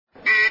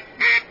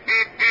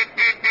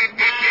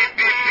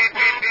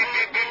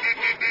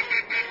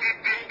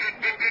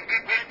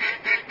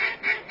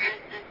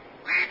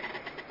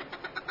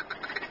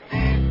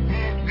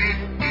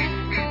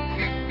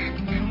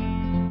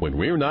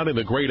not in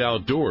the great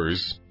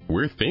outdoors,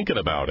 we're thinking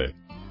about it.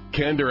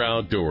 Kinder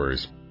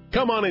Outdoors.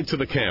 Come on into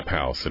the camp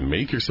house and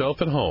make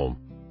yourself at home.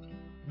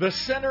 The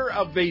center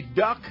of the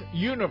duck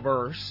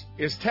universe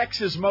is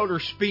Texas Motor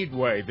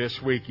Speedway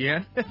this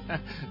weekend,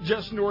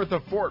 just north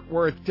of Fort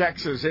Worth,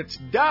 Texas. It's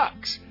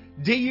Ducks,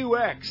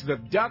 D-U-X, the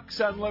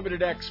Ducks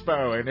Unlimited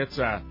Expo, and it's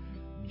a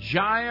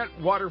giant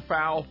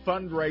waterfowl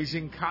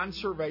fundraising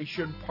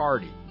conservation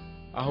party.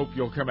 I hope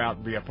you'll come out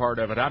and be a part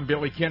of it. I'm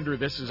Billy Kinder.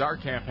 This is our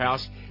camp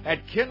house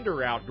at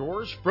Kinder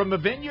Outdoors from the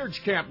Vineyards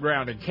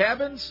Campground and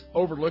Cabins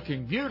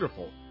overlooking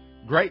beautiful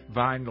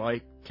Grapevine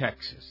Lake,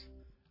 Texas.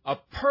 A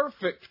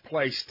perfect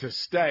place to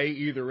stay,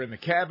 either in the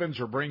cabins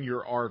or bring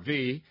your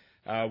RV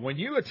when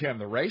you attend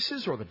the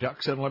races or the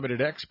Ducks Unlimited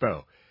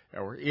Expo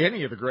or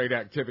any of the great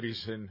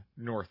activities in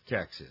North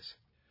Texas.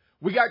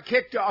 We got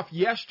kicked off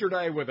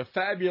yesterday with a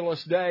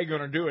fabulous day.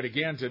 Going to do it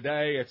again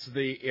today. It's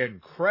the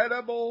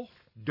Incredible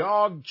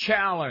Dog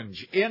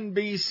Challenge.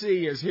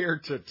 NBC is here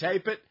to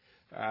tape it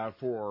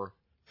for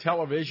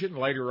television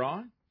later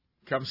on.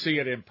 Come see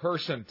it in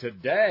person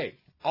today,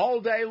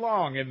 all day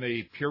long in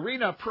the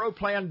Purina Pro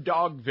Plan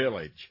Dog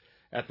Village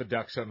at the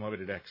Ducks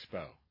Unlimited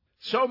Expo.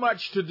 So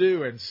much to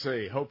do and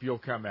see. Hope you'll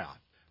come out.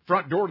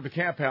 Front door to the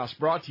camp house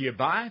brought to you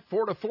by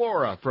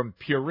Fortiflora from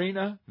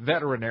Purina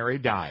Veterinary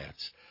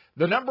Diets.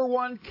 The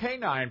 #1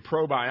 canine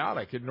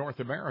probiotic in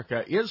North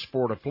America is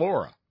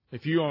Fortiflora.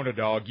 If you own a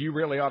dog, you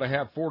really ought to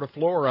have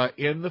Fortiflora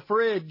in the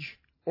fridge.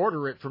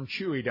 Order it from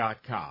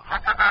Chewy.com.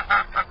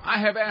 I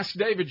have asked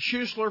David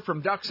Schuessler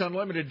from Ducks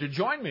Unlimited to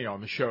join me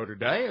on the show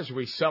today as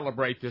we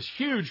celebrate this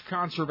huge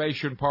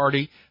conservation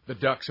party, the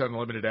Ducks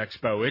Unlimited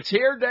Expo. It's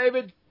here,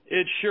 David.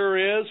 It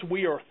sure is.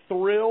 We are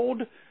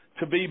thrilled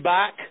to be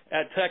back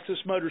at Texas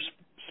Motor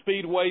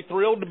Speedway,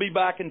 thrilled to be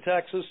back in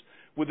Texas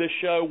with this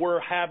show. We're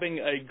having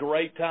a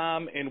great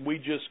time, and we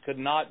just could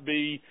not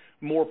be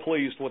more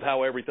pleased with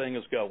how everything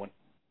is going.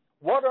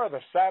 What are the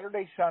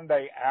Saturday,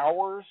 Sunday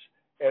hours,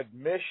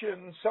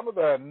 admissions, some of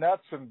the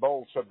nuts and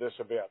bolts of this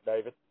event,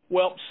 David?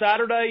 Well,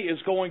 Saturday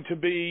is going to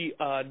be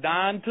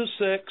 9 to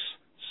 6.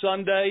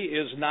 Sunday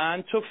is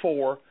 9 to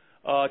 4.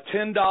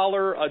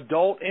 $10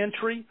 adult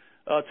entry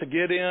to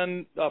get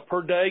in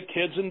per day.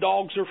 Kids and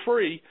dogs are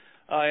free.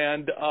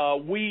 And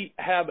we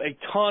have a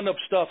ton of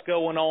stuff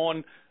going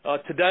on.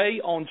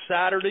 Today, on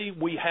Saturday,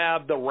 we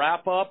have the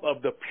wrap-up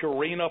of the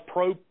Purina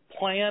Pro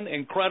Plan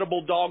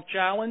Incredible Dog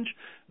Challenge.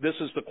 This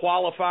is the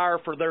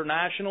qualifier for their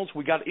nationals.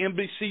 We got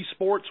NBC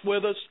Sports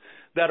with us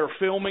that are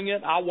filming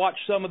it. I watched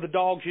some of the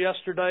dogs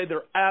yesterday.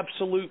 They're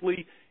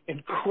absolutely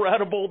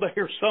incredible. They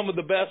are some of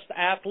the best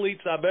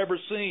athletes I've ever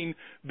seen,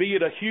 be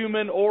it a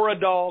human or a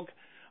dog.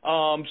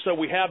 So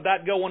we have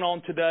that going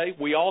on today.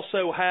 We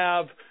also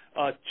have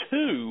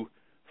 2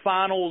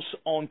 finals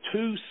on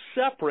 2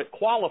 separate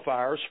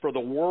qualifiers for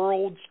the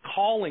World's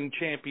Calling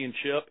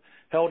Championship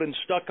held in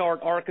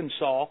Stuttgart,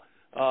 Arkansas.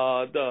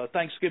 The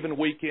Thanksgiving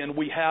weekend.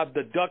 We have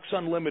the Ducks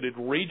Unlimited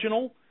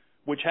Regional,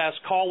 which has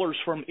callers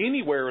from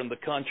anywhere in the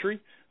country.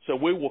 So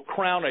we will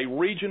crown a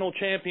regional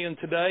champion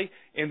today.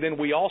 And then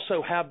we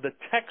also have the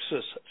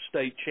Texas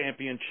State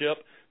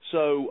Championship.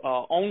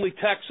 So only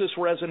Texas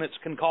residents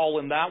can call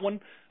in that one.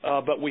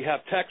 But we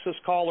have Texas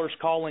callers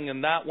calling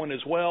in that one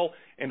as well.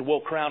 And we'll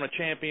crown a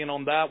champion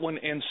on that one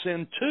and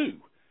send 2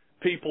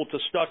 people to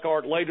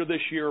Stuttgart later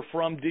this year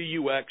from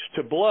DUX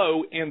to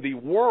blow in the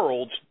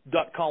World's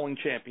Duck Calling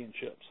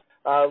Championships.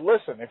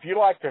 Listen, if you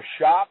like to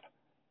shop,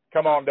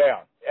 come on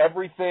down.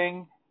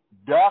 Everything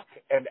duck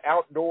and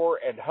outdoor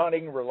and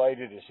hunting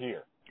related is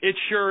here. It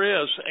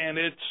sure is, and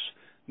it's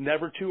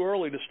never too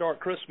early to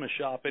start Christmas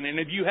shopping. And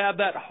if you have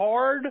that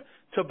hard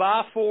to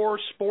buy for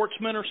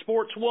sportsman or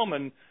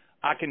sportswoman,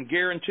 I can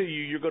guarantee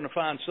you're going to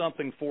find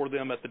something for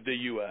them at the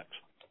DUX.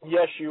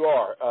 Yes, you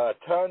are.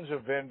 Tons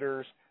of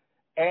vendors.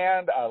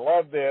 And I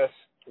love this,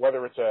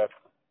 whether it's a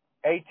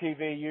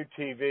ATV,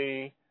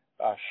 UTV,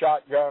 a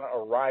shotgun,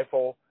 or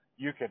rifle,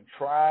 you can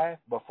try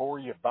before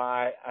you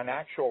buy an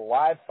actual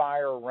live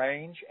fire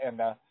range and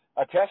a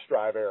test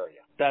drive area.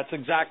 That's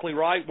exactly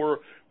right. We're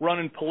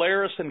running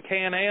Polaris and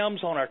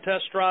Can-Ams on our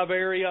test drive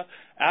area.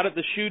 Out at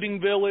the shooting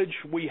village,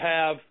 we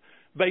have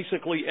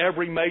basically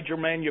every major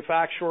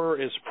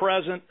manufacturer is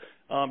present.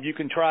 You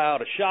can try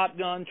out a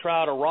shotgun,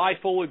 try out a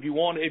rifle if you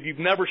want. If you've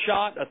never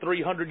shot a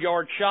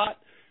 300-yard shot,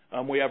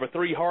 we have a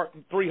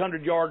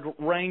 300-yard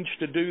range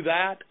to do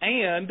that.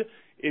 And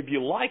if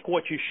you like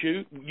what you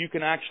shoot, you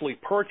can actually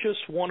purchase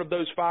one of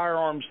those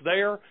firearms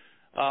there,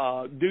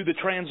 do the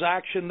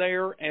transaction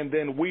there, and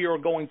then we are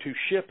going to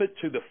ship it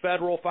to the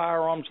federal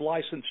firearms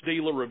licensed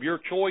dealer of your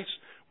choice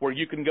where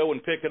you can go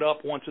and pick it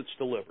up once it's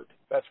delivered.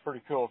 That's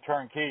pretty cool,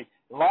 turnkey.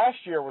 Last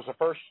year was the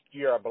first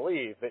year, I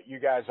believe, that you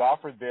guys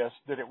offered this.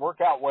 Did it work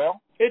out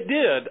well? It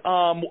did.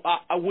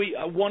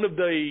 One of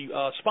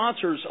the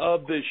sponsors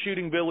of the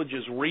shooting village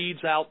is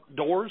Reed's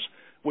Outdoors,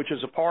 which is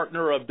a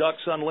partner of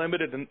Ducks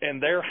Unlimited,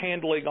 and they're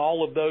handling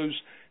all of those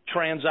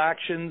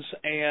transactions.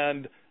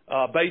 And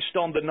based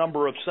on the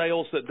number of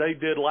sales that they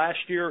did last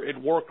year,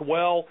 it worked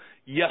well.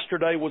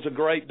 Yesterday was a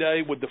great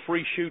day with the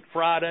Free Shoot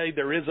Friday.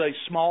 There is a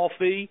small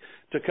fee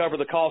to cover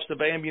the cost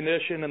of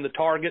ammunition and the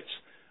targets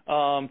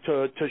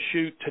to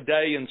shoot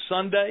today and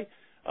Sunday.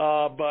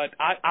 But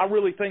I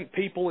really think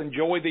people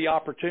enjoy the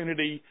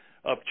opportunity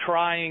of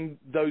trying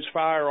those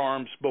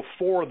firearms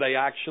before they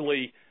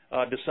actually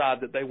decide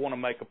that they want to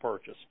make a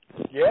purchase.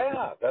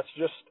 Yeah, that's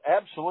just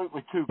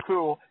absolutely too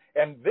cool.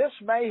 And this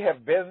may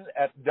have been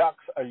at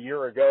Ducks a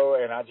year ago,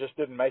 and I just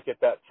didn't make it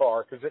that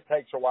far because it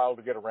takes a while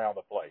to get around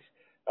the place.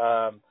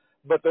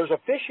 But there's a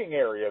fishing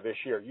area this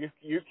year.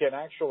 You can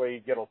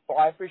actually get a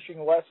fly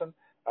fishing lesson.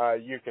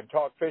 You can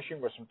talk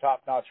fishing with some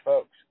top-notch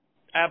folks.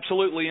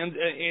 Absolutely.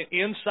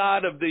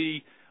 Inside of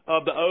the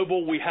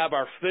Oval, we have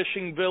our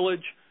fishing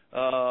village.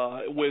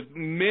 With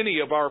many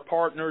of our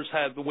partners,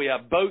 we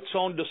have boats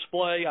on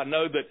display. I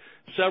know that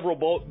several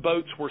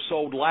boats were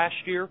sold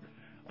last year.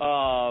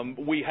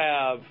 We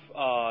have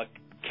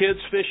kids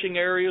fishing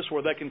areas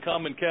where they can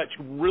come and catch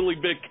really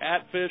big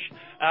catfish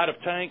out of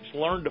tanks,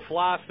 learn to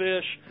fly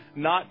fish,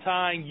 knot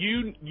tying,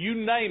 you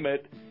name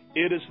it,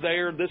 it is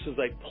there. This is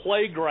a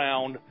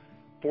playground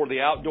for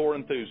the outdoor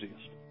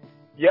enthusiast.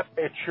 Yep,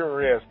 it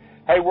sure is.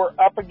 Hey, we're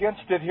up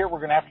against it here. We're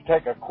going to have to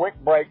take a quick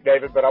break,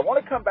 David, but I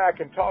want to come back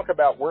and talk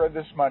about where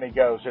this money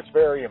goes. It's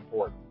very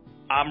important.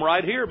 I'm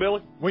right here,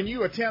 Billy. When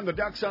you attend the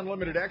Ducks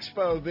Unlimited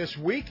Expo this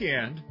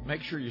weekend,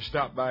 make sure you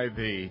stop by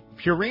the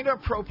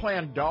Purina Pro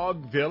Plan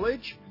Dog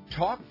Village.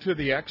 Talk to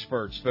the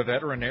experts, the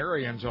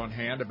veterinarians on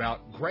hand,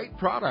 about great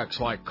products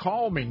like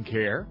Calming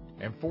Care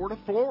and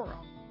Fortiflora.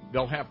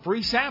 They'll have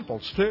free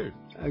samples, too.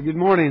 Good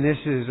morning. This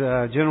is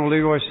General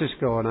Leroy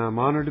Cisco, and I'm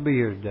honored to be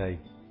here today.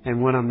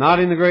 And when I'm not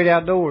in the great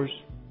outdoors,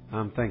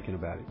 I'm thinking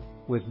about it.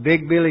 With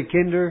Big Billy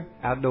Kinder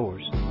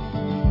Outdoors.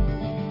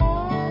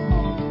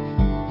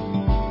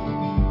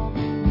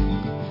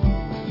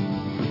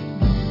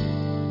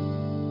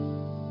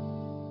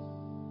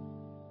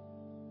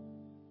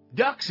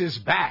 Ducks is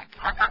back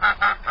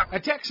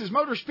at Texas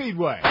Motor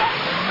Speedway.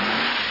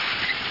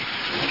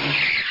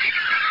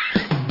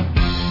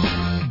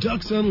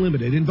 Ducks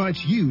Unlimited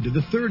invites you to the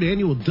 3rd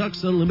Annual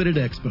Ducks Unlimited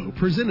Expo,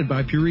 presented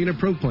by Purina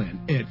Pro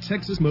Plan at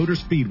Texas Motor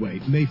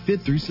Speedway, May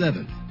 5th through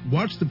 7th.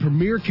 Watch the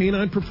premier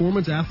canine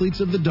performance athletes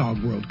of the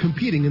dog world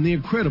competing in the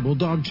incredible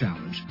Dog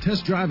Challenge.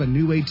 Test drive a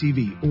new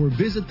ATV or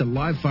visit the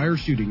live fire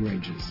shooting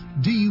ranges.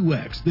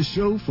 DUX, the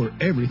show for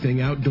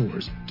everything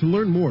outdoors. To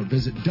learn more,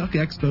 visit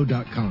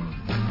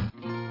duckexpo.com.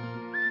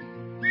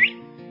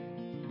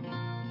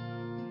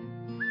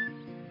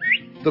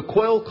 The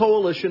Quail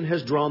Coalition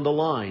has drawn the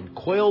line.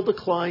 Quail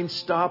decline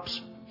stops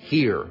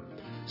here.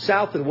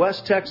 South and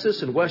West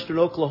Texas and western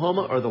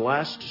Oklahoma are the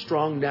last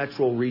strong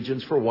natural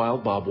regions for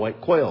wild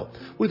bobwhite quail.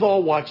 We've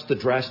all watched the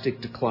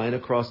drastic decline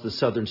across the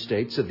southern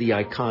states of the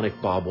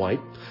iconic bobwhite.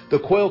 The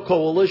Quail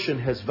Coalition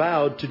has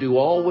vowed to do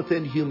all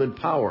within human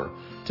power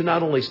to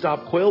not only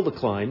stop quail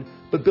decline,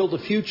 but build a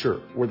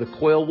future where the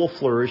quail will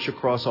flourish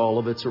across all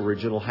of its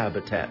original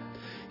habitat.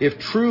 If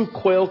true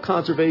quail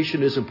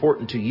conservation is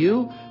important to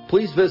you,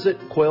 please visit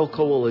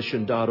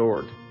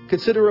quailcoalition.org.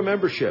 Consider a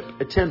membership,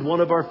 attend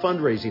one of our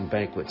fundraising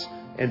banquets,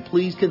 and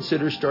please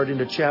consider starting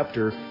a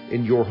chapter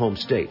in your home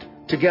state.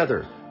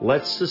 Together,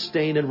 let's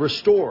sustain and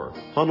restore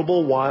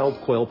huntable wild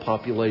quail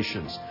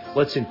populations.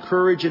 Let's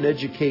encourage and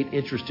educate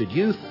interested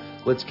youth.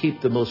 Let's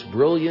keep the most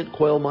brilliant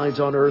quail minds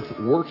on earth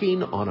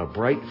working on a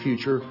bright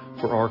future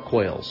for our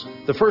quails.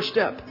 The first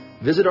step,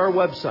 visit our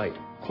website,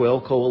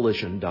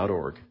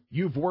 quailcoalition.org.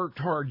 You've worked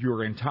hard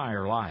your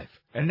entire life,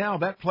 and now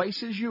that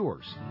place is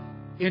yours.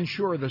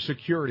 Ensure the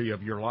security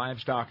of your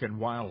livestock and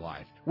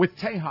wildlife with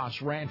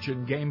Tejas Ranch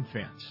and Game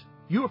Fence.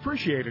 You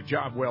appreciate a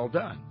job well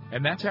done,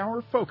 and that's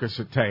our focus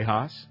at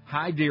Tejas.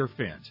 High deer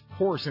fence,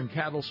 horse and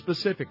cattle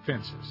specific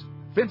fences,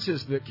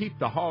 fences that keep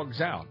the hogs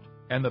out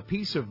and the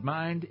peace of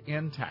mind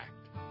intact.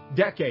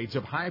 Decades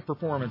of high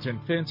performance in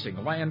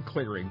fencing, land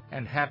clearing,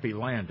 and happy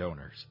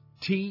landowners.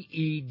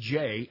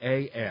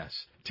 TEJAS,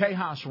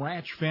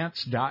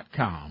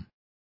 TejasRanchFence.com.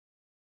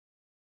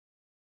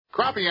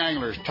 Crappie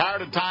anglers,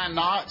 tired of tying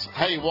knots?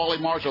 Hey, Wally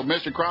Marshall,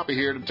 Mr. Crappie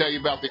here to tell you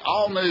about the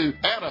all-new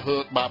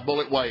Atta-Hook by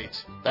Bullet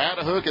Weights. The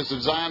Atta-Hook is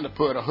designed to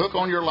put a hook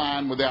on your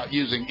line without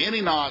using any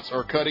knots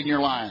or cutting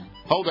your line.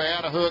 Hold the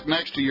Atta-Hook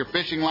next to your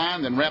fishing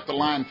line, then wrap the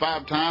line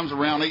 5 times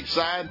around each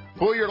side.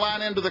 Pull your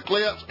line into the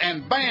clips,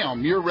 and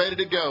bam, you're ready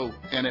to go,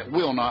 and it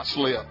will not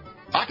slip.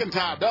 I can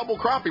tie a double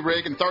crappie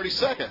rig in 30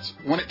 seconds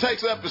when it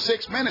takes up to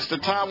 6 minutes to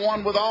tie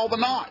one with all the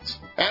knots.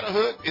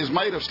 Atta-Hook is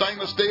made of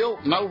stainless steel,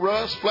 no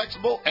rust,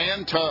 flexible,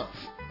 and tough.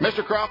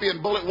 Mr. Crappie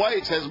and Bullet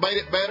Weights has made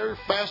it better,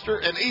 faster,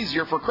 and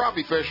easier for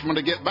crappie fishermen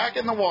to get back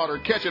in the water,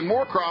 catching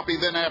more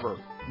crappie than ever.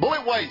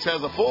 Bullet Weights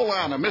has a full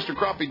line of Mr.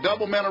 Crappie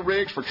double minnow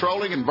rigs for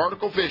trolling and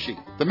vertical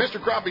fishing. The Mr.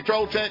 Crappie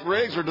Troll Tech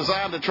rigs are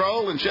designed to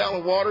troll in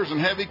shallow waters and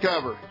heavy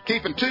cover,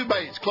 keeping 2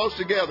 baits close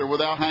together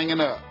without hanging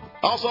up.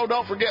 Also,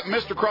 don't forget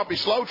Mr. Crappie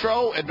Slow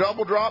Troll and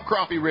Double Drop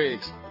Crappie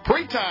rigs.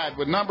 Pre-tied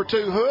with number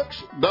 2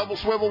 hooks, double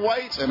swivel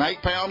weights, and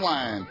 8-pound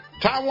line.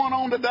 Tie one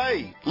on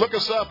today. Look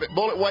us up at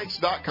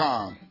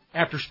bulletweights.com.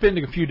 After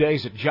spending a few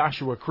days at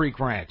Joshua Creek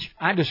Ranch,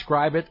 I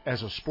describe it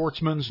as a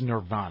sportsman's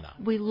nirvana.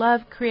 We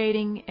love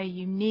creating a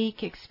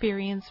unique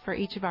experience for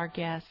each of our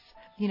guests.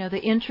 You know,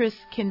 the interests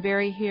can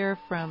vary here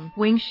from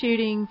wing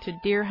shooting to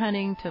deer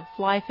hunting to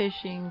fly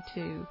fishing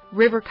to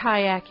river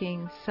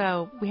kayaking.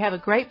 So we have a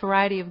great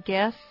variety of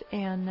guests,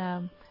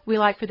 and we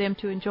like for them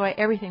to enjoy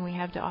everything we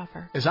have to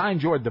offer. As I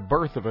enjoyed the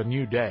birth of a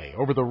new day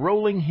over the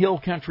rolling hill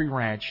country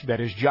ranch that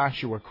is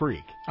Joshua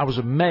Creek, I was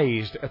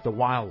amazed at the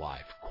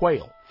wildlife.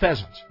 Quail,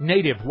 pheasants,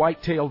 native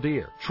white-tailed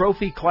deer,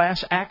 trophy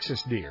class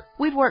axis deer.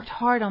 We've worked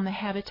hard on the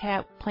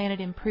habitat, planted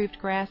improved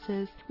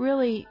grasses,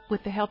 really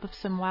with the help of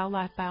some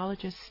wildlife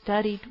biologists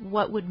studied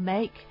what would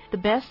make the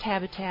best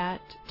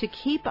habitat to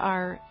keep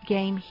our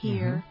game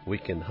here. We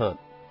can hunt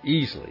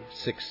easily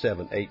 6,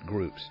 7, 8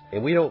 groups.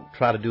 And we don't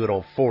try to do it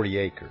on 40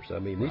 acres. I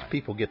mean, these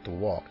people get to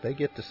walk. They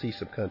get to see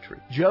some country.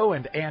 Joe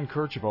and Ann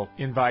Kercheval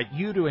invite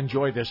you to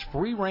enjoy this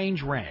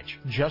free-range ranch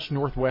just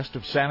northwest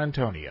of San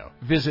Antonio.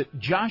 Visit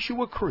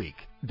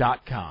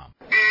joshuacreek.com.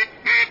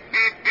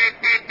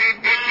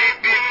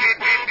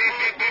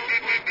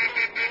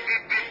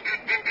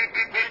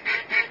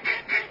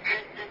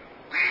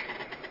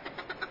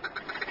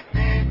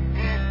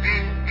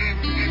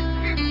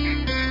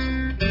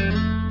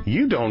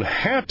 You don't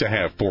have to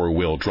have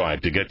four-wheel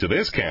drive to get to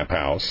this camp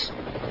house.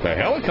 A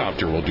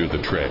helicopter will do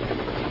the trick.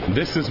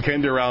 This is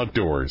Kinder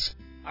Outdoors.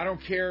 I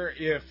don't care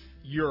if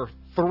you're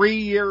 3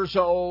 years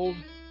old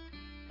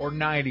or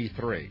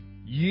 93.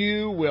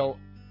 You will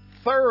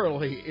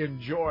thoroughly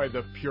enjoy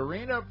the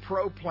Purina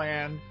Pro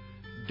Plan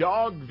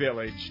Dog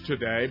Village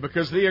today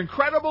because the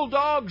incredible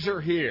dogs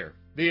are here.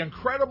 The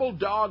Incredible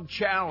Dog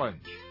Challenge.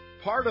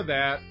 Part of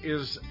that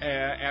is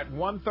at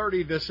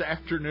 1:30 this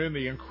afternoon,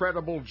 the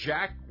incredible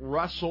Jack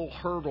Russell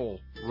Hurdle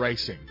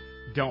Racing.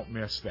 Don't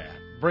miss that.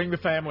 Bring the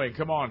family and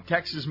come on,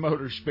 Texas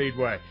Motor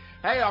Speedway.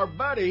 Hey, our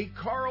buddy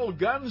Karl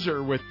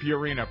Gunzer with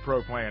Purina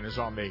Pro Plan is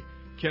on the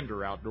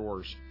Kinder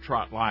Outdoors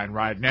trot line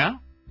right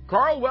now.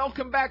 Karl,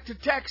 welcome back to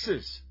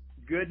Texas.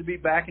 Good to be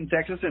back in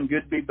Texas and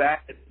good to be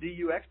back at the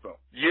DU Expo.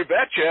 You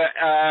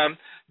betcha.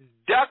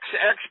 Ducks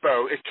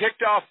Expo, it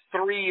kicked off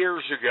 3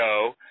 years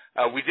ago.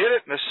 We did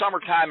it in the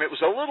summertime. It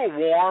was a little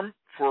warm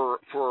for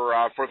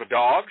the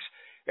dogs,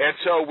 and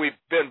so we've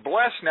been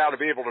blessed now to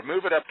be able to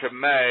move it up to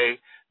May.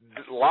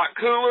 A lot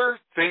cooler.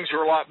 Things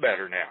are a lot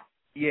better now.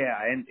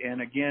 Yeah,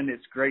 and again,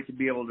 it's great to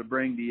be able to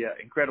bring the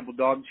Incredible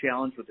Dog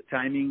Challenge with the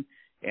timing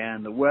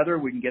and the weather.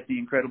 We can get the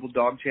Incredible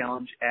Dog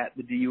Challenge at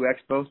the DU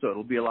Expo, so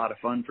it'll be a lot of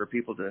fun for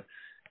people to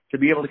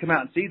be able to come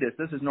out and see this.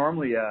 This is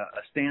normally a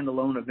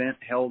standalone event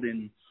held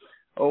in,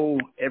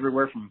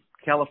 everywhere from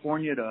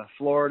California to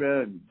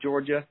Florida and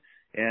Georgia,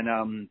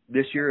 and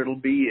this year it'll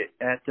be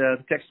at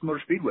the Texas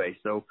Motor Speedway.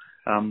 So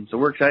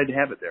we're excited to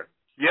have it there.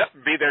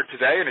 Yep, be there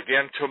today and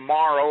again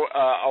tomorrow,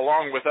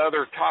 along with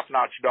other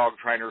top-notch dog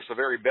trainers, the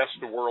very best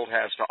the world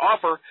has to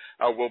offer.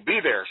 We'll be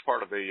there as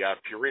part of the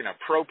Purina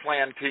Pro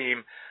Plan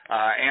team,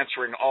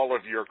 answering all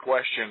of your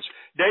questions.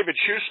 David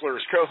Schuessler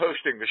is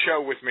co-hosting the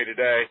show with me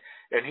today,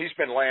 and he's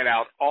been laying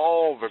out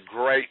all the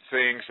great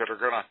things that are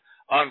going to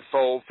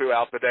unfold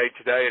throughout the day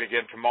today and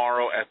again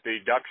tomorrow at the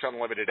Ducks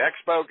Unlimited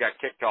Expo. Got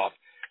kicked off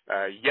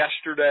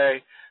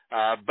yesterday.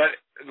 But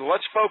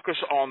let's focus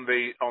on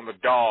the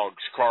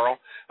dogs, Karl.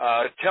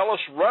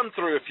 Run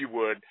through, if you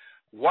would,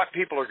 what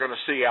people are going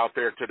to see out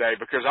there today,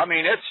 because I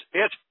mean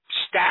it's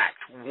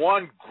stacked,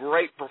 one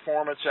great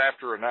performance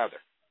after another.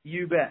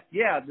 You bet.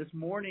 Yeah, this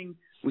morning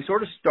we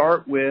sort of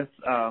start with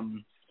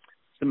some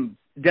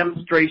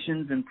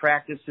demonstrations and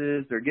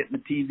practices. They're getting the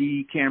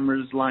TV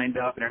cameras lined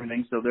up and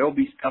everything, so there'll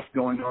be stuff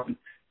going on,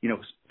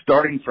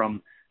 starting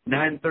from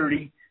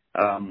 9:30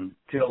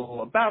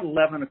 till about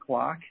 11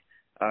 o'clock.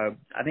 I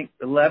think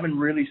 11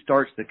 really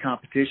starts the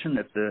competition.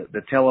 That's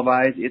the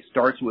televised. It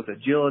starts with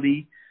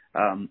agility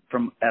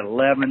from at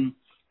 11.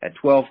 At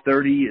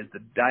 12:30 is the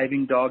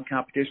diving dog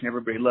competition.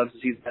 Everybody loves to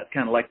see that,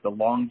 kind of like the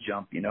long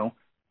jump, Yeah.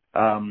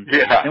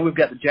 Then we've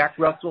got the Jack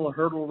Russell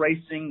hurdle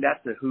racing.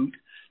 That's a hoot.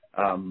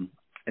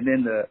 And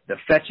then the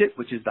fetch it,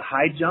 which is the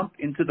high jump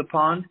into the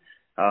pond.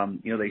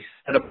 They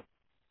set up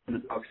the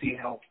dogs, see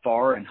how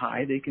far and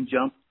high they can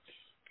jump.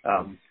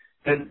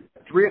 Then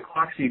 3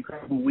 o'clock's the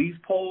incredible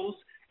weave poles.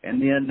 And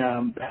then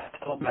that's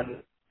followed by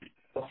the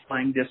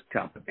flying disc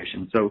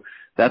competition. So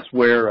that's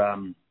where,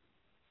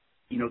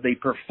 they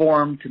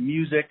perform to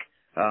music,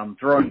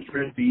 throwing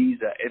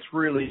frisbees.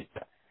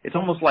 It's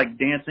almost like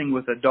dancing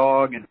with a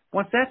dog. And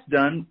once that's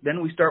done,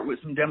 then we start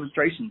with some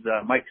demonstrations.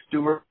 Mike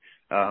Stewart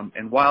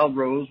and Wild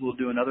Rose will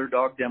do another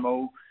dog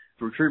demo,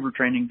 retriever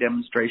training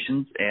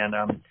demonstrations. And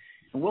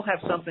we'll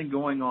have something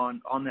going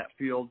on that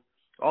field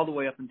all the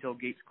way up until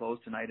gates close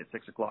tonight at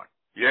 6 o'clock.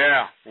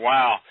 Yeah,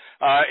 wow.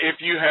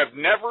 If you have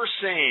never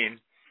seen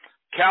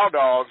cow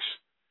dogs,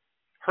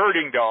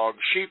 herding dogs,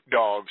 sheep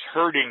dogs,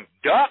 herding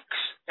ducks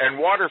and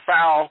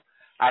waterfowl,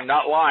 I'm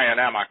not lying,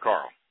 am I,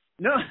 Karl?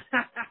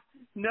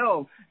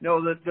 No,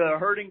 the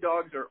herding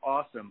dogs are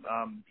awesome.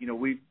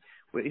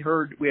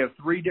 We have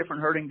 3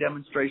 different herding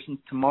demonstrations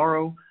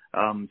tomorrow.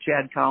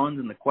 Chad Collins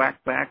and the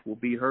Quackback will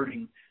be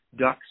herding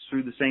ducks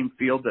through the same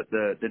field that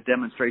the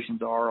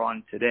demonstrations are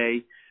on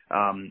today.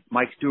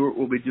 Mike Stewart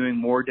will be doing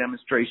more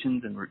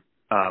demonstrations and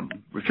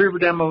retriever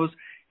demos,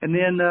 and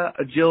then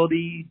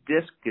agility,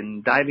 disc,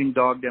 and diving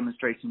dog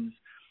demonstrations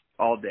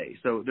all day.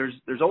 So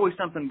there's always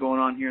something going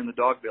on here in the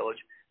Dog Village.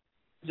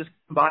 Just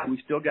come by. We've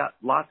still got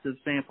lots of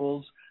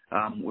samples.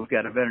 We've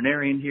got a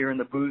veterinarian here in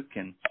the booth,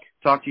 can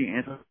talk to you,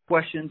 answer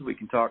questions. We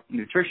can talk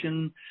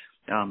nutrition,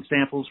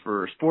 samples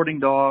for sporting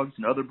dogs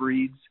and other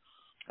breeds,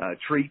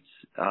 treats.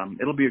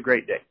 It'll be a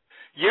great day.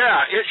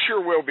 Yeah, it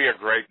sure will be a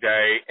great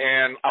day,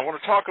 and I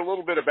want to talk a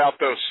little bit about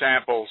those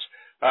samples.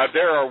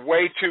 There are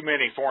way too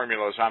many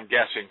formulas, I'm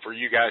guessing, for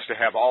you guys to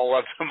have all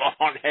of them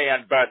on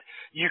hand, but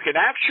you can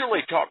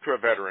actually talk to a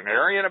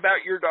veterinarian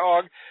about your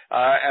dog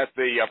at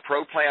the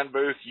ProPlan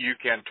booth. You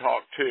can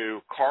talk to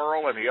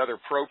Karl and the other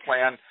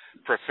ProPlan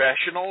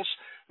professionals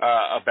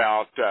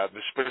about the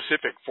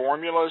specific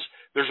formulas.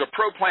 There's a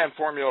ProPlan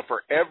formula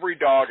for every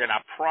dog, and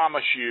I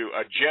promise you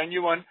a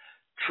genuine,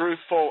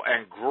 truthful,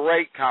 and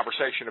great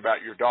conversation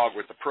about your dog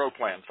with the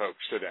ProPlan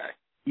folks today.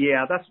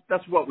 Yeah,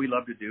 that's what we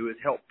love to do, is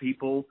help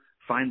people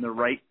find the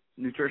right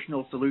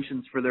nutritional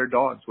solutions for their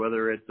dogs,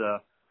 whether it's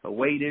a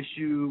weight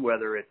issue,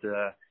 whether it's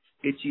a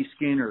itchy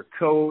skin or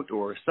coat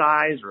or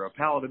size or a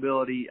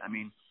palatability. I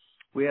mean,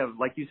 we have,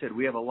 like you said,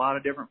 we have a lot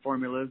of different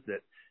formulas that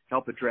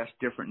help address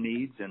different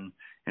needs, and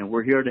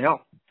we're here to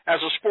help. As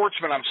a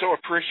sportsman, I'm so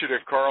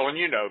appreciative, Karl, and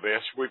you know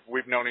this.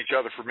 We've known each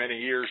other for many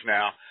years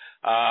now.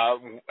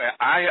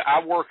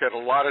 I work at a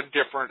lot of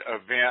different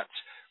events,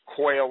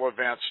 quail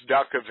events,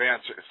 duck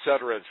events, et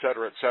cetera, et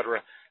cetera, et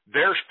cetera.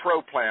 There's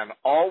ProPlan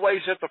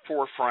always at the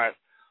forefront,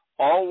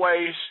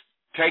 always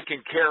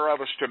taking care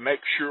of us to make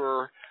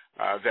sure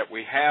that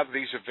we have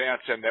these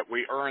events and that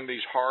we earn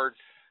these hard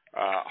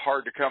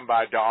to come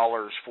by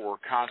dollars for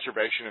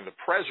conservation and the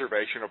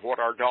preservation of what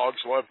our dogs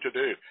love to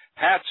do.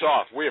 Hats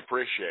off. We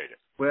appreciate it.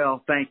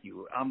 Well, thank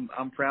you.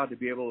 I'm proud to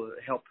be able to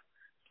help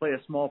play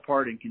a small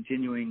part in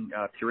continuing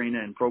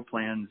Purina and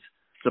ProPlan's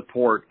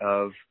support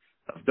of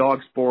dog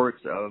sports,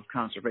 of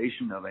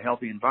conservation, of a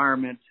healthy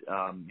environment.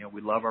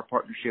 We love our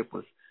partnership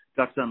with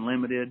Ducks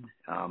Unlimited.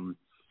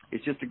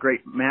 It's just a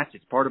great match.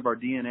 It's part of our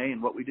DNA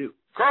and what we do.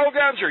 Karl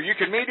Gunzer, you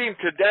can meet him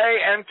today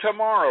and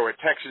tomorrow at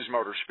Texas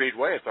Motor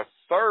Speedway at the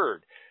 3rd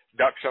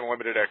Ducks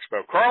Unlimited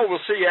Expo. Karl, we'll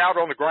see you out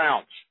on the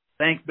grounds.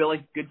 Thanks,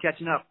 Billy. Good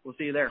catching up. We'll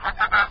see you there.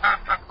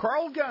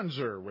 Karl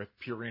Gunzer with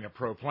Purina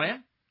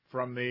ProPlan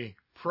from the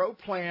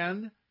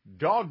ProPlan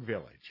Dog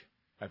Village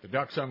at the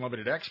Ducks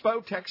Unlimited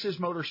Expo, Texas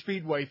Motor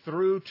Speedway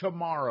through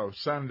tomorrow,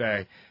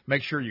 Sunday.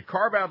 Make sure you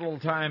carve out a little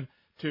time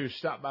to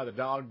stop by the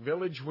Dog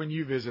Village when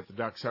you visit the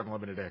Ducks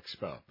Unlimited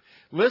Expo.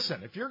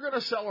 Listen, if you're going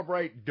to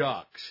celebrate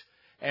ducks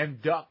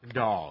and duck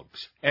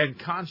dogs and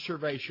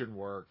conservation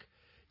work,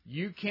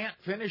 you can't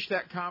finish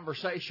that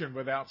conversation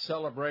without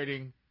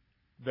celebrating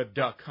the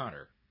duck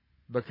hunter,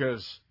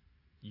 because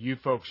you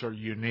folks are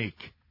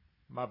unique.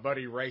 My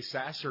buddy Ray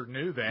Sasser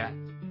knew that.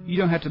 You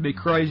don't have to be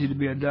crazy to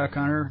be a duck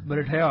hunter, but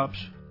it helps.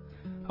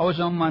 I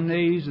was on my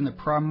knees in the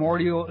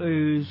primordial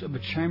ooze of a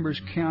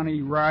Chambers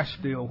County rice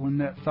field when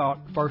that thought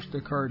first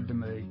occurred to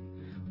me.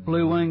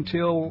 Blue-winged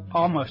teal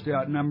almost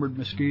outnumbered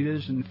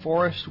mosquitoes, and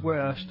Forrest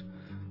West,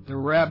 the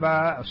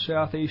rabbi of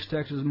southeast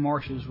Texas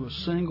marshes, was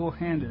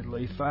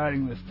single-handedly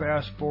fighting the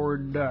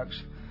fast-forward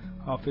ducks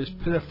off his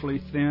pitifully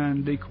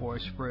thin decoy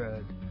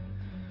spread.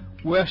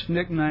 West's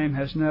nickname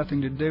has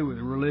nothing to do with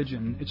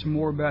religion. It's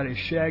more about his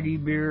shaggy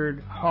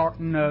beard, hawk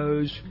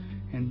nose,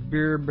 and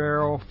beer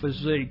barrel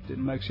physique that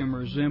makes him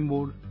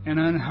resemble an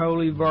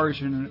unholy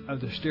version of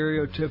the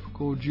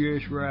stereotypical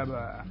Jewish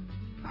rabbi.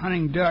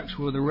 Hunting ducks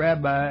with a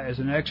rabbi is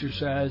an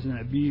exercise in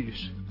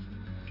abuse.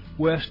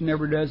 West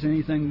never does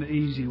anything the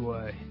easy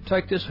way.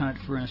 Take this hunt,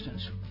 for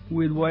instance.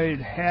 We'd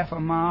waded half a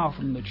mile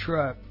from the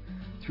truck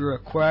through a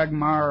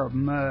quagmire of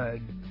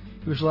mud.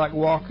 It was like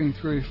walking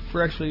through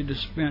freshly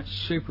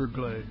dispensed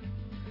superglue.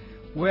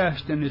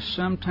 West, in his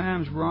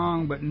sometimes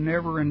wrong but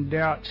never in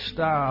doubt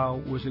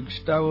style, was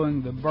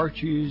extolling the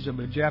virtues of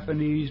a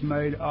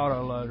Japanese-made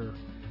autoloader,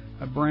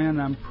 a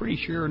brand I'm pretty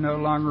sure no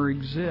longer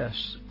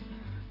exists.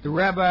 The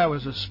rabbi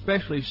was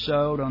especially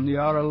sold on the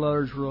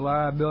autoloader's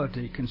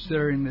reliability,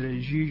 considering that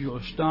his usual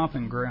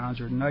stomping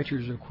grounds are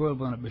nature's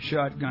equivalent of a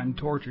shotgun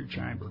torture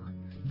chamber.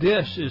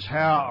 This is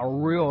how a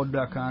real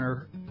duck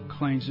hunter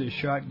cleans his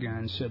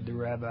shotgun, said the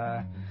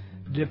rabbi,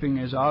 dipping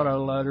his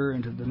autoloader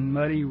into the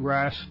muddy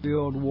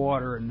rice-filled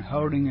water and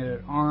holding it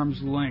at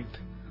arm's length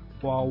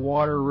while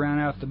water ran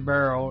out the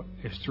barrel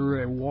as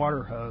through a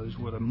water hose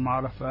with a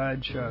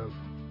modified choke.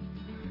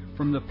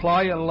 From the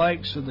playa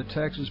lakes of the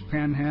Texas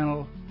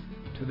Panhandle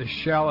to the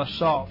shallow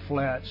salt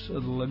flats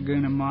of the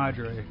Laguna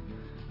Madre,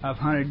 I've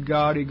hunted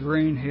gaudy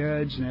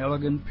greenheads and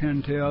elegant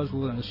pintails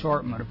with an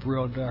assortment of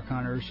real duck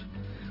hunters.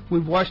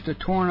 We've watched a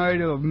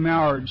tornado of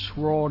mallards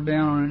swirl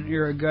down on an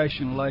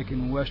irrigation lake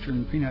in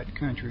western peanut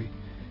country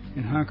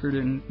and hunkered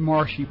in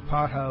marshy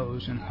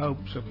potholes in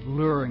hopes of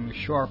luring a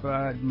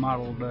sharp-eyed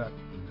mottled duck.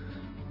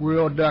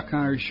 Real duck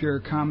hunters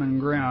share common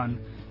ground,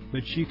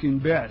 but you can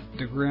bet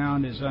the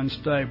ground is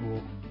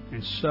unstable,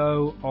 and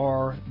so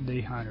are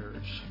the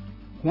hunters.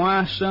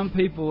 Why some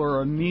people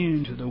are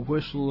immune to the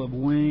whistle of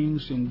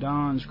wings and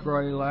dawn's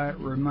gray light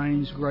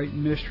remains great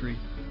mystery,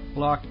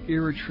 locked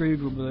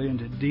irretrievably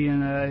into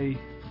DNA,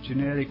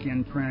 genetic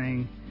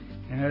imprinting,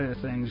 and other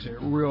things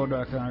that real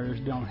duck hunters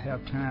don't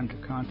have time to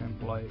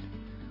contemplate.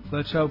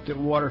 Let's hope that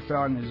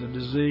waterfowling is a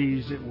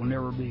disease that will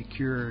never be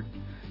cured.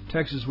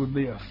 Texas would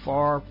be a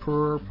far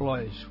poorer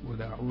place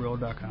without real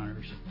duck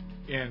hunters.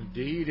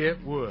 Indeed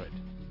it would.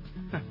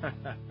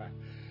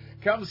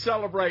 Come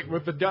celebrate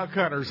with the duck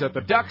hunters at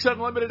the Ducks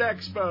Unlimited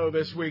Expo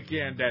this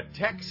weekend at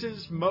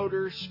Texas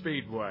Motor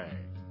Speedway.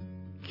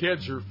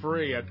 Kids are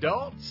free.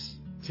 Adults,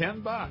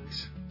 $10.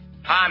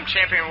 Hi, I'm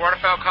champion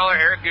waterfowl caller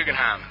Eric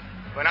Guggenheim.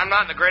 When I'm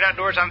not in the great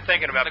outdoors, I'm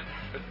thinking about it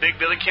with Big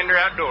Billy Kinder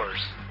Outdoors.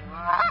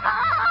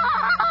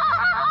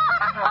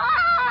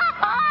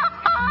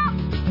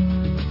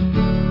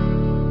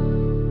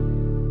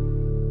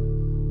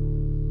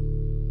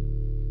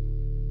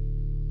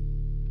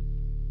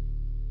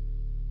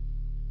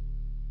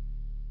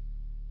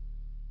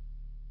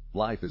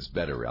 Life is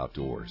better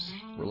outdoors.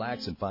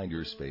 Relax and find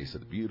your space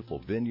at the beautiful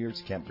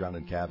Vineyards, Campground,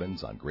 and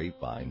Cabins on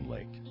Grapevine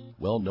Lake.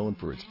 Well known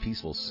for its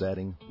peaceful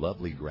setting,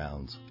 lovely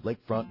grounds,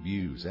 lakefront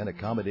views, and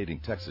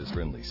accommodating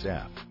Texas-friendly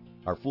staff.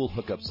 Our full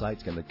hookup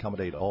sites can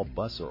accommodate all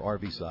bus or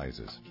RV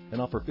sizes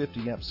and offer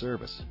 50-amp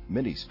service,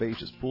 many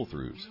spacious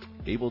pull-throughs,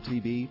 cable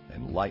TV,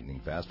 and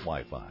lightning-fast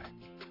Wi-Fi.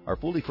 Our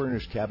fully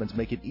furnished cabins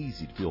make it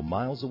easy to feel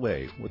miles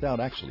away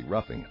without actually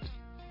roughing it.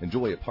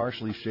 Enjoy a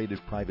partially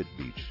shaded private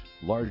beach,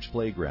 large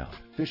playground,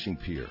 fishing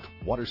pier,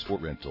 water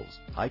sport rentals,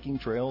 hiking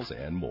trails,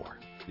 and more.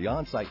 The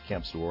on-site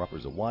camp store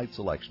offers a wide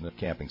selection of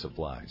camping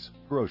supplies,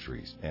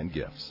 groceries, and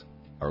gifts.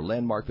 Our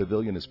landmark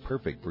pavilion is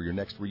perfect for your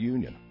next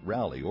reunion,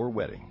 rally, or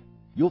wedding.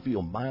 You'll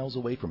feel miles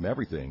away from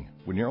everything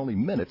when you're only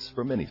minutes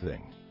from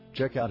anything.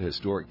 Check out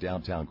historic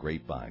downtown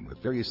Grapevine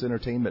with various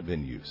entertainment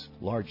venues,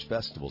 large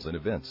festivals and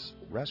events,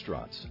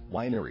 restaurants,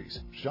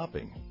 wineries,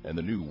 shopping, and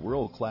the new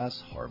world-class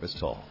Harvest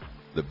Hall.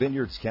 The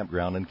Vineyards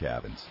Campground and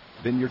Cabins,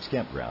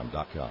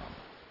 vineyardscampground.com.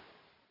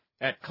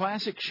 At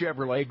Classic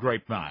Chevrolet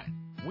Grapevine,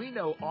 we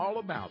know all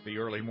about the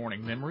early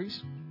morning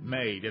memories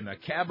made in the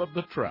cab of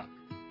the truck.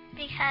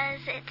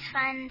 Because it's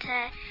fun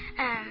to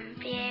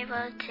be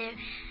able to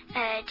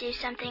do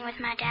something with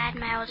my dad and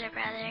my older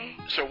brother.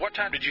 So what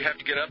time did you have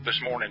to get up this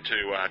morning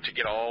to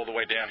get all the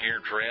way down here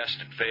dressed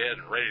and fed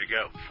and ready to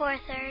go?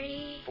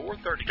 4:30.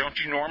 4:30. Don't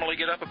you normally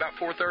get up about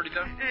 4:30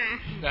 though?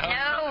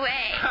 No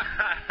way.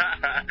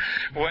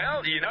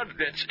 Well, you know,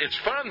 it's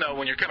fun though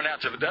when you're coming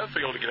out to the dove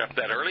field to get up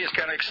that early. It's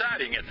kind of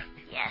exciting, isn't it?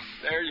 Yes.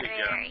 There you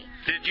go.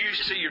 Did you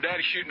see your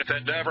daddy shooting at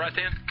that dove right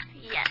then?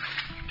 Yes.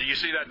 Do you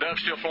see that dove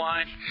still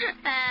flying?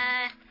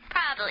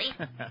 Probably.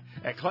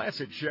 At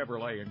Classic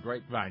Chevrolet in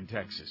Grapevine,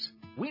 Texas,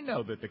 we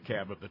know that the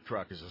cab of the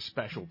truck is a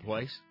special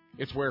place.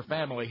 It's where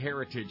family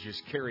heritage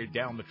is carried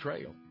down the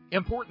trail.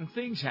 Important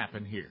things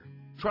happen here.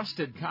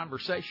 Trusted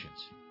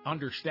conversations,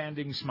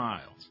 understanding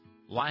smiles,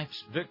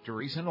 life's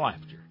victories and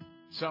laughter,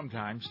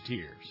 sometimes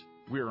tears.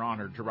 We're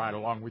honored to ride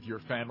along with your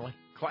family.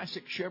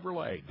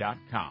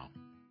 ClassicChevrolet.com.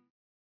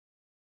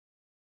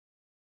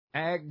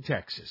 Ag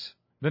Texas.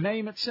 The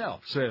name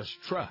itself says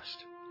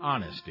trust,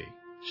 honesty,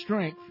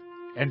 strength,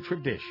 and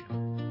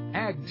tradition.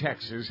 Ag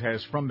Texas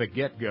has from the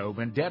get-go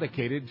been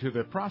dedicated to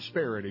the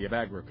prosperity of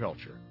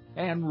agriculture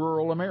and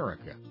rural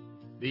America.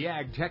 The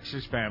Ag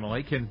Texas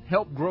family can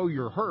help grow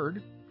your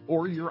herd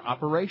or your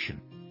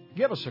operation.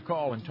 Give us a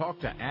call and talk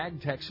to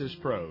Ag Texas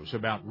pros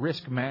about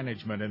risk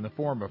management in the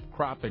form of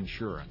crop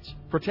insurance,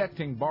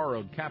 protecting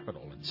borrowed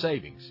capital and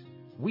savings.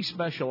 We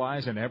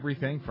specialize in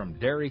everything from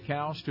dairy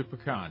cows to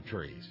pecan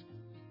trees.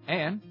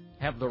 And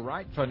have the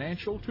right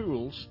financial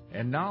tools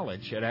and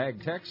knowledge at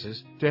Ag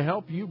Texas to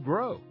help you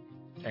grow,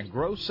 and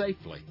grow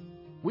safely.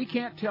 We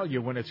can't tell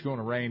you when it's going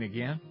to rain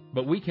again,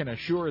 but we can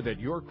assure that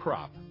your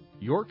crop,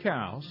 your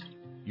cows,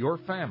 your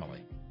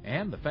family,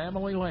 and the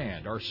family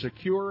land are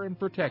secure and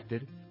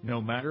protected no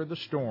matter the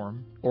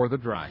storm or the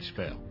dry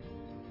spell.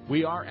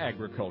 We are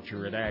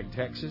agriculture at Ag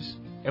Texas,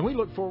 and we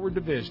look forward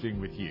to visiting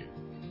with you.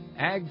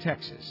 Ag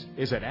Texas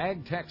is at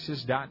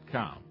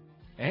agtexas.com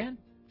and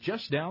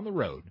just down the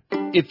road.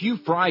 If you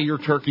fry your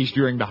turkeys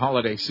during the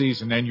holiday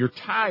season and you're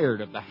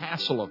tired of the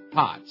hassle of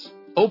pots,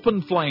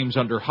 open flames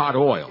under hot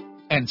oil,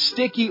 and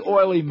sticky,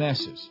 oily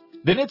messes,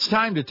 then it's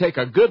time to take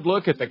a good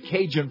look at the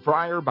Cajun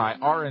Fryer by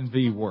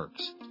R&V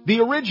Works.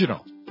 The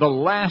original, the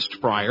last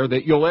fryer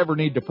that you'll ever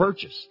need to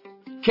purchase.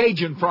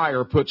 Cajun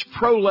Fryer puts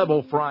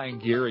pro-level frying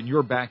gear in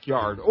your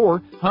backyard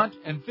or hunt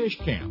and fish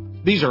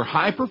camp. These are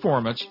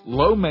high-performance,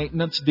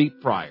 low-maintenance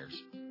deep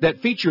fryers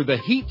that feature the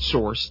heat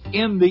source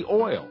in the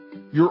oil.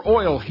 Your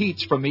oil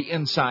heats from the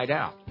inside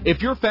out.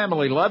 If your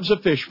family loves a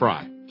fish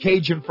fry,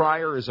 Cajun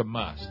Fryer is a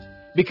must.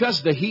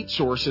 Because the heat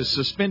source is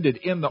suspended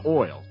in the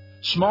oil,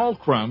 small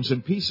crumbs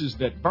and pieces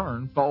that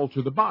burn fall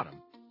to the bottom.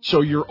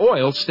 So your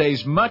oil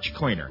stays much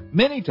cleaner,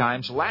 many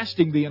times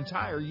lasting the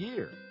entire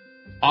year.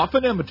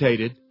 Often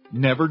imitated,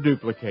 never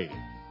duplicated.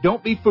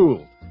 Don't be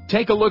fooled.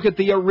 Take a look at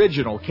the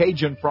original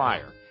Cajun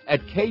Fryer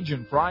at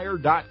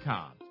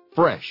CajunFryer.com.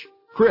 Fresh,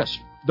 crisp,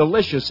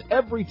 delicious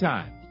every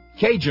time.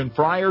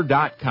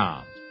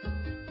 CajunFryer.com.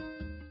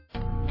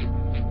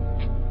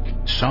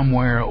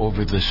 Somewhere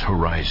over this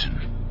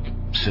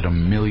horizon sit a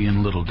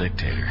million little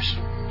dictators,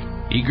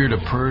 eager to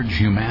purge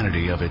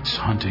humanity of its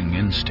hunting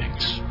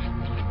instincts.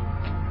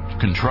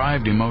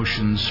 Contrived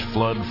emotions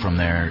flood from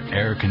their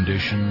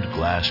air-conditioned,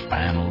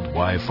 glass-paneled,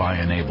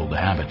 Wi-Fi-enabled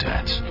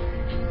habitats,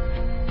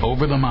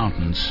 over the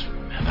mountains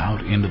and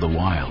out into the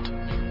wild,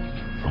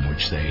 from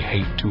which they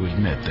hate to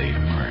admit they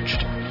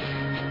emerged.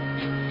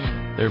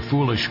 Their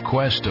foolish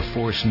quest to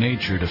force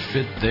nature to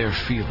fit their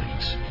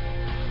feelings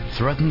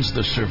threatens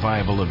the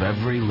survival of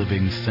every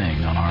living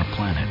thing on our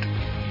planet.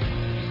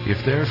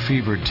 If their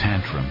fevered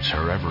tantrums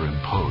are ever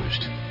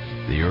imposed,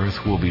 the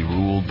Earth will be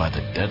ruled by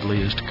the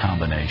deadliest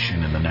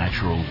combination in the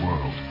natural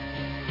world: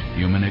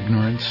 human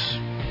ignorance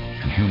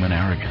and human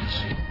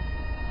arrogance.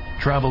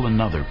 Travel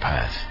another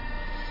path,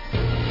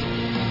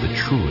 the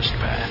truest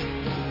path,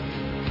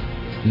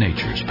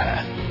 nature's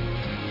path.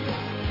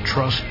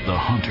 Trust the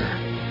hunter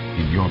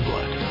in your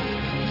blood.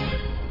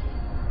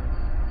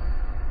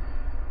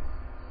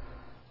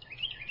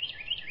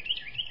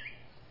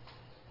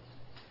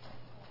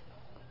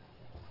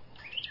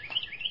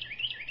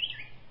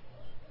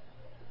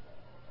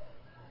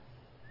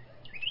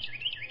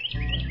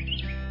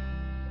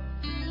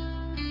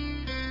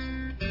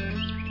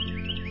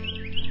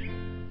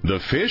 The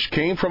fish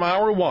came from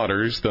our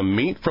waters, the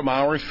meat from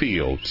our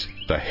fields,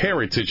 the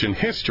heritage and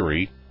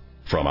history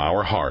from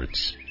our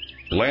hearts.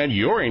 Glad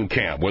you're in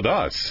camp with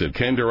us at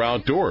Kinder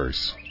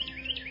Outdoors.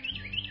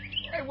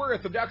 Hey, we're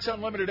at the Ducks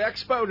Unlimited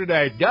Expo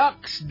today.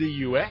 Ducks,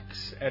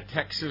 D-U-X, at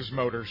Texas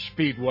Motor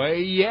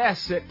Speedway.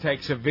 Yes, it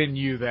takes a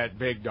venue that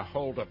big to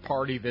hold a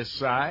party this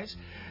size.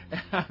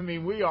 I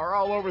mean, we are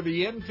all over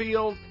the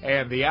infield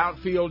and the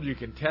outfield. You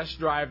can test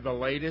drive the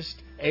latest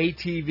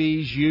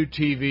ATVs,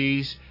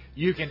 UTVs.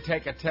 You can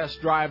take a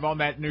test drive on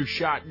that new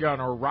shotgun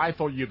or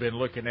rifle you've been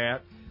looking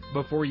at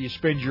before you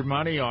spend your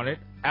money on it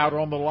out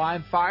on the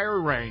live fire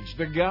range,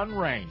 the gun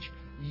range.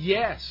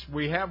 Yes,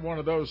 we have one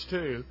of those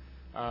too,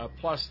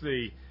 plus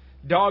the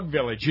dog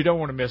village. You don't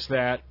want to miss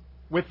that.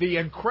 With the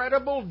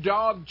Incredible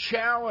Dog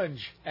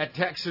Challenge at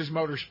Texas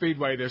Motor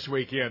Speedway this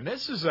weekend.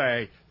 This is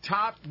a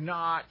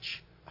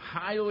top-notch,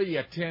 highly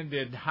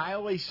attended,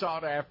 highly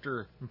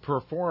sought-after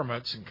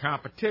performance and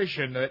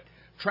competition that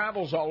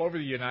travels all over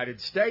the United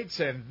States,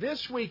 and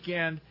this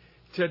weekend,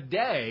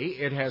 today,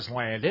 it has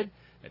landed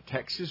at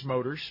Texas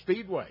Motor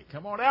Speedway.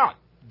 Come on out.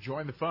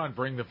 Join the fun.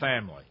 Bring the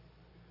family.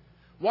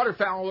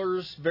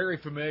 Waterfowlers, very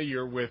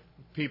familiar with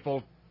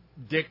people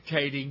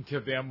dictating to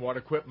them what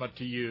equipment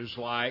to use,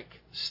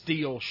 like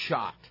steel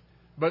shot.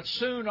 But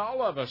soon,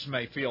 all of us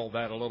may feel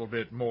that a little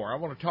bit more. I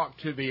want to talk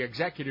to the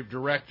Executive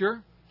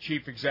Director,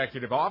 Chief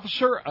Executive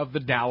Officer of the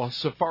Dallas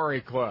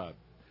Safari Club,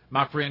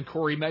 my friend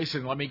Corey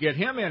Mason. Let me get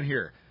him in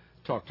here.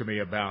 Talk to me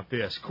about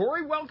this.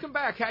 Corey, welcome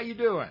back. How you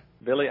doing?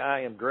 Billy,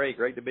 I am great.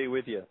 Great to be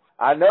with you.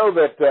 I know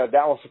that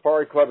Dallas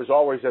Safari Club is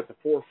always at the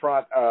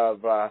forefront of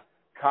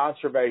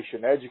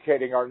conservation,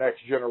 educating our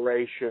next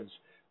generations,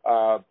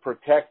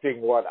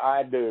 protecting what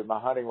I do, my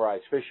hunting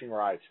rights, fishing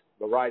rights,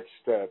 the rights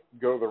to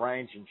go to the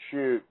range and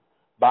shoot,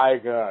 buy a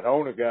gun,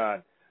 own a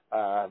gun.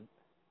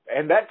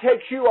 And that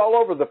takes you all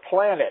over the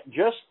planet.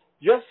 Just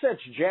since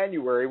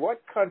January,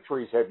 what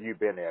countries have you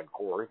been in,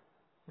 Corey?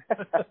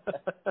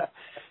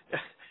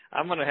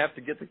 I'm going to have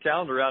to get the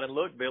calendar out and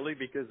look, Billy,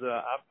 because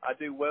I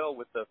do well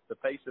with the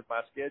pace of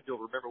my schedule.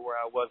 Remember where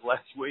I was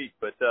last week,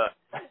 but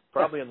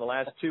probably in the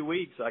last 2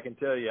 weeks, I can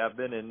tell you I've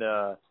been in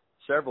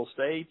several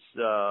states,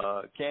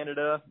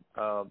 Canada,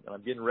 and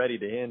I'm getting ready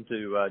to head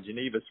to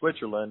Geneva,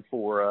 Switzerland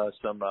for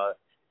some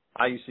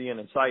IUCN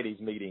and CITES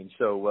meetings,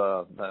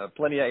 so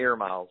plenty of air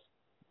miles.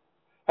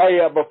 Hey,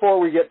 before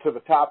we get to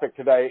the topic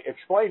today,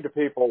 explain to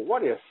people,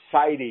 what is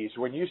CITES?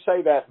 When you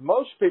say that,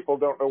 most people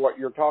don't know what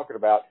you're talking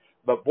about.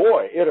 But,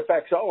 boy, it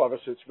affects all of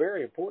us. It's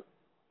very important.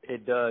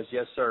 It does,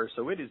 yes, sir.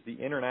 So it is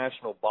the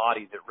international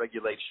body that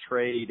regulates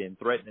trade in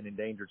threatened and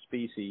endangered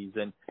species.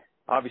 And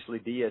obviously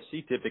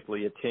DSC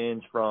typically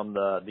attends from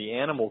the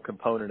animal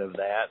component of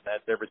that.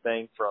 That's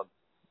everything from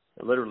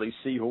literally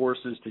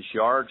seahorses to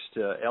sharks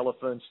to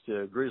elephants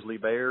to grizzly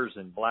bears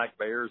and black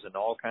bears and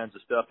all kinds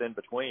of stuff in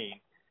between.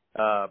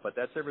 But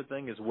that's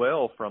everything as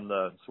well from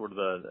the sort of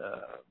the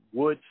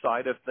wood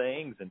side of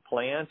things and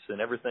plants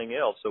and everything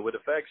else. So it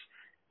affects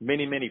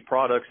many, many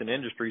products and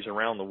industries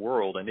around the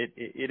world, and it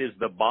is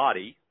the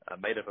body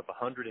made up of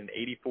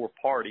 184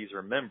 parties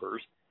or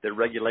members that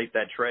regulate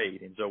that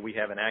trade. And so we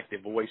have an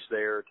active voice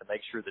there to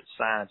make sure that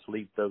science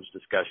leads those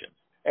discussions.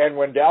 And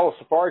when Dallas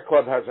Safari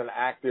Club has an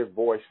active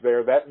voice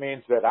there, that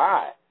means that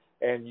I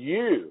and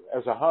you,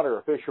 as a hunter,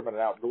 a fisherman,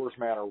 an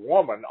outdoorsman, or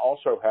woman,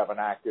 also have an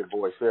active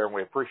voice there, and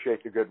we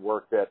appreciate the good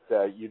work that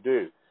you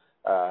do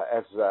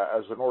as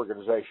an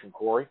organization,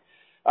 Corey.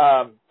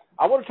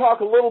 I want to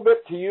talk a little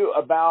bit to you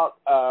about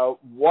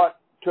what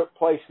took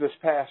place this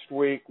past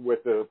week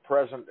with the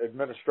present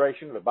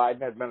administration, the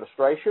Biden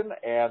administration,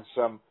 and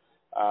some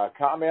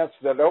comments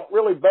that don't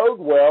really bode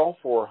well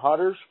for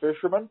hunters,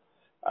 fishermen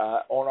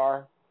on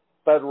our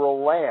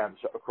federal lands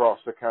across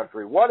the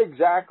country. What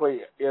exactly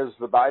is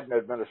the Biden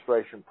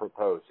administration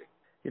proposing?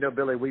 You know,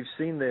 Billy, we've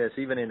seen this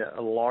even in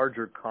a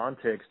larger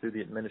context through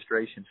the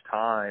administration's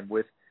time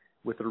with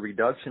the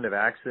reduction of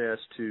access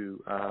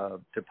to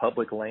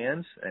public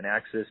lands, and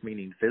access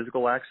meaning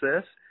physical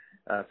access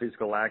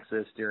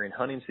during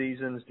hunting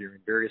seasons, during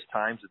various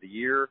times of the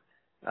year,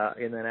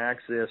 and then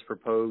access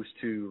proposed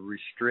to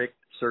restrict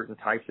certain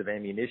types of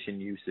ammunition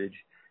usage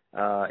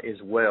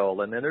as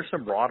well. And then there's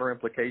some broader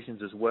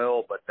implications as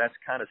well, but that's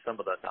kind of some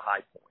of the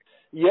high points.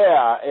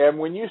 Yeah, and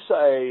when you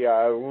say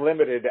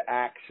limited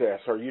access,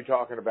 are you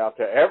talking about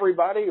to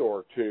everybody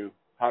or to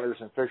hunters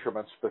and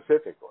fishermen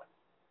specifically?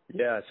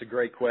 Yeah, it's a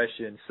great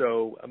question.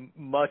 So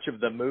much of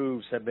the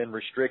moves have been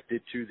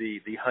restricted to the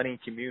hunting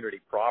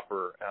community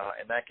proper,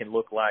 and that can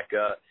look like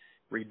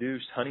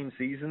reduced hunting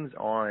seasons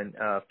on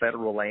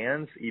federal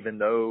lands, even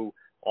though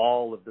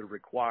all of the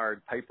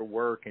required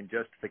paperwork and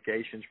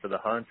justifications for the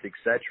hunts, et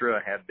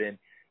cetera, have been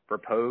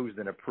proposed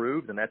and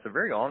approved, and that's a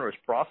very onerous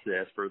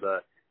process for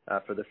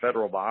the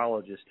federal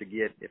biologist to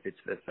get, if it's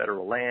the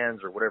federal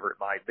lands or whatever it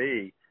might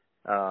be,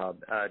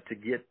 to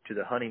get to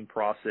the hunting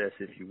process,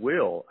 if you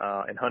will,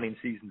 and hunting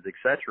seasons, et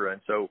cetera.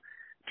 And so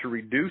to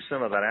reduce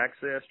some of that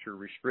access, to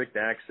restrict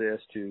access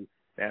to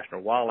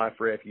National Wildlife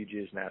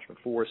Refuges, National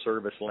Forest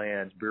Service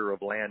lands, Bureau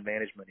of Land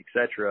Management, et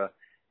cetera.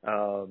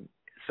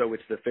 So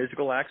it's the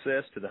physical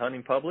access to the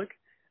hunting public,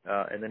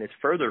 and then it's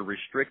further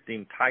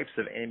restricting types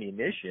of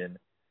ammunition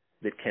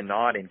that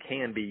cannot and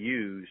can be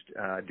used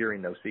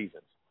during those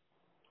seasons.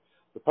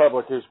 The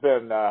public has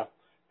been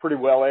pretty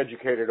well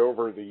educated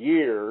over the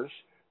years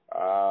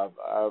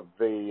of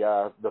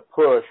the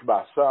push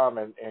by some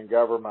in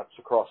governments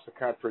across the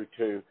country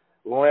to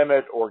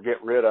limit or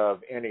get rid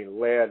of any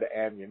lead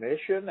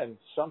ammunition, and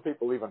some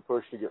people even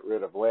push to get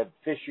rid of lead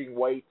fishing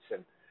weights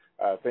and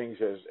things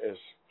as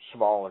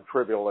small and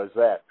trivial as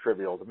that,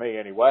 trivial to me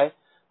anyway.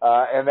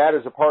 And that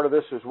is a part of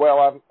this as well,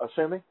 I'm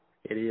assuming?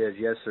 It is,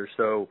 yes, sir.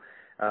 So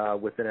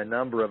within a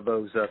number of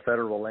those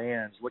federal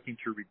lands, looking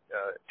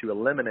to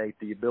eliminate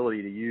the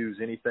ability to use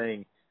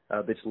anything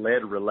that's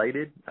lead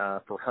related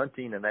for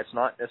hunting, and that's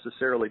not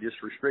necessarily just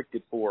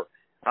restricted for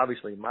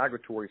obviously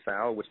migratory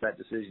fowl, which that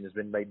decision has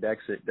been made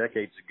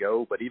decades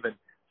ago, but even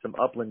some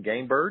upland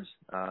game birds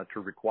to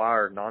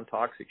require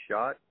non-toxic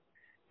shot,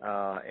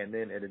 and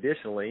then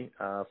additionally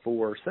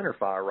for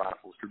centerfire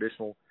rifles,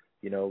 traditional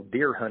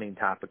deer hunting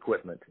type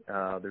equipment.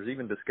 There's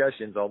even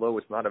discussions, although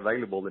it's not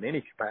available in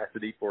any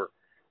capacity for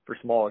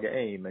small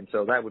game, and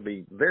so that would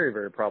be very,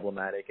 very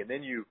problematic. And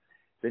then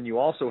you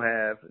also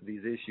have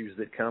these issues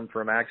that come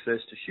from access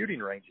to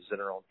shooting ranges that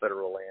are on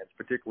federal lands,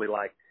 particularly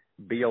like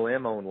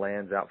BLM-owned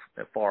lands out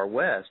far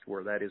west,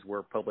 where that is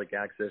where public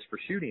access for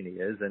shooting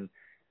is. And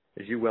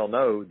as you well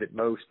know, that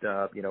most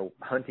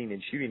hunting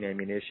and shooting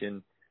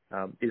ammunition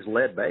is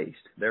lead-based.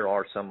 There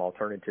are some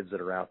alternatives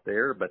that are out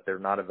there, but they're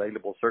not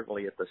available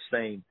certainly at the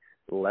same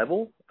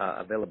level,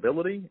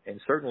 availability,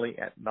 and certainly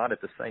not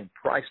at the same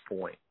price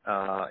point.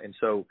 And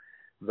so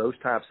those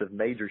types of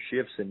major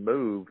shifts and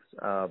moves,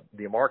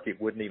 the market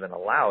wouldn't even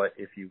allow it,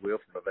 if you will,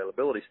 from an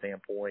availability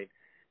standpoint.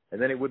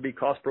 And then it would be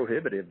cost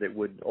prohibitive that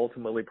would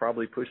ultimately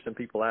probably push some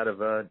people out of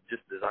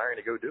just desiring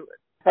to go do it.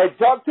 Hey,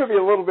 talk to me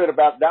a little bit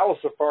about Dallas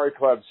Safari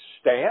Club's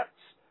stance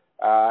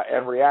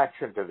and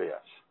reaction to this.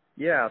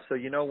 Yeah, so,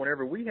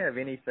 whenever we have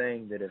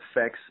anything that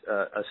affects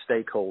a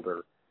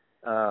stakeholder,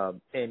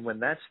 and when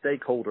that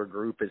stakeholder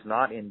group is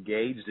not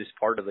engaged as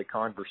part of the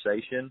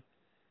conversation,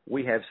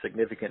 we have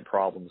significant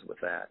problems with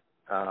that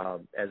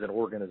as an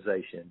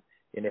organization.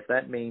 And if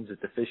that means that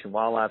the Fish and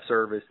Wildlife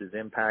Service is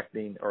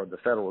impacting, or the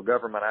federal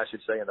government, I should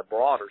say, in the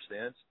broader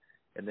sense,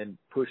 and then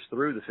push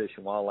through the Fish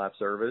and Wildlife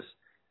Service,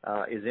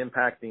 is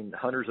impacting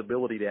hunters'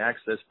 ability to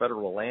access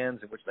federal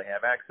lands in which they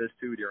have access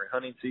to during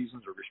hunting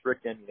seasons or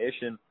restrict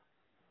ammunition,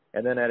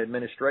 and then that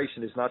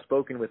administration has not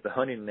spoken with the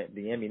hunting and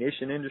the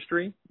ammunition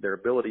industry, their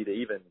ability to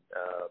even,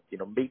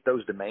 meet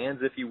those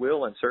demands, if you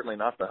will, and certainly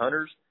not the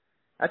hunters.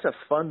 That's a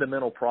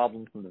fundamental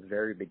problem from the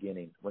very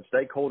beginning. When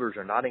stakeholders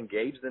are not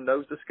engaged in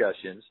those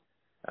discussions,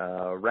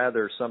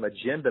 rather some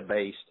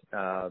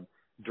agenda-based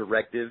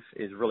directive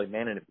is really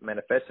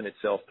manifesting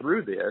itself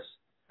through this.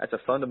 That's a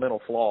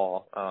fundamental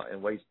flaw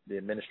in ways the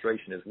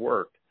administration has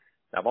worked.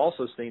 I've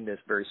also seen this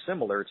very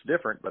similar, it's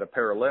different, but a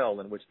parallel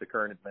in which the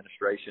current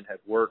administration has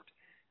worked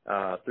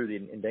through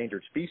the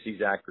Endangered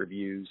Species Act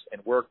reviews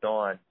and worked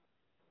on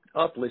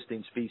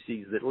uplisting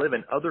species that live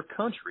in other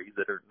countries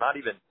that are not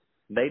even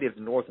native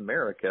to North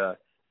America,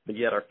 but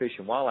yet our Fish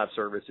and Wildlife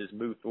Service has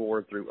moved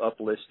forward through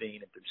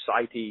uplisting and through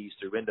CITES,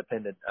 through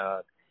independent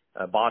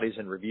bodies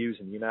and reviews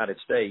in the United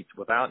States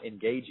without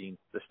engaging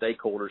the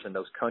stakeholders in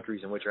those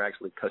countries in which are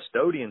actually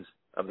custodians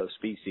of those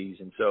species.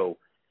 And so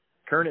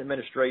current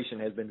administration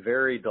has been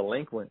very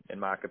delinquent in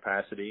my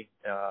capacity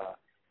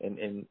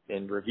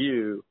in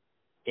review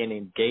in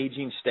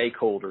engaging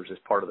stakeholders as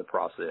part of the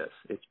process.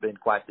 It's been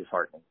quite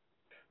disheartening.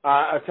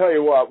 I tell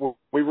you what,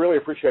 we really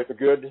appreciate the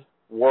good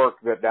work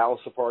that Dallas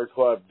Safari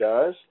Club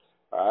does.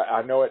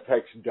 I know it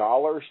takes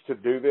dollars to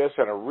do this,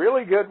 and a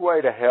really good way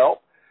to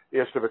help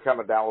is to become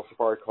a Dallas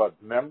Safari Club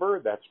member.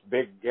 That's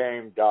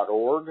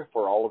biggame.org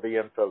for all of the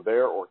info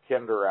there, or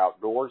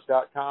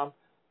kinderoutdoors.com,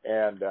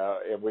 and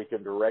we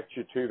can direct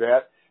you to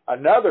that.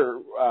 Another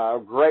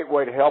great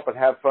way to help and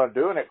have fun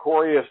doing it,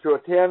 Corey, is to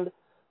attend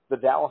the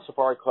Dallas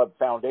Safari Club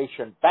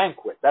Foundation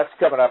Banquet. That's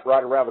coming up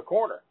right around the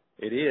corner.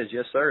 It is,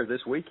 yes, sir.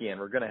 This weekend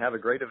we're going to have a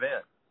great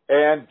event.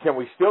 And can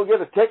we still get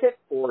a ticket,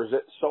 or is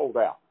it sold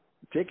out?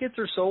 Tickets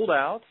are sold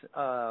out,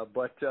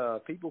 but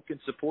people can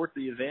support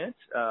the event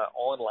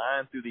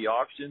online through the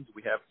auctions.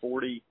 We have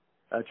 40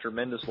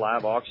 tremendous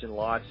live auction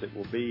lots that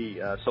will be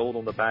sold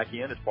on the back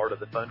end as part of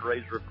the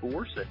fundraiser, of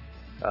course. And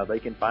they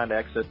can find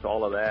access to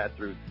all of that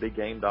through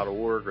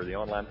biggame.org or the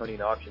online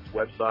hunting auctions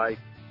website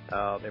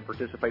and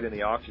participate in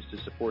the auctions to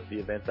support the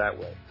event that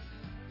way.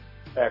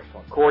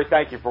 Excellent. Corey,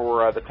 thank you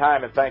for the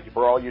time, and thank you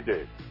for all you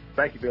do.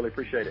 Thank you, Billy.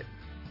 Appreciate it.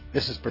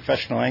 This is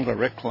professional angler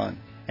Rick Clunn.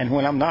 And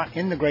when I'm not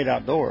in the great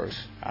outdoors,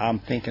 I'm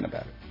thinking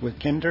about it with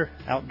Kinder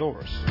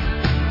Outdoors.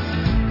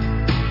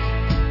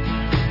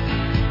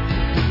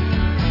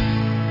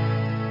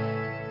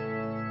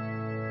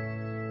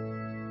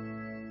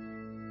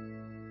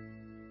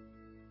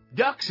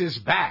 Ducks is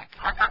back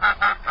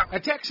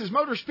at Texas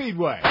Motor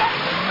Speedway.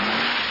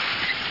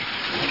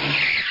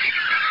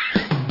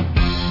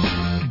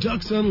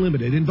 Ducks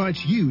Unlimited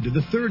invites you to the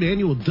 3rd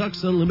Annual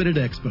Ducks Unlimited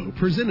Expo,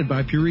 presented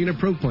by Purina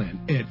Pro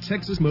Plan at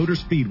Texas Motor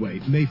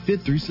Speedway, May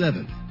 5th through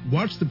 7th.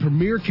 Watch the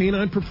premier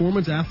canine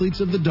performance athletes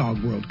of the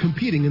dog world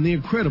competing in the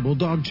incredible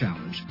Dog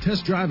Challenge.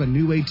 Test drive a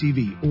new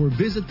ATV or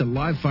visit the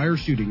live fire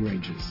shooting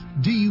ranges.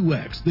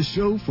 DUX, the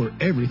show for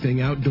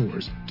everything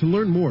outdoors. To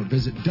learn more,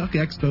 visit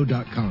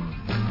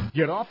duckexpo.com.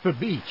 Get off the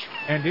beach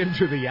and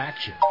into the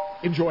action.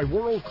 Enjoy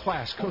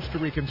world-class Costa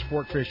Rican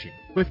sport fishing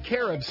with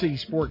Carib Sea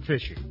Sport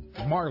Fishing.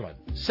 Marlin,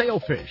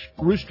 sailfish,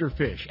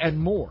 roosterfish, and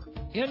more.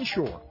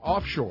 Inshore,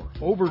 offshore,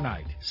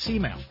 overnight,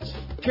 seamounts.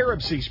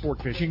 Carib Sea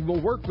Sport Fishing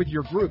will work with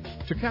your group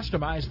to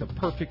customize the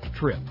perfect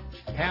trip.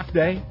 Half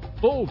day,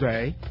 full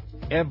day,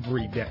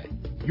 every day.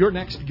 Your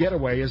next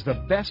getaway is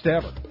the best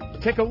ever.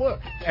 Take a look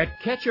at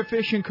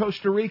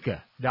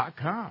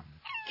catchafishincostarica.com.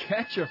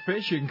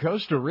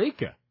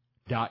 Catchafishincostarica.com.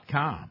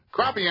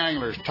 Crappie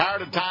anglers,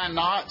 tired of tying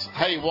knots?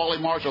 Hey, Wally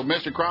Marshall,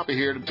 Mr. Crappie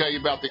here to tell you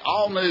about the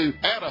all-new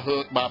Atta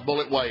Hook by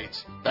Bullet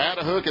Weights. The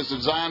Atta Hook is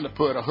designed to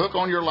put a hook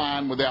on your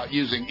line without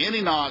using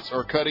any knots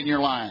or cutting your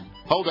line.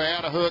 Hold the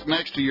Atta Hook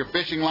next to your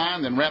fishing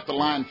line, then wrap the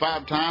line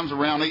 5 times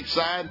around each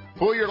side.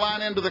 Pull your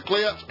line into the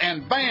clips,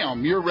 and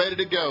bam, you're ready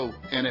to go,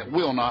 and it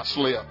will not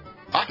slip.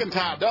 I can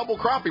tie a double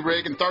crappie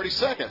rig in 30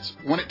 seconds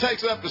when it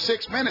takes up to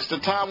 6 minutes to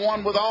tie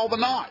one with all the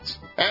knots.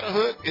 Atta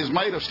Hook is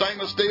made of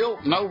stainless steel,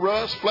 no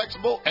rust,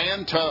 flexible,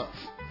 and tough.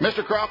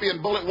 Mr. Crappie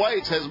and Bullet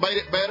Weights has made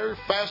it better,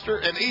 faster,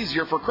 and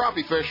easier for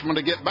crappie fishermen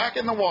to get back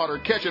in the water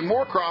catching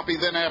more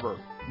crappie than ever.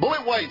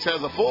 Bullet Weights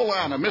has a full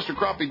line of Mr.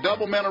 Crappie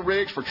double minnow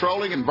rigs for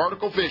trolling and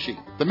vertical fishing.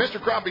 The Mr.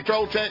 Crappie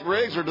Troll Check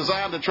rigs are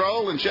designed to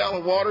troll in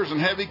shallow waters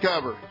and heavy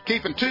cover,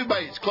 keeping 2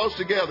 baits close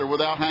together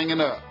without hanging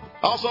up.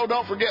 Also,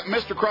 don't forget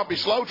Mr. Crappie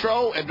Slow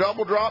Troll and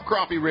Double Drop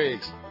Crappie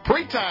rigs.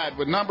 Pre-tied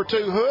with number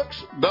 2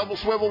 hooks, double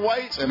swivel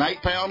weights, and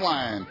 8-pound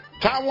line.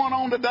 Tie one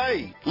on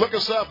today. Look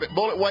us up at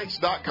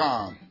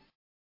bulletweights.com.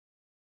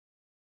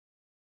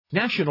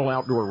 National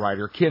outdoor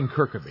writer Ken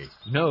Kirkaby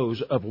knows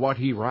of what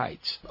he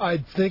writes. I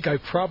think I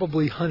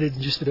probably hunted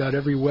in just about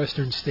every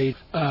western state.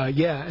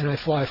 And I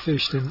fly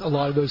fished in a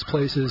lot of those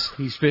places.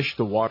 He's fished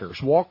the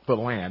waters, walked the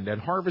land,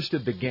 and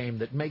harvested the game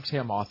that makes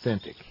him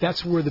authentic.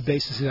 That's where the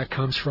basis of that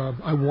comes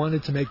from. I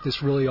wanted to make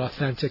this really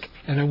authentic,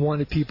 and I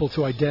wanted people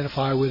to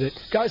identify with it.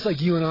 Guys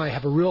like you and I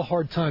have a real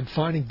hard time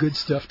finding good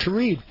stuff to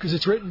read because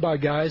it's written by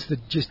guys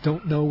that just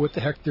don't know what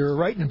the heck they're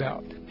writing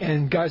about.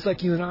 And guys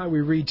like you and I, we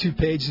read 2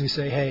 pages and we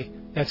say, hey,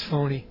 that's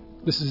phony.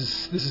 This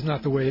is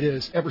not the way it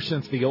is. Ever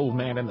since The Old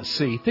Man and the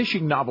Sea,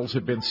 fishing novels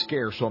have been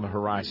scarce on the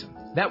horizon.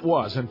 That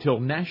was until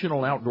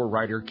national outdoor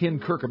writer Ken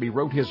Kirkaby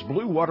wrote his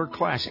Blue Water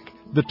Classic,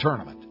 The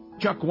Tournament.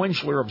 Chuck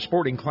Winchler of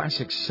Sporting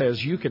Classics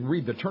says you can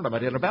read The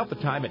Tournament in about the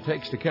time it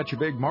takes to catch a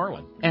big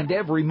marlin. And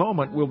every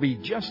moment will be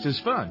just as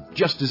fun,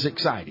 just as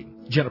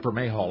exciting. Jennifer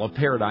Mayhall of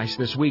Paradise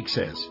This Week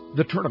says,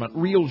 The Tournament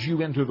reels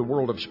you into the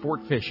world of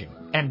sport fishing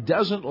and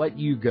doesn't let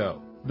you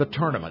go. The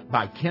Tournament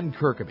by Ken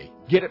Kirkaby.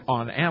 Get it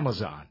on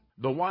Amazon.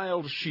 The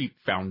Wild Sheep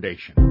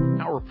Foundation.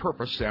 Our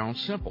purpose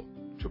sounds simple,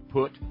 to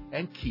put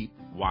and keep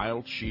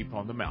wild sheep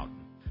on the mountain.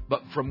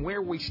 But from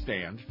where we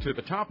stand to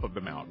the top of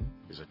the mountain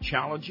is a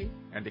challenging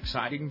and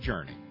exciting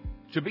journey.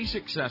 To be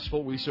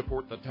successful, we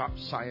support the top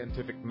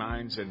scientific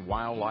minds in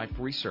wildlife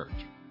research.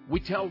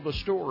 We tell the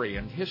story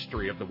and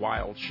history of the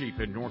wild sheep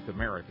in North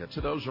America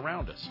to those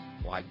around us,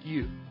 like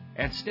you.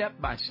 And step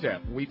by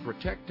step, we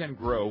protect and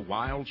grow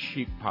wild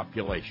sheep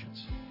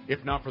populations.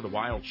 If not for the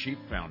Wild Sheep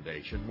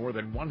Foundation, more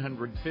than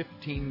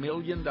 $115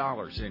 million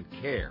in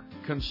care,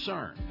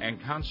 concern, and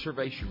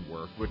conservation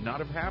work would not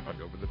have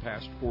happened over the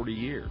past 40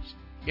 years.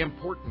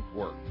 Important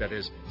work that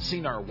has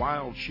seen our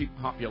wild sheep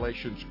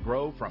populations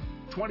grow from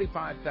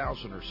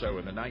 25,000 or so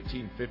in the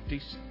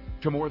 1950s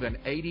to more than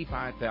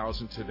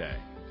 85,000 today.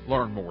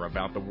 Learn more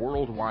about the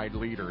worldwide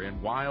leader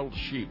in wild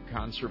sheep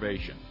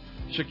conservation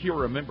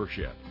Secure a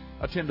membership,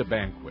 attend a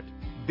banquet,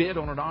 bid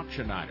on an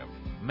auction item,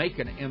 make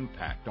an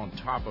impact on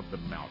top of the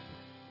mountain.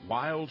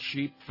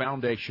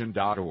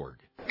 WildSheepFoundation.org.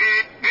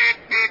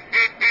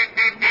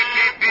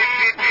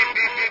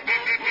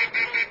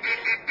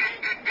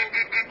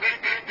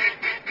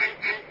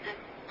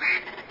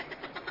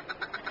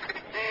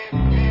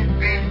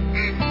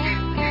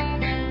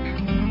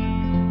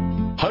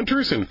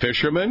 Hunters and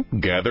fishermen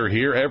gather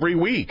here every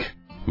week.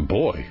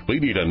 Boy, we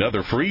need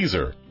another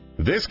freezer.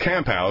 This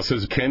camp house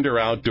is Kinder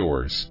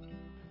Outdoors.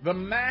 The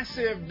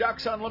massive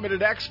Ducks Unlimited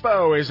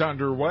Expo is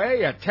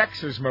underway at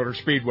Texas Motor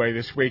Speedway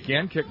this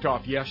weekend. Kicked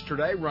off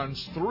yesterday,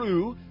 runs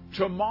through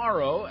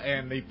tomorrow,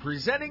 and the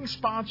presenting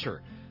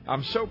sponsor,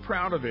 I'm so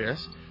proud of this,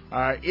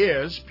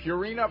 is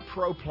Purina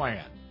Pro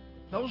Plan.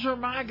 Those are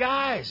my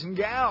guys and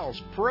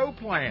gals, Pro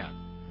Plan.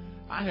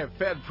 I have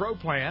fed Pro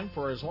Plan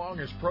for as long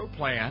as Pro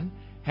Plan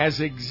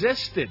has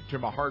existed to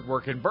my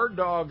hardworking bird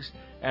dogs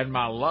and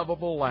my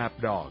lovable lap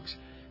dogs.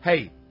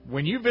 Hey,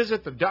 when you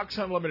visit the Ducks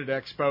Unlimited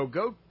Expo,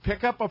 go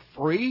pick up a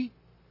free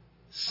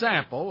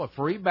sample, a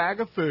free bag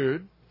of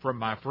food from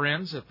my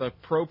friends at the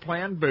Pro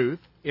Plan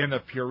booth in the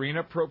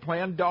Purina Pro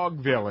Plan Dog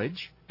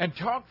Village, and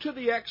talk to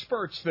the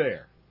experts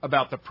there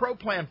about the Pro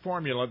Plan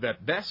formula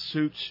that best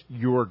suits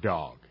your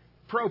dog.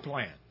 Pro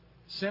Plan,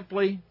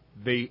 simply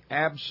the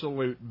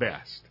absolute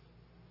best.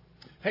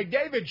 Hey,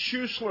 David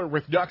Schuessler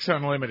with Ducks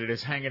Unlimited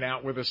is hanging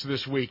out with us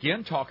this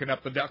weekend, talking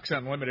up the Ducks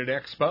Unlimited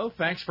Expo.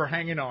 Thanks for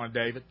hanging on,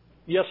 David.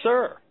 Yes,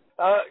 sir.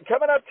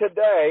 Coming up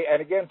today and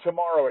again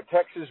tomorrow at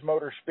Texas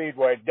Motor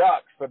Speedway,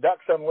 the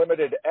Ducks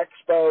Unlimited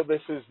Expo.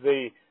 This is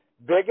the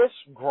biggest,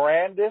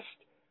 grandest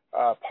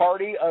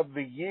party of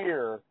the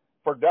year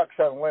for Ducks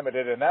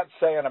Unlimited, and that's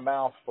saying a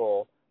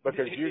mouthful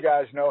because you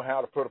guys know how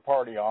to put a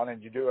party on,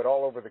 and you do it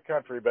all over the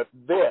country, but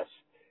this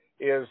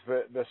is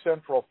the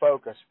central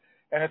focus.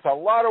 And it's a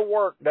lot of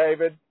work,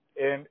 David,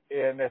 and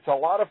it's a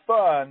lot of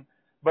fun,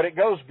 but it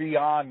goes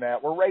beyond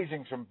that. We're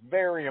raising some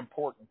very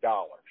important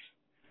dollars.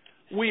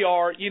 We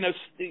are. You know,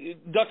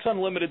 Ducks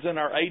Unlimited's in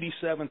our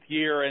 87th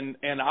year, and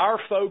our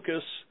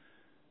focus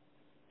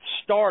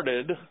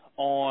started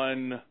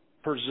on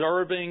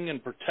preserving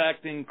and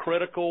protecting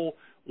critical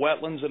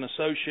wetlands and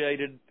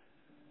associated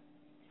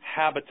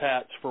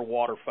habitats for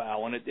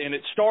waterfowl. And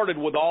it started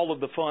with all of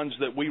the funds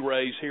that we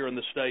raise here in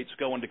the States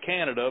going to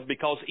Canada,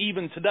 because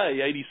even today,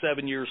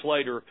 87 years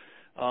later,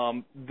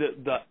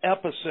 the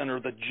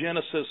epicenter, the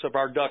genesis of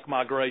our duck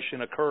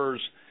migration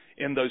occurs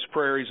in those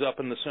prairies up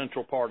in the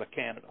central part of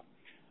Canada.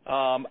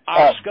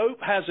 Our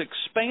scope has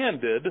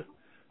expanded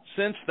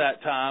since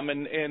that time,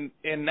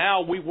 and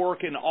now we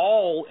work in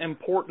all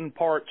important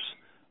parts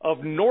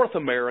of North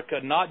America,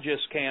 not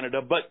just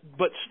Canada,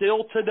 but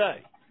still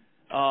today.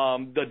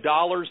 The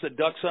dollars that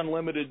Ducks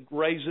Unlimited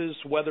raises,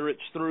 whether it's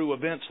through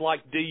events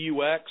like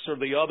DUX or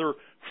the other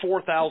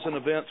 4,000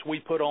 events we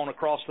put on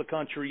across the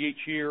country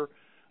each year,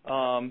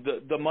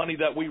 the money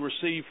that we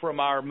receive from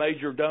our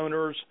major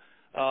donors,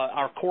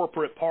 our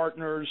corporate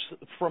partners,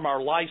 from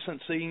our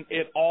licensing,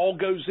 it all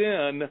goes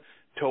in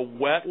to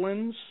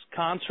wetlands,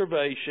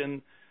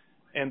 conservation,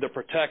 and the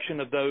protection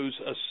of those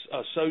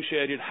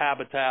associated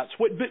habitats,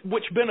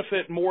 which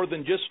benefit more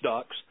than just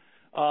ducks,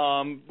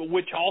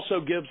 which also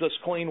gives us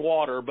clean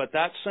water. But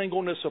that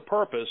singleness of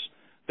purpose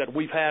that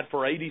we've had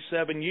for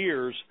 87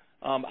 years,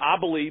 I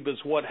believe,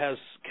 is what has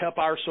kept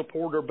our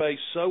supporter base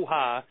so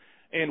high,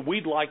 and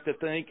we'd like to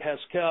think has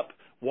kept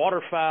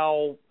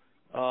waterfowl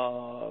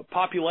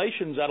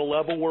populations at a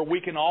level where we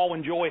can all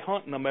enjoy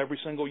hunting them every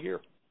single year.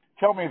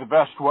 Tell me the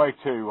best way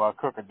to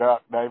cook a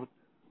duck, David.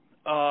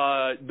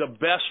 The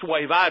best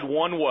way, if I had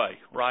one way,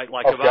 right?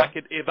 Like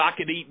okay. if I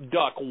could eat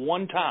duck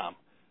one time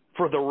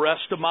for the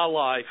rest of my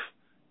life,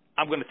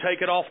 I'm going to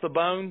take it off the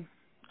bone.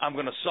 I'm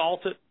going to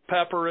salt it,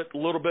 pepper it, a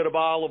little bit of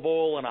olive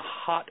oil in a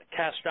hot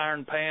cast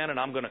iron pan, and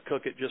I'm going to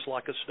cook it just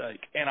like a steak.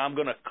 And I'm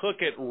going to cook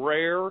it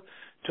rare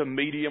to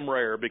medium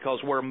rare, because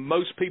where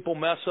most people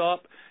mess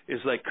up is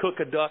they cook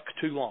a duck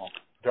too long.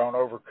 Don't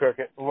overcook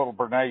it. A little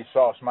béarnaise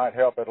sauce might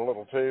help it a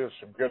little too.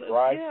 Some good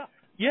rice.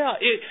 Yeah.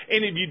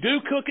 And if you do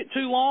cook it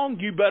too long,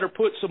 you better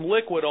put some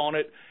liquid on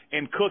it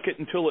and cook it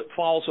until it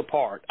falls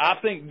apart. I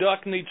think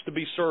duck needs to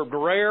be served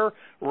rare,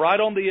 right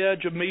on the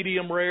edge of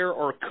medium rare,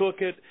 or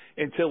cook it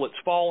until it's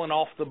fallen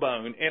off the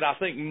bone. And I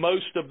think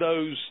most of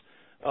those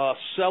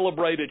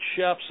celebrated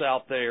chefs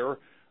out there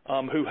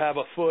who have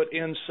a foot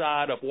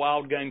inside of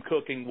wild game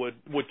cooking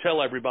would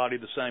tell everybody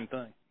the same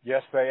thing.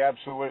 Yes, they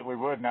absolutely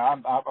would.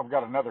 Now, I've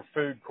got another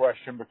food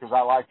question because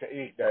I like to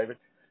eat, David.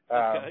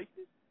 Okay.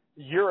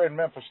 You're in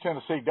Memphis,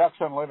 Tennessee. Ducks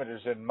Unlimited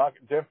is in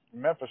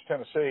Memphis,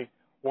 Tennessee.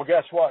 Well,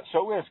 guess what?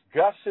 So is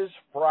Gus's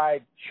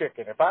Fried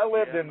Chicken. If I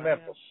lived in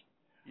Memphis,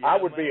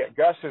 I would be at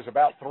Gus's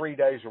about 3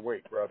 days a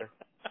week, brother.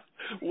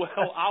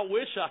 Well, I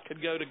wish I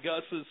could go to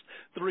Gus's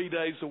 3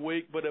 days a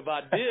week, but if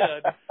I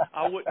did,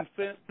 I wouldn't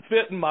fit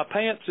in my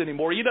pants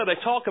anymore. You know,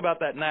 they talk about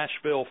that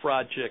Nashville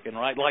fried chicken,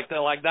 right? Like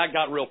that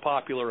got real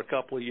popular a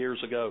couple of years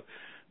ago.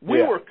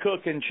 We were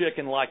cooking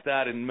chicken like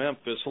that in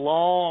Memphis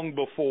long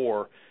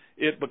before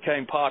it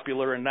became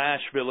popular in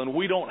Nashville. And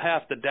we don't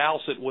have to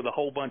douse it with a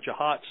whole bunch of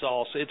hot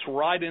sauce. It's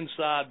right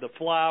inside the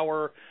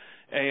flour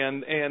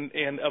and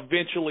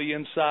eventually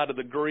inside of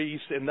the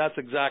grease, and that's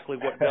exactly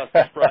what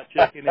Dusty's Fried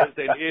Chicken is,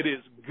 and it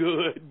is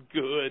good.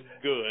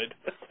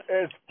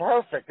 It's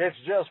perfect. It's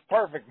just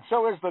perfect.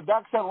 So is the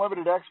Ducks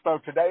Unlimited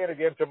Expo today and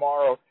again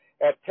tomorrow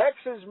at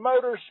Texas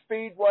Motor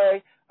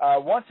Speedway.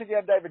 Once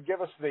again, David,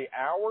 give us the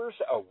hours,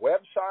 a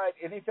website,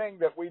 anything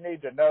that we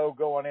need to know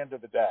going into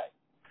the day.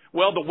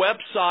 Well, the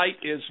website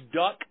is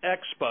Duck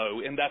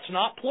Expo, and that's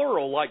not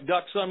plural like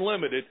Ducks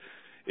Unlimited.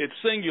 It's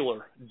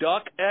singular,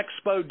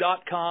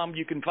 duckexpo.com.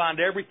 You can find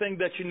everything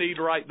that you need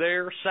right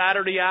there.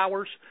 Saturday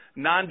hours,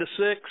 9 to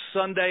 6.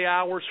 Sunday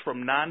hours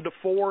from 9 to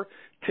 4.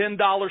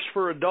 $10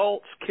 for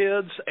adults,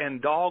 kids,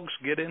 and dogs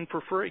get in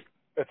for free.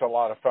 It's a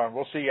lot of fun.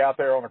 We'll see you out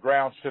there on the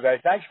grounds today.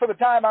 Thanks for the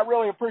time. I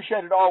really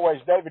appreciate it always.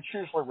 David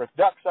Schuessler with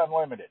Ducks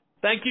Unlimited.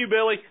 Thank you,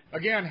 Billy.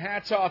 Again,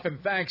 hats off and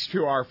thanks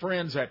to our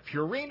friends at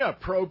Purina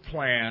Pro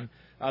Plan.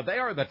 They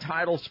are the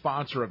title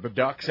sponsor of the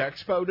Ducks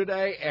Expo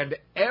today, and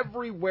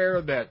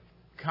everywhere that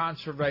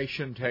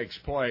conservation takes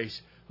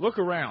place, look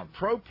around.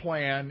 Pro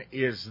Plan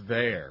is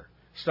there.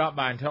 Stop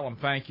by and tell them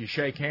thank you,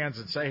 shake hands,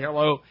 and say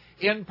hello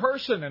in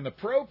person in the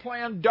Pro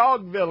Plan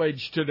Dog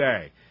Village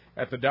today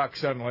at the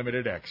Ducks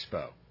Unlimited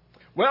Expo.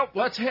 Well,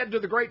 let's head to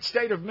the great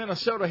state of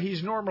Minnesota.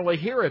 He's normally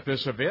here at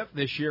this event.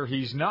 This year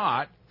he's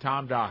not.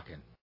 Tom Dokken.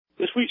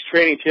 This week's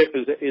training tip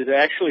is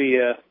actually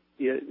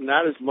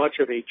not as much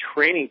of a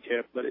training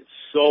tip, but it's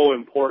so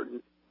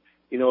important,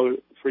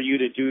 for you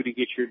to do to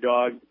get your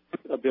dog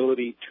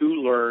ability to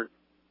learn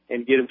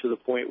and get him to the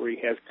point where he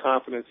has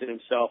confidence in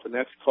himself, and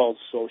that's called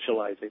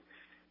socializing.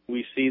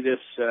 We see this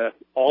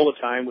all the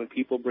time when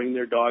people bring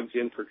their dogs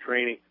in for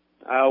training.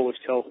 I always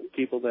tell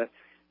people that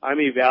I'm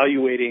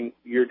evaluating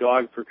your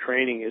dog for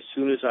training as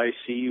soon as I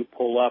see you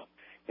pull up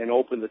and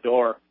open the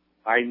door.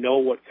 I know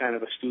what kind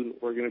of a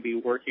student we're going to be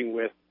working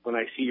with when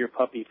I see your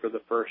puppy for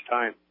the first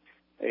time.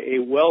 A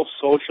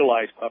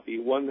well-socialized puppy,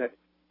 one that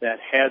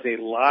has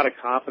a lot of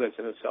confidence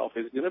in itself,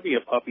 is going to be a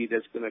puppy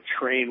that's going to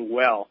train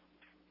well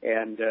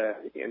and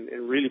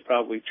really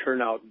probably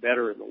turn out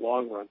better in the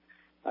long run.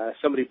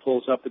 Somebody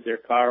pulls up at their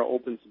car,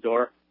 opens the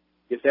door.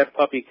 If that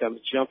puppy comes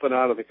jumping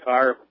out of the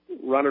car,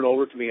 running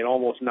over to me and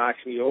almost knocks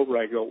me over,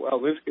 I go, well,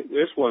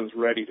 this one's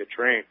ready to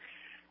train.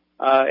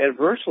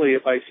 Adversely,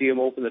 if I see him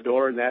open the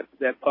door and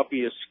that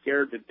puppy is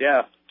scared to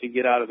death to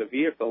get out of the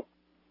vehicle,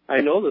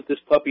 I know that this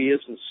puppy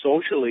isn't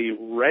socially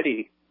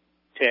ready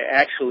to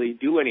actually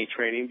do any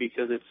training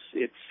because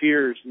it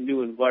fears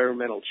new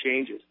environmental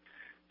changes.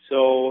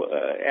 So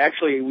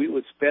actually, we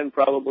would spend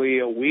probably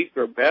a week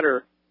or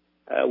better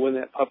when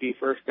that puppy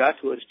first got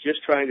to us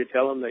just trying to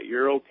tell him that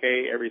you're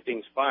okay,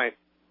 everything's fine.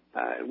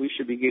 We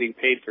should be getting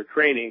paid for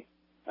training,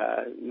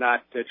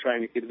 not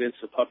trying to convince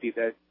the puppy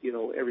that,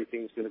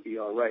 everything's going to be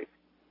all right.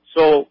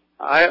 So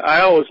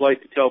I always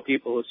like to tell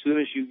people as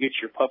soon as you get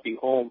your puppy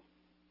home,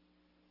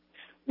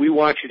 we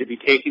want you to be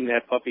taking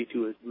that puppy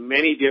to as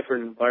many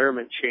different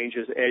environment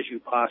changes as you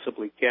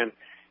possibly can.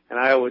 And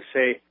I always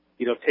say,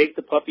 take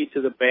the puppy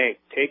to the bank,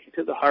 take it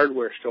to the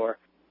hardware store,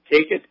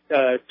 take it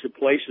to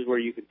places where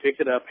you can pick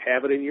it up,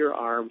 have it in your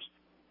arms,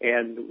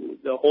 and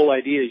the whole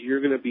idea is you're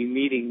going to be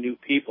meeting new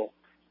people.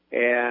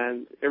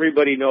 And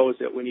everybody knows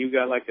that when you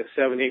got like a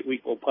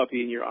 7-8-week-old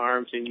puppy in your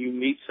arms and you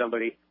meet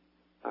somebody,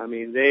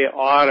 they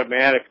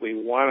automatically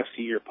want to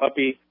see your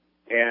puppy,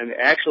 and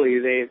actually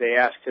they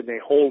ask, can they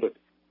hold it?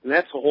 And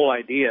that's the whole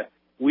idea.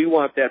 We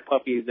want that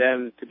puppy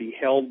then to be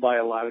held by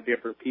a lot of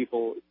different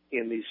people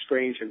in these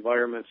strange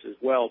environments as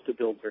well to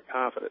build their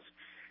confidence.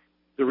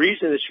 The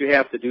reason that you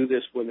have to do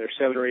this when they're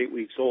 7 or 8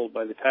 weeks old,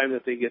 by the time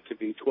that they get to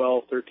be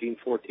 12, 13,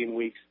 14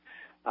 weeks,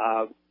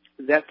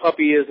 that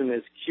puppy isn't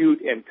as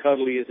cute and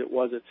cuddly as it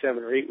was at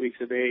 7 or 8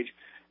 weeks of age.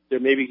 They're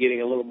maybe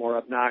getting a little more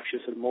obnoxious,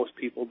 and most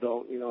people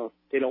don't,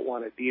 they don't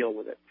want to deal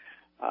with it.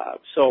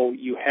 So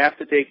you have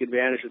to take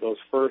advantage of those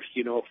first,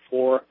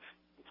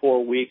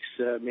 4 weeks,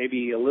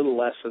 maybe a little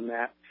less than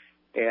that,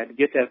 and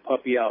get that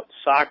puppy out.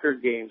 Soccer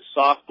games,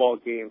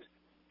 softball games,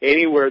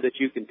 anywhere that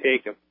you can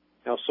take them.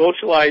 Now,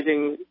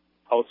 socializing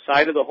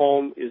outside of the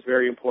home is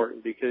very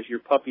important because your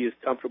puppy is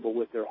comfortable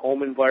with their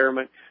home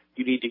environment.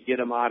 You need to get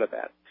them out of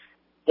that.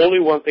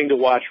 Only one thing to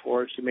watch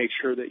for is to make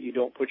sure that you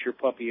don't put your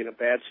puppy in a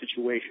bad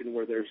situation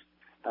where there's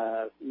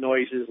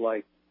noises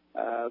like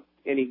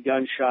any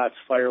gunshots,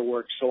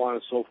 fireworks, so on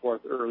and so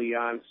forth early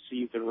on, so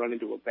you can run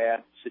into a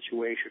bad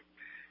situation.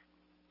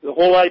 The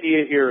whole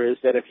idea here is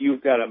that if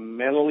you've got a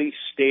mentally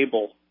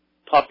stable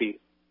puppy,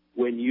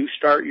 when you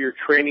start your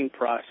training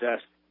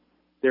process,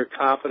 their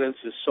confidence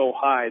is so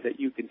high that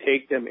you can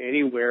take them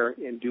anywhere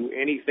and do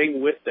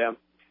anything with them,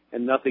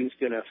 and nothing's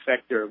going to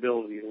affect their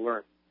ability to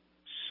learn.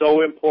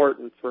 So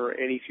important for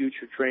any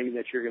future training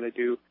that you're going to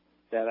do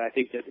that I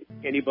think that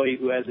anybody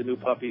who has a new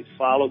puppy,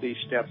 follow these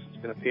steps.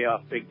 It's going to pay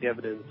off big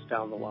dividends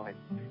down the line.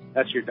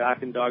 That's your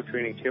Dokken Dog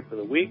Training Tip of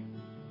the week.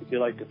 If you'd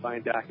like to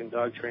find Dokken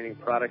Dog Training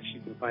products, you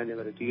can find them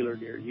at a dealer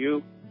near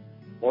you,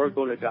 or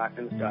go to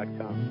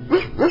Dokkens.com.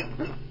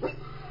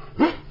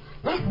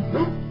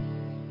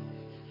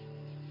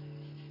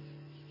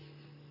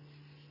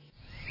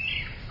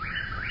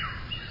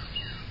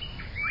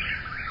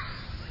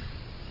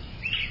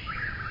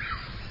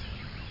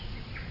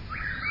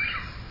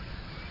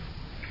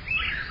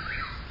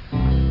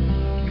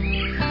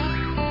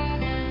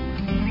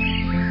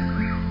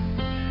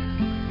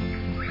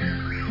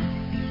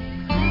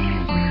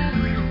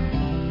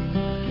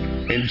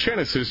 In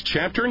Genesis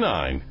chapter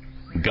 9,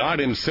 God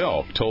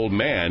himself told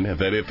man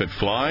that if it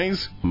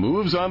flies,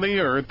 moves on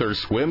the earth, or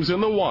swims in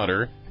the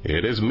water,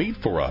 it is meat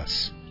for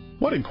us.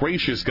 What a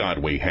gracious God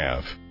we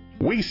have.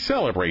 We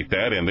celebrate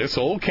that in this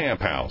old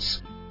camp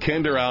house.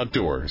 Kinder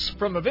Outdoors.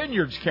 From the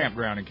Vineyards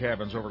Campground and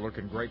Cabins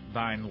overlooking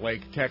Grapevine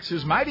Lake,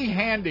 Texas. Mighty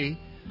handy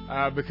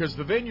because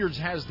the Vineyards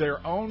has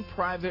their own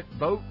private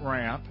boat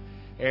ramp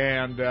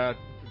and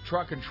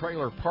truck and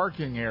trailer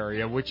parking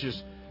area, which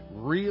is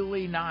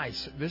really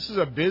nice. This is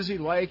a busy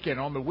lake, and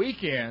on the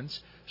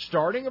weekends,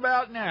 starting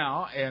about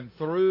now and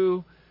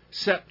through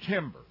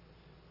September,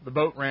 the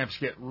boat ramps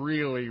get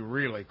really,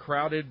 really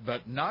crowded,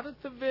 but not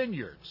at the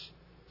Vineyards.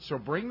 So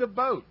bring the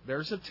boat.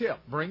 There's a tip.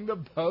 Bring the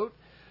boat.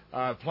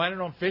 Planning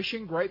on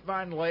fishing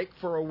Grapevine Lake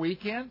for a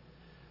weekend?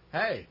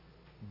 Hey,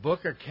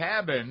 book a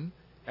cabin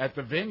at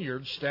the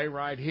Vineyards. Stay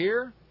right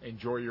here.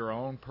 Enjoy your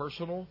own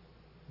personal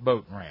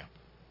boat ramp.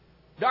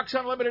 Ducks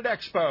Unlimited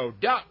Expo.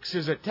 Ducks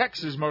is at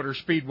Texas Motor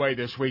Speedway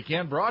this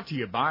weekend, brought to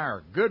you by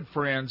our good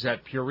friends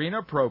at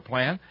Purina Pro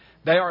Plan.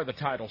 They are the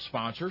title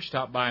sponsor.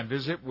 Stop by and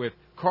visit with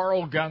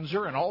Karl,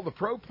 Gunzer, and all the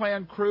Pro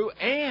Plan crew,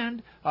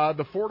 and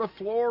the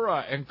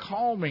Fortiflora and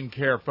Calming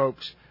Care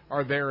folks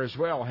are there as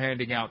well,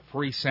 handing out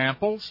free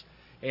samples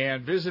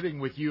and visiting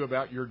with you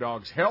about your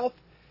dog's health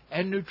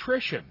and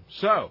nutrition.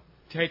 So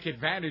take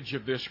advantage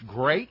of this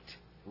great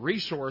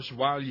resource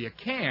while you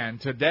can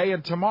today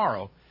and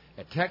tomorrow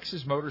at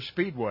Texas Motor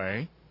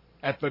Speedway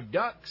at the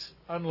Ducks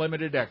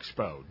Unlimited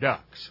Expo.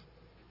 Ducks.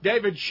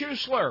 David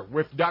Schuessler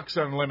with Ducks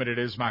Unlimited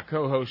is my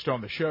co-host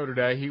on the show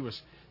today. He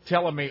was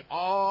telling me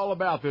all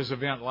about this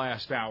event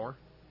last hour.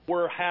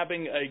 We're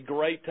having a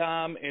great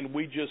time, and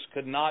we just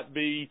could not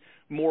be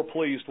more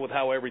pleased with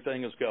how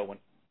everything is going.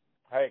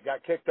 Hey, it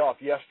got kicked off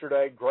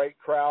yesterday. Great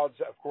crowds.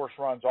 Of course,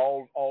 runs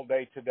all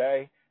day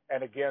today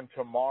and again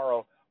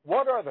tomorrow.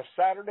 What are the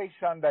Saturday,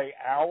 Sunday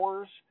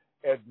hours,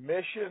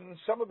 admissions,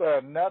 some of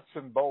the nuts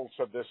and bolts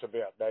of this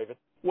event, David?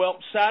 Well,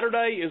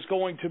 Saturday is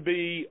going to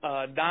be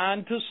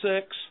 9 to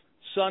 6.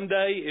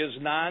 Sunday is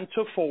 9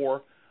 to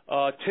 4.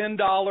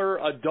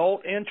 $10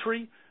 adult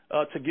entry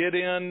to get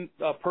in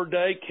per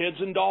day. Kids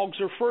and dogs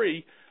are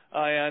free.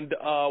 And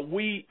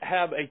we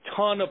have a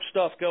ton of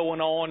stuff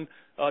going on.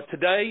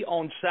 Today,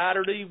 on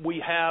Saturday,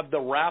 we have the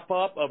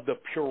wrap-up of the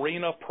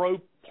Purina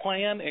Pro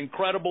Plan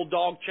Incredible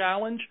Dog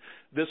Challenge.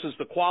 This is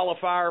the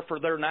qualifier for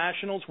their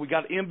nationals. We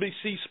got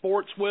NBC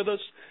Sports with us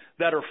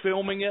that are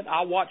filming it.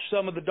 I watched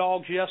some of the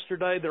dogs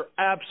yesterday. They're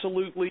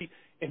absolutely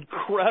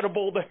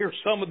incredible. They are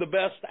some of the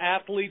best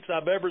athletes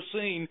I've ever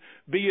seen,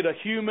 be it a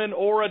human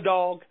or a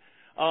dog.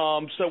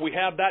 So we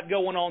have that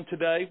going on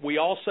today. We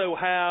also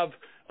have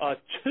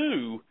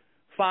 2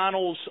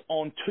 finals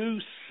on 2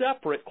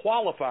 separate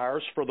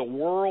qualifiers for the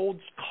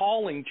World's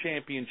Calling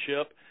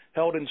Championship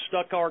held in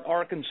Stuttgart,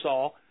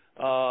 Arkansas,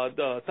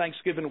 the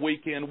Thanksgiving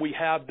weekend. We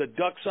have the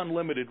Ducks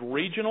Unlimited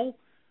Regional,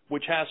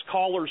 which has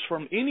callers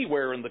from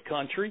anywhere in the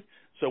country.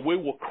 So we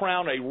will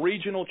crown a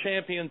regional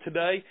champion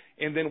today.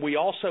 And then we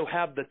also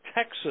have the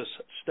Texas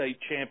State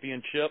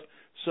Championship.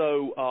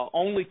 So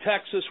only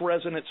Texas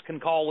residents can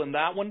call in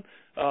that one.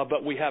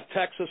 But we have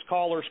Texas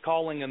callers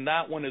calling in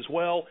that one as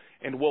well.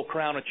 And we'll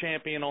crown a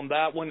champion on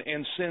that one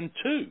and send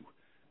 2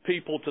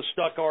 people to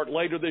Stuttgart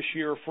later this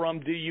year from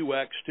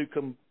DUX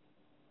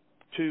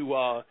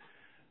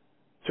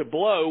to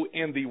blow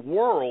in the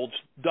World's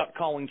Duck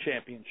Calling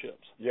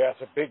Championships. Yeah,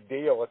 it's a big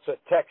deal. It's at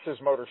Texas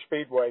Motor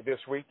Speedway this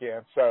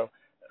weekend. So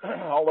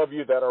all of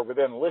you that are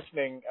within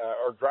listening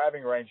or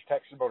driving range,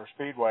 Texas Motor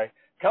Speedway,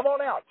 come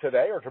on out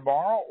today or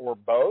tomorrow or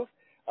both.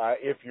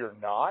 If you're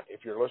not,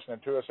 if you're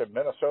listening to us in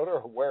Minnesota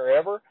or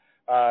wherever,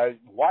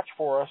 watch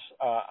for us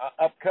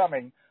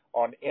upcoming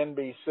on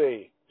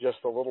NBC just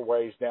a little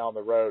ways down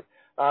the road.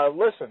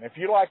 Listen, if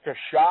you like to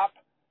shop,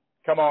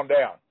 come on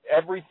down.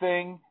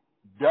 Everything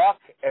duck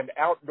and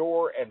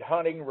outdoor and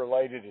hunting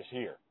related is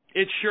here.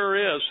 It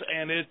sure is,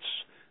 and it's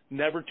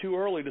never too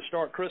early to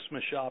start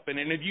Christmas shopping.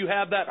 And if you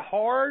have that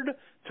hard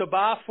to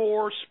buy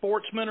for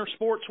sportsman or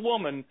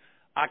sportswoman,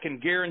 I can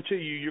guarantee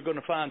you're going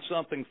to find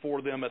something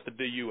for them at the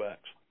DUX.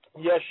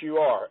 Yes, you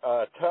are.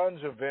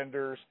 Tons of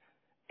vendors.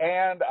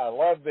 And I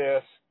love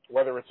this,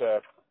 whether it's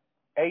a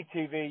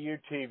ATV,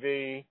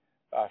 UTV,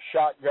 a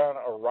shotgun,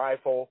 or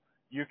rifle,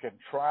 you can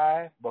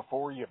try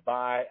before you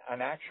buy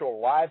an actual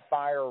live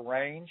fire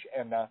range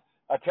and a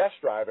test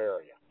drive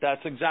area.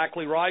 That's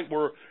exactly right.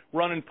 We're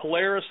running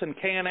Polaris and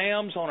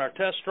Can-Ams on our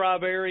test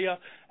drive area.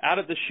 Out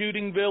at the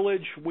shooting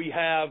village, we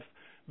have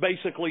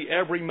basically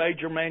every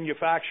major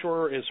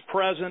manufacturer is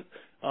present.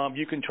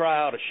 You can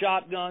try out a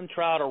shotgun,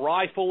 try out a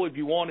rifle if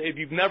you want. If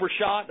you've never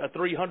shot a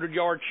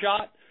 300-yard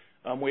shot,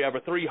 we have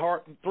a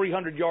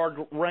 300-yard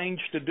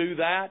range to do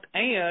that.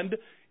 And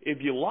if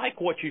you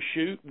like what you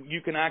shoot, you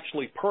can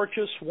actually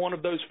purchase one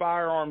of those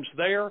firearms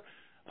there.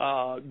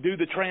 do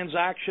the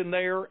transaction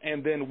there,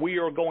 and then we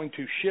are going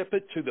to ship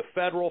it to the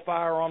federal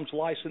firearms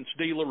licensed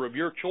dealer of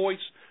your choice,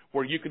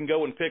 where you can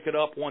go and pick it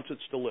up once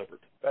it's delivered.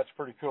 That's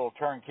pretty cool,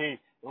 turnkey.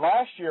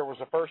 Last year was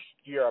the first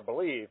year, I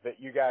believe, that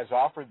you guys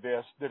offered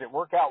this. Did it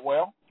work out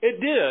well? It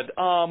did.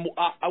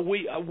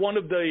 One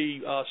of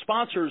the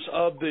sponsors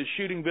of the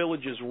Shooting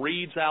Village is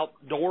Reed's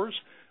Outdoors,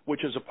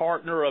 which is a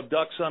partner of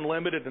Ducks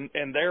Unlimited,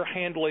 and they're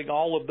handling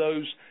all of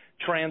those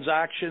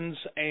transactions.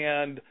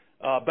 And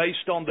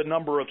based on the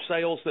number of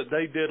sales that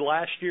they did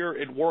last year,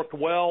 it worked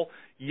well.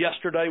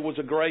 Yesterday was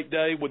a great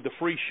day with the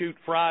Free Shoot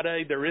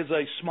Friday. There is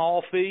a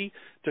small fee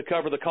to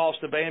cover the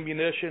cost of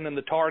ammunition and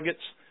the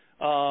targets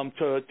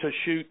to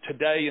shoot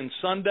today and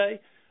Sunday.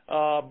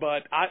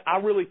 But I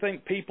really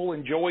think people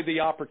enjoy the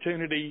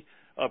opportunity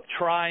of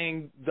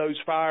trying those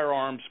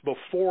firearms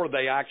before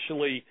they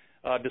actually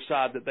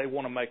decide that they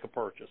want to make a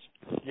purchase.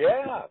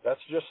 Yeah,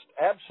 that's just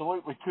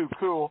absolutely too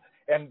cool.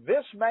 And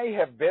this may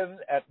have been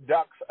at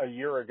Ducks a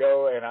year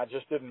ago, and I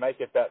just didn't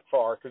make it that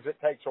far because it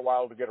takes a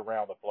while to get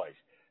around the place.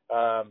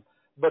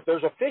 But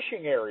there's a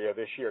fishing area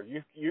this year.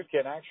 You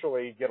can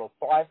actually get a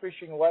fly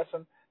fishing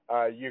lesson.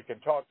 You can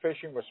talk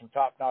fishing with some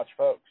top-notch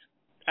folks.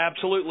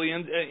 Absolutely.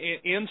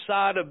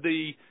 Inside of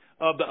the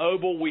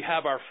Oval, we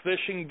have our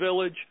fishing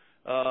village.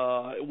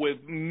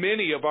 With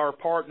many of our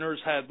partners,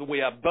 we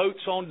have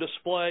boats on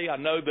display. I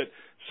know that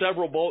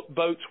several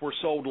boats were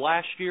sold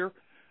last year.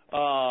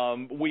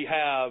 We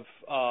have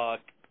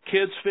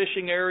kids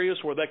fishing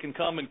areas where they can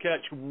come and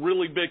catch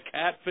really big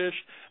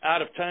catfish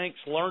out of tanks,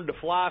 learn to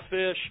fly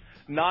fish,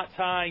 knot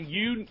tying,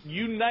 you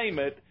name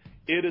it,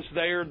 it is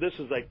there. This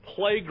is a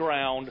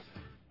playground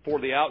for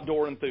the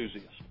outdoor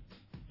enthusiast.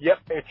 Yep,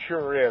 it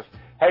sure is.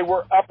 Hey,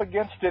 we're up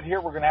against it here.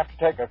 We're going to have to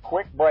take a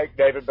quick break,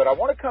 David, but I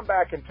want to come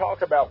back and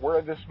talk about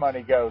where this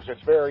money goes.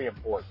 It's very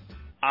important.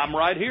 I'm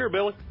right here,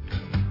 Billy.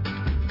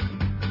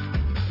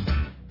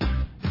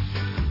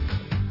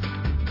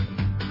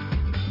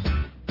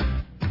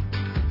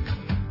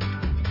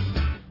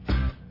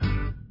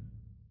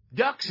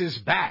 Ducks is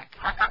back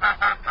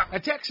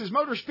at Texas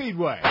Motor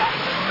Speedway.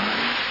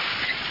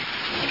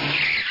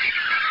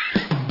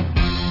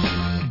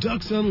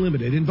 Ducks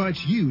Unlimited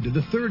invites you to the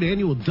 3rd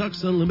Annual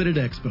Ducks Unlimited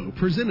Expo,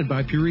 presented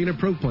by Purina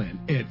Pro Plan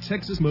at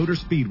Texas Motor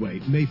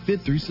Speedway, May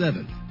 5th through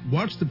 7th.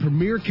 Watch the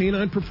premier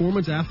canine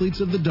performance athletes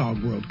of the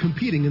dog world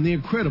competing in the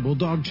incredible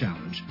Dog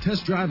Challenge.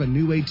 Test drive a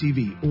new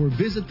ATV or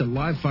visit the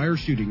live fire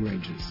shooting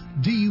ranges.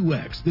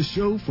 DUX, the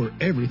show for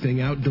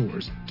everything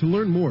outdoors. To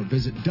learn more,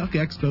 visit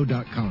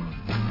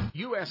duckexpo.com.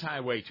 U.S.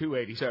 Highway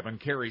 287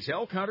 carries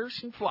elk hunters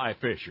and fly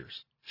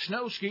fishers,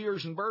 snow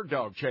skiers and bird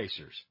dog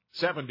chasers,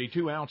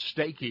 72-ounce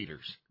steak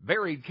eaters,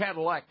 varied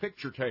Cadillac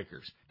picture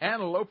takers,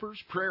 antelopers,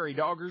 prairie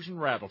doggers, and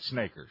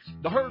rattlesnakers.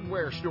 The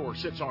Herdware store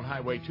sits on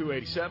Highway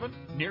 287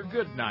 near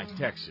Goodnight,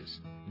 Texas.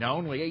 Now,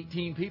 only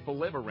 18 people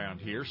live around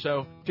here,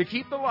 so to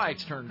keep the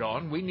lights turned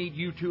on, we need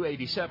you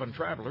 287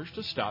 travelers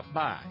to stop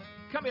by.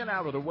 Come in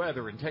out of the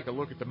weather and take a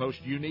look at the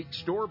most unique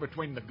store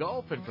between the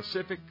Gulf and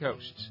Pacific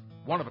coasts.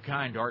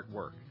 One-of-a-kind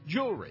artwork,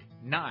 jewelry,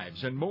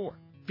 knives, and more.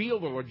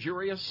 Feel the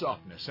luxurious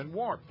softness and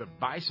warmth of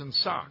Bison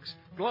socks,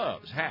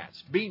 gloves,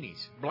 hats,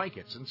 beanies,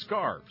 blankets, and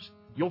scarves.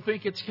 You'll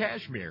think it's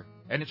cashmere,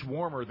 and it's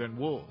warmer than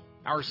wool.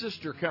 Our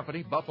sister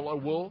company, Buffalo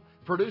Wool,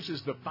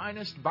 produces the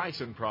finest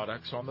Bison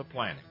products on the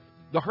planet.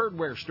 The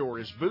Herdware store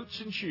is boots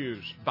and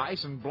shoes,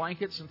 Bison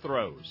blankets and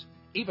throws,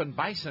 even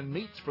Bison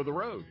meats for the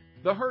road.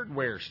 The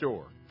Herdware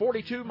store,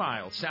 42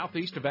 miles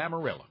southeast of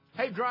Amarillo.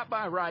 Hey, drop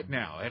by right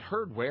now at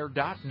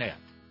herdware.net.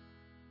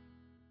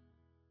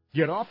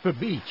 Get off the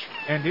beach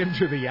and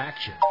into the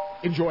action.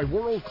 Enjoy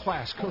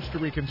world-class Costa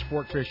Rican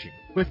sport fishing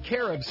with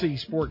Carib Sea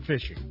Sport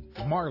Fishing.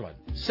 Marlin,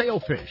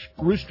 sailfish,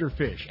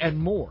 roosterfish, and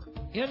more.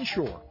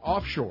 Inshore,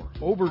 offshore,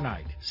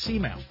 overnight,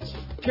 seamounts.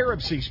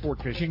 Carib Sea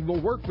Sport Fishing will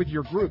work with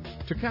your group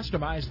to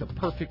customize the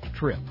perfect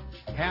trip.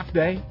 Half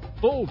day,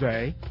 full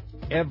day,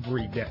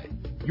 every day.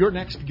 Your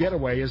next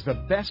getaway is the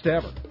best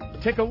ever.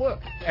 Take a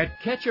look at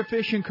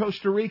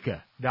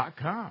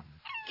catchafishincostarica.com.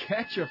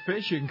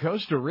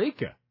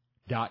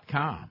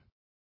 catchafishincostarica.com.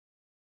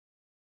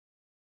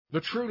 The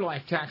True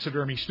Life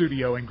Taxidermy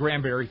Studio in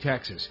Granbury,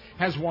 Texas,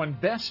 has won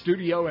Best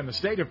Studio in the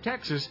state of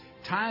Texas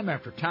time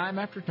after time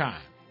after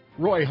time.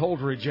 Roy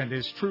Holdridge and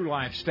his True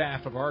Life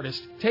staff of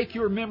artists take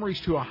your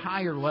memories to a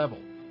higher level,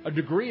 a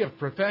degree of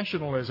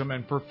professionalism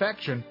and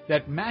perfection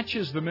that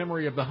matches the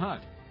memory of the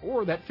hunt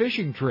or that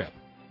fishing trip.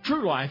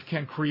 True Life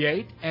can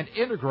create and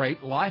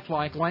integrate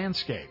lifelike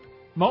landscape,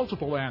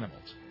 multiple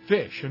animals,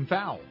 fish, and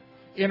fowl.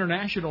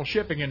 International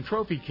shipping and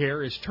trophy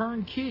care is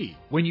turnkey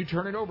when you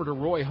turn it over to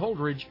Roy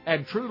Holdridge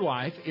and True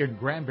Life in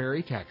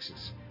Granbury,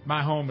 Texas.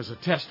 My home is a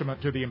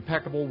testament to the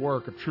impeccable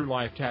work of True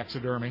Life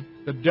Taxidermy.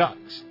 The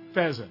ducks,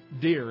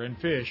 pheasant, deer, and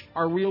fish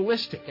are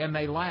realistic and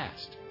they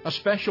last. A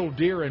special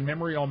deer in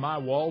memory on my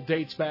wall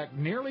dates back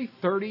nearly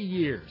 30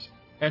 years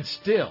and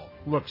still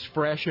looks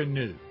fresh and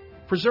new.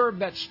 Preserve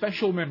that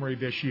special memory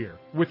this year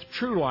with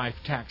True Life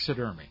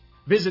Taxidermy.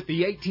 Visit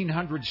the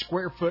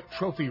 1,800-square-foot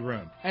trophy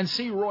room and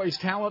see Roy's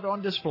talent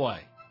on display.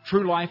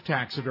 True Life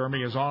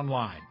Taxidermy is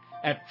online.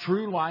 at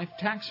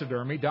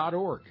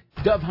truelifetaxidermy.org.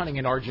 Dove hunting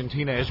in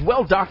Argentina is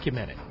well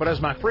documented, but as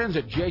my friends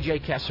at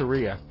JJ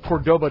Caceria,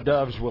 Cordoba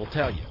Doves will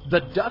tell you, the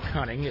duck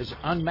hunting is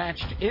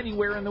unmatched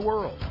anywhere in the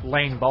world.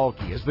 Lane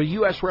Balky is the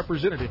U.S.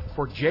 representative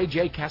for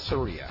JJ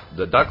Caceria.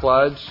 The Duck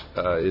Lodge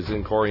is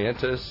in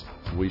Corrientes.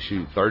 We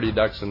shoot 30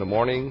 ducks in the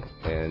morning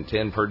and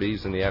 10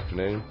 perdees in the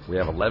afternoon. We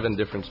have 11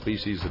 different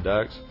species of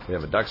ducks. We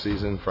have a duck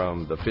season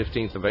from the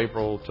 15th of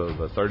April to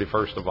the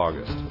 31st of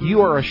August.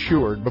 You are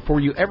assured before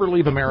you ever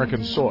leave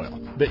American soil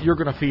that you're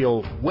going to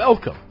feel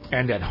welcome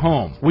and at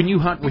home when you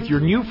hunt with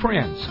your new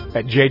friends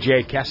at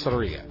JJ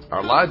Caceria.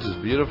 Our lodge is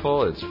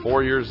beautiful. It's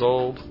 4 years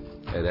old.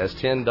 It has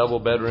 10 double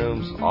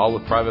bedrooms, all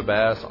with private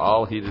baths,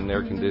 all heated and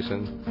air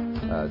conditioned.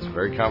 It's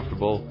very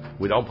comfortable.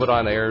 We don't put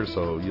on air,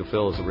 so you'll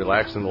feel as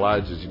relaxed in the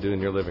lodge as you do in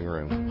your living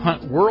room.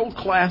 Hunt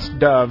world-class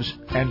doves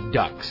and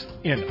ducks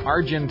in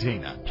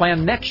Argentina.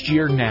 Plan next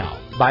year now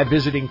by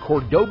visiting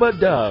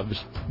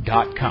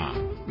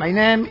CordobaDoves.com. My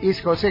name is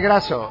Jose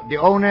Grasso, the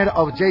owner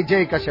of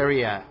JJ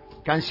Caceria.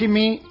 Can see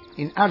me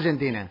in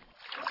Argentina.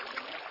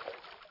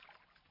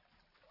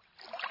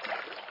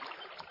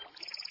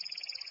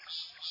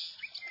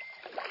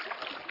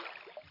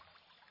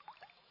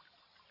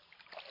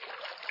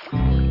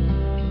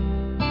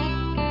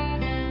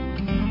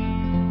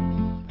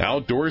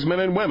 Outdoorsmen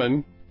and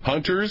women,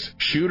 hunters,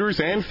 shooters,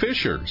 and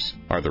fishers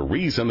are the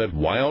reason that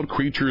wild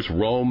creatures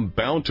roam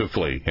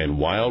bountifully in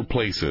wild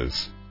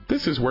places.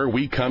 This is where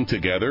we come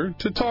together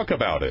to talk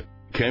about it.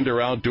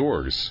 Kinder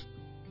Outdoors.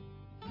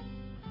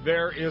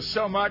 There is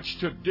so much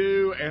to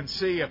do and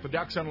see at the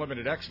Ducks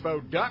Unlimited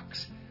Expo,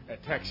 Ducks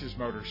at Texas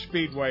Motor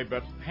Speedway,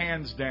 but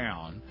hands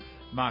down,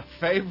 my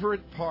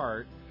favorite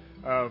part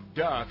of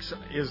Ducks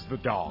is the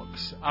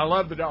dogs. I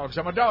love the dogs.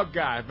 I'm a dog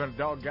guy. I've been a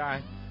dog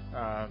guy.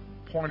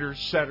 Pointers,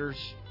 setters,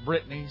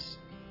 Brittany's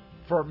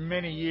for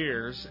many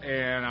years,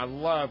 and I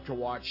love to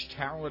watch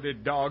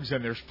talented dogs,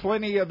 and there's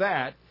plenty of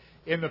that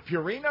in the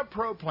Purina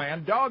Pro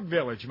Plan Dog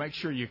Village. Make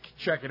sure you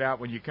check it out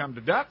when you come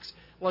to Ducks.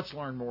 Let's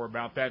learn more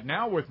about that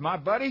now with my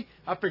buddy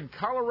up in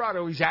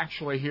Colorado. He's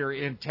actually here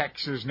in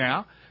Texas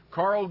now,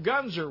 Karl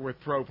Gunzer with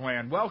Pro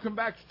Plan. Welcome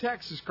back to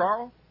Texas,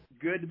 Karl.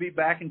 Good to be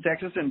back in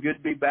Texas and good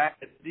to be back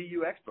at the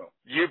DU Expo.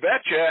 You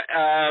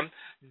betcha.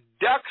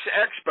 Ducks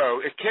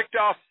Expo, it kicked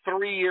off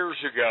 3 years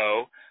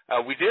ago.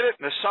 We did it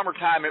in the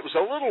summertime. It was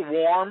a little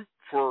warm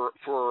for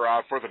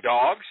the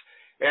dogs,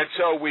 and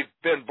so we've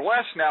been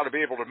blessed now to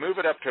be able to move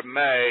it up to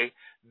May.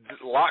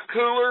 A lot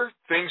cooler.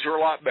 Things are a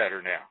lot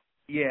better now.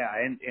 Yeah,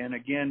 and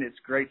again, it's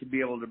great to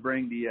be able to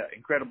bring the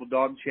Incredible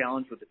Dog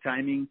Challenge with the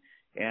timing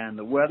and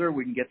the weather.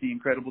 We can get the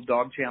Incredible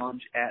Dog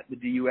Challenge at the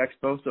DU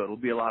Expo, so it'll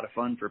be a lot of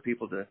fun for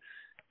people to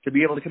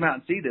be able to come out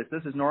and see this.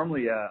 This is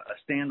normally a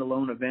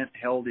standalone event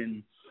held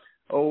in,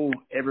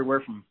 everywhere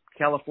from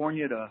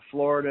California to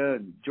Florida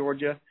and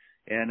Georgia,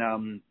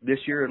 and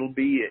this year it'll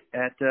be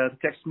at the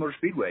Texas Motor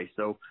Speedway,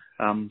 so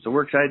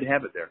we're excited to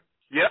have it there.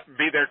 Yep,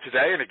 be there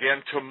today and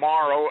again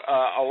tomorrow,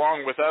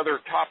 along with other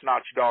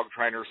top-notch dog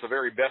trainers, the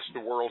very best the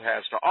world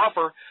has to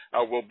offer.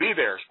 We'll be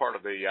there as part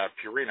of the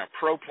Purina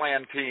Pro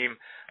Plan team,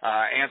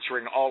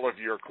 answering all of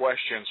your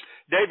questions.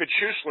 David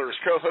Schuessler is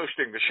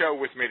co-hosting the show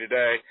with me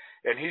today,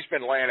 and he's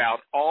been laying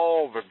out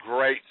all the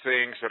great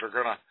things that are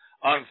going to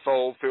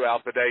unfold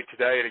throughout the day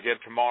today and again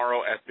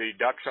tomorrow at the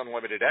Ducks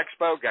Unlimited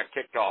Expo. Got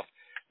kicked off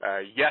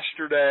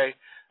yesterday.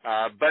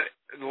 But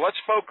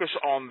let's focus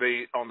on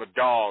the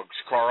dogs,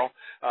 Karl.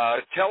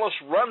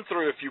 Run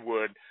through, if you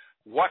would,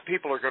 what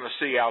people are going to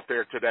see out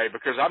there today,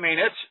 because I mean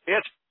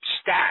it's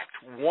stacked,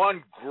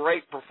 one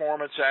great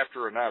performance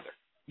after another.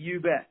 You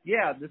bet.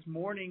 Yeah, this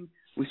morning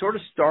we sort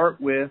of start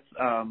with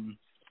some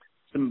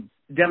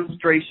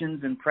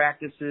demonstrations and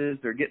practices.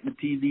 They're getting the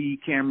TV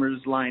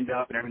cameras lined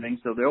up and everything,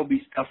 so there'll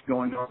be stuff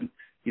going on,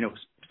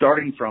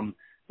 starting from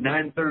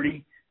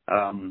 9:30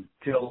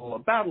 till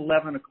about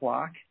 11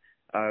 o'clock.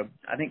 I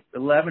think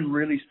 11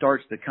 really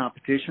starts the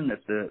competition.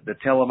 That's the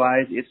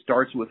televised. It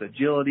starts with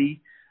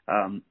agility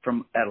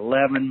from at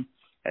 11.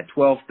 At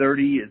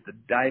 12:30 is the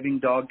diving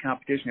dog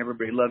competition.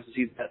 Everybody loves to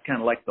see that, kind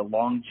of like the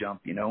long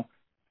jump, Yeah.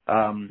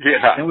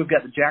 Then we've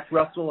got the Jack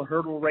Russell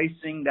hurdle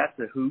racing. That's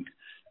a hoot.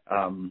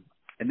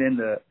 And then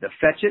the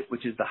fetch it,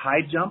 which is the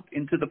high jump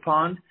into the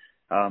pond.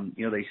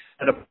 They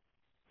set up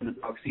the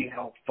dog, see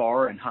how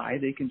far and high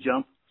they can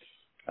jump.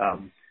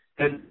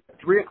 Then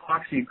 3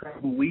 o'clock, the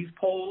incredible weave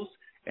poles.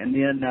 And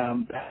then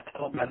that's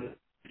followed by the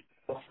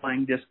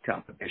flying disc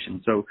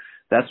competition. So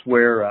that's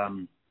where,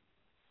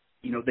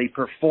 they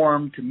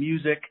perform to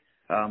music,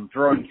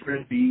 throwing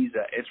frisbees.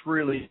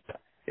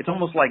 It's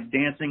almost like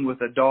dancing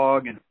with a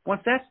dog. And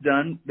once that's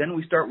done, then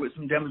we start with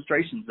some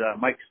demonstrations.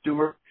 Mike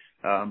Stewart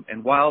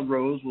and Wild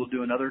Rose will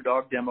do another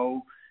dog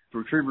demo,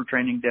 retriever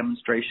training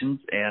demonstrations.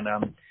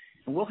 And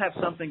we'll have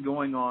something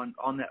going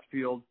on that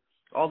field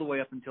all the way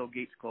up until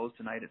gates close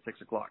tonight at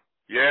 6 o'clock.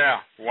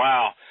 Yeah,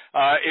 wow.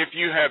 If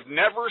you have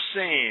never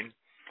seen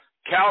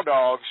cow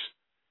dogs,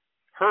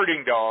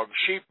 herding dogs,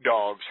 sheep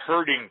dogs,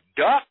 herding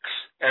ducks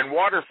and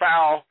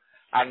waterfowl,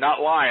 I'm not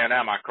lying,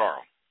 am I,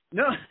 Karl?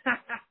 No,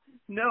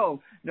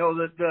 No,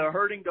 the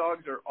herding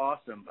dogs are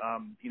awesome.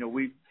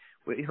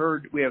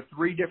 We have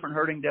 3 different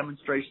herding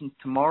demonstrations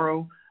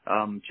tomorrow.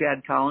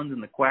 Chad Collins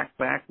and the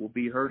Quackback will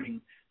be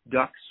herding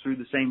ducks through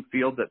the same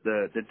field that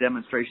the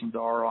demonstrations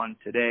are on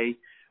today.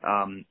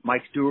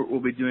 Mike Stewart will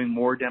be doing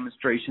more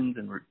demonstrations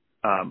and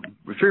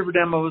retriever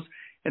demos,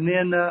 and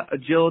then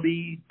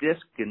agility,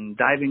 disc, and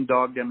diving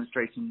dog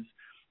demonstrations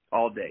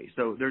all day.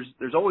 So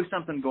there's always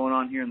something going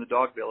on here in the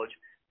dog village.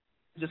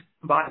 Just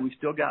come by. We've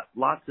still got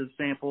lots of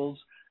samples.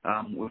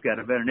 We've got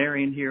a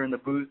veterinarian here in the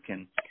booth,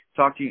 can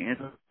talk to you,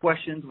 answer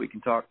questions. We can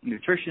talk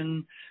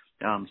nutrition,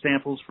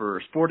 samples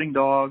for sporting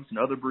dogs and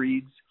other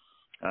breeds,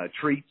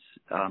 treats.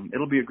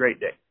 It'll be a great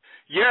day.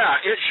 Yeah,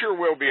 it sure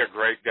will be a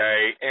great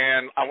day,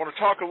 and I want to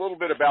talk a little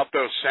bit about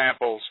those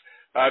samples.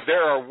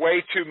 There are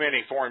way too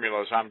many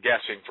formulas, I'm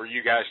guessing, for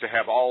you guys to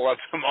have all of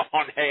them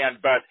on hand,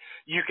 but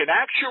you can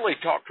actually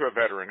talk to a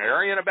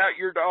veterinarian about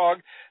your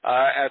dog.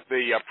 At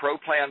the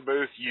ProPlan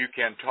booth, you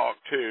can talk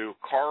to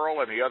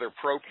Karl and the other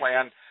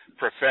ProPlan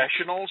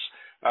professionals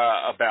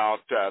about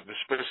the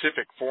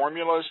specific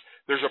formulas.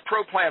 There's a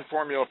ProPlan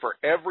formula for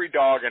every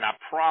dog, and I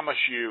promise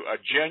you a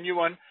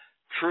genuine,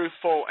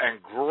 truthful,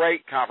 and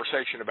great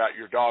conversation about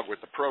your dog with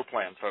the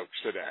ProPlan folks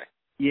today.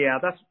 Yeah,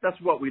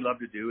 that's what we love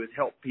to do, is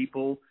help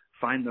people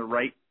find the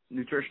right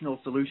nutritional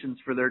solutions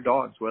for their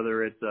dogs,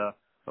 whether it's a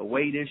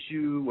weight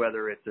issue,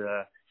 whether it's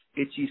a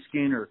itchy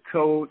skin or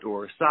coat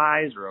or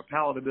size or a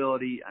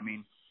palatability. I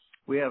mean,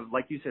 we have,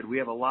 like you said, we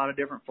have a lot of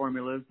different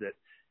formulas that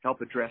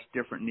help address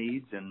different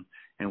needs, and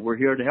we're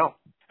here to help.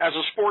 As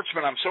a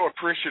sportsman, I'm so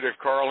appreciative,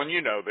 Karl, and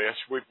you know this.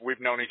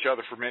 We've known each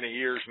other for many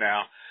years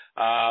now.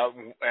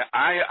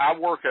 I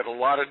work at a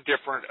lot of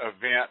different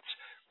events,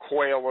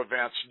 quail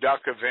events,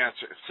 duck events,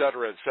 et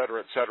cetera, et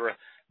cetera, et cetera.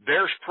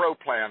 There's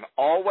ProPlan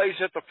always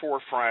at the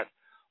forefront,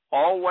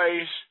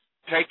 always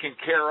taking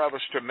care of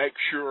us to make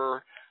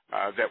sure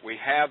that we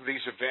have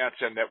these events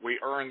and that we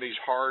earn these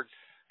hard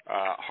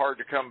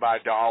to come by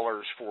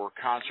dollars for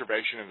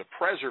conservation and the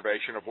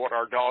preservation of what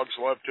our dogs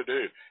love to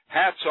do.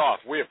 Hats off.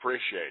 We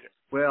appreciate it.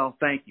 Well,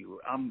 thank you.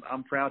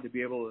 I'm proud to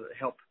be able to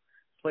help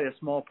play a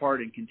small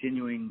part in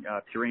continuing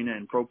Purina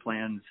and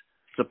ProPlan's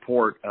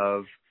support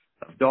of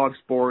dog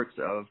sports,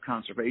 of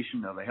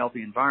conservation, of a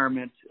healthy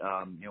environment.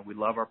 We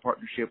love our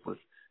partnership with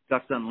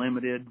Ducks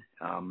Unlimited.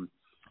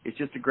 It's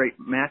just a great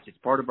match. It's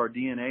part of our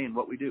DNA and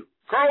what we do.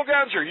 Karl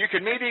Gunzer, you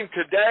can meet him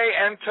today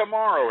and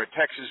tomorrow at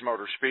Texas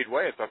Motor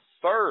Speedway at the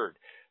 3rd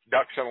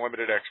Ducks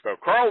Unlimited Expo.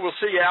 Karl, we'll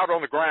see you out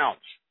on the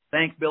grounds.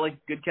 Thanks, Billy.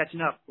 Good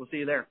catching up. We'll see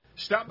you there.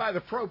 Stop by the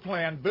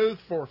ProPlan booth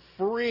for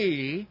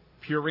free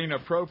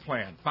Purina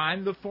ProPlan.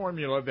 Find the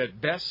formula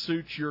that best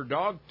suits your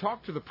dog.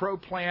 Talk to the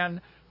ProPlan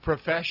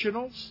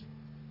professionals.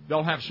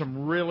 They'll have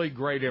some really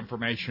great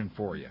information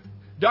for you.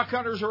 Duck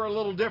hunters are a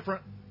little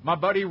different. My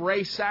buddy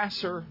Ray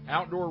Sasser,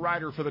 outdoor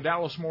writer for the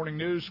Dallas Morning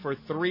News for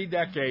 3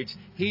 decades,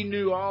 he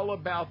knew all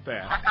about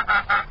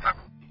that.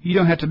 You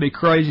don't have to be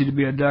crazy to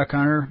be a duck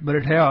hunter, but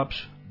it helps.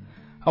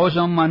 I was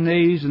on my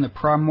knees in the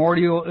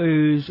primordial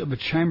ooze of a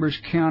Chambers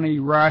County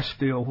rice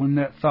field when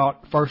that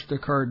thought first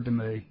occurred to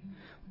me.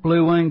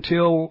 Blue-winged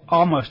teal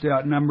almost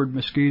outnumbered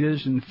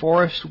mosquitoes, and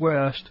Forrest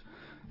West,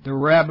 the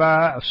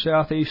rabbi of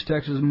southeast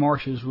Texas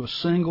marshes, was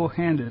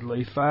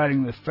single-handedly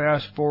fighting the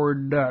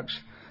fast-forward ducks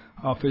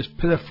off his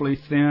pitifully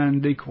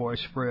thin decoy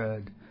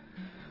spread.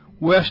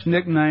 West's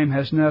nickname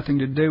has nothing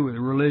to do with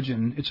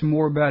religion. It's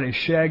more about his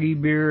shaggy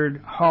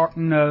beard, hawk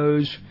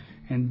nose,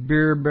 and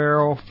beer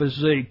barrel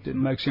physique that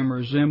makes him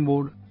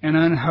resemble an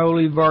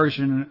unholy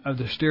version of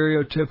the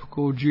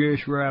stereotypical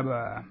Jewish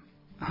rabbi.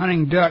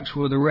 Hunting ducks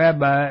with a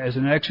rabbi is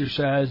an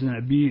exercise in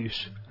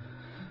abuse.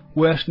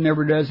 West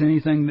never does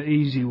anything the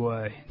easy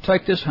way.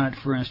 Take this hunt,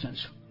 for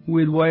instance.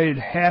 We'd waded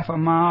half a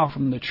mile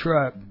from the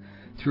truck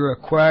through a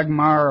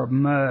quagmire of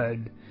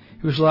mud.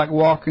 It was like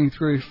walking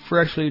through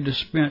freshly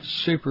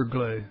dispensed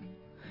superglue.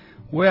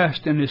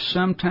 West, in his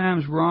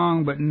sometimes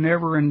wrong but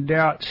never in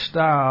doubt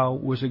style,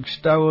 was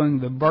extolling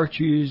the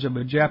virtues of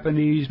a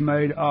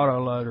Japanese-made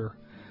autoloader,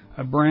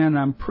 a brand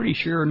I'm pretty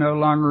sure no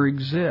longer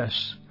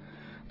exists.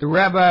 The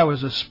rabbi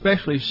was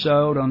especially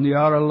sold on the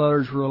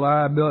autoloader's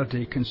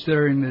reliability,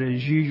 considering that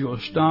his usual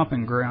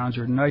stomping grounds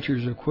are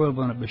nature's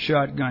equivalent of a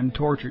shotgun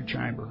torture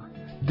chamber.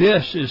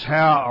 This is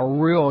how a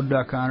real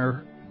duck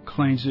hunter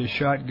cleans his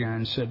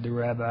shotgun, said the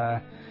rabbi,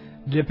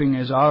 dipping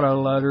his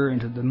autoloader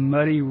into the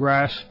muddy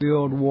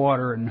rice-filled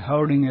water and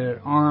holding it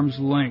at arm's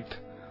length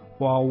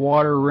while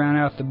water ran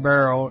out the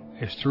barrel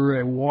as through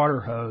a water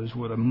hose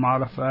with a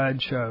modified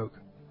choke.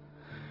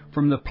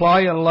 From the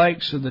playa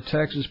lakes of the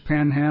Texas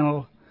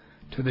Panhandle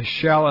to the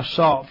shallow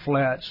salt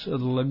flats of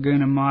the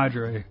Laguna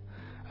Madre,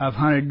 I've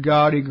hunted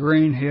gaudy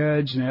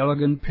greenheads and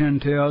elegant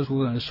pintails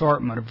with an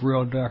assortment of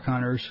real duck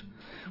hunters.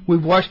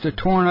 We've watched a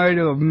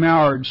tornado of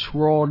mallards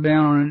swirl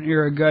down on an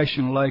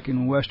irrigation lake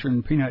in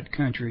western peanut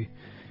country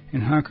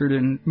and hunkered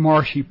in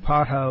marshy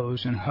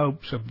potholes in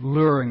hopes of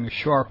luring a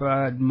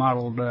sharp-eyed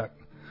mottled duck.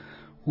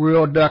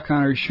 Real duck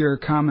hunters share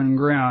common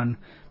ground,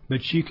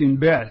 but you can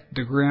bet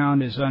the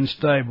ground is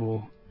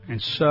unstable,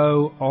 and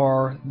so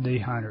are the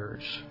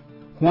hunters.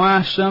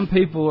 Why some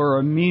people are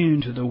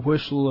immune to the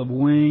whistle of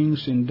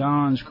wings in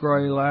dawn's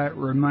gray light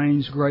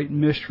remains great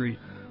mystery,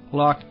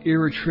 locked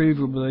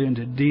irretrievably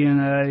into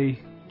DNA,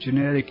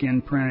 genetic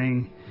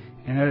imprinting,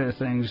 and other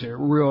things that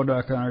real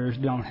duck hunters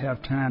don't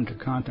have time to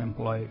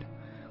contemplate.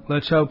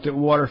 Let's hope that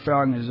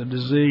waterfowling is a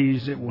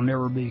disease that will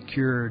never be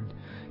cured.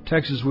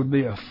 Texas would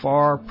be a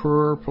far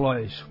poorer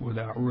place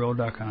without real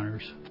duck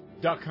hunters.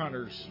 Duck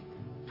hunters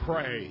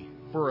pray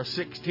for a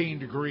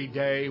 16-degree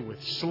day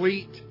with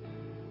sleet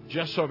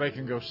just so they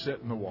can go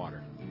sit in the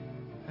water.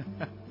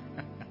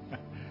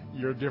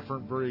 You're a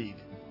different breed,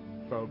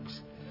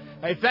 folks.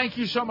 Hey, thank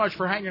you so much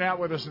for hanging out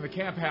with us in the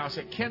camp house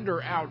at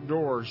Kinder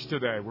Outdoors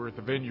today. We're at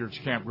the Vineyards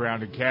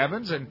Campground and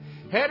Cabins and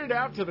headed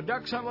out to the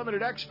Ducks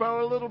Unlimited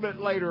Expo a little bit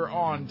later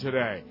on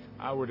today.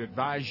 I would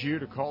advise you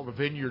to call the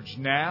Vineyards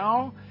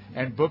now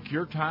and book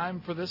your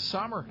time for this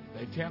summer.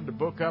 They tend to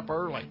book up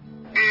early.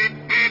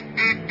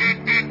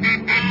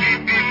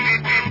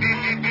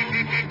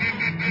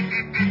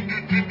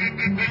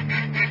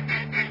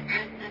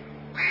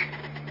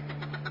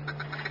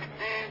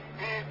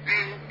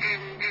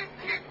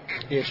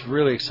 It's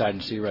really exciting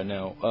to see right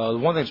now. The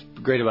one thing that's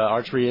great about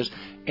archery is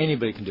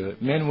anybody can do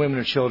it. Men, women,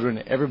 and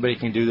children, everybody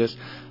can do this.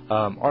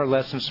 Our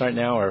lessons right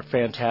now are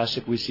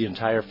fantastic. We see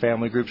entire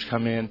family groups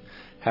come in,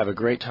 have a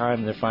great time,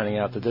 and they're finding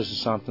out that this is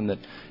something that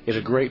is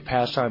a great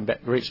pastime,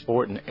 great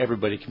sport, and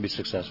everybody can be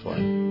successful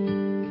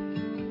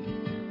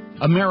in.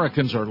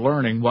 Americans are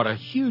learning what a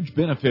huge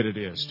benefit it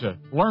is to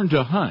learn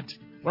to hunt,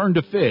 learn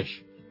to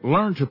fish,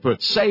 learn to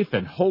put safe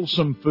and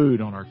wholesome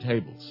food on our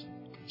tables.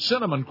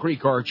 Cinnamon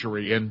Creek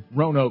Archery in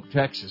Roanoke,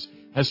 Texas,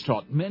 has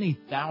taught many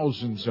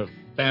thousands of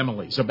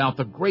families about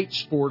the great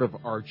sport of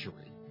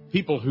archery.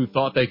 People who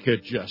thought they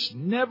could just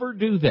never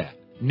do that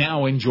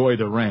now enjoy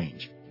the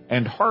range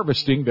and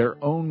harvesting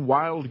their own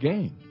wild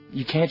game.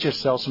 You can't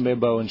just sell somebody a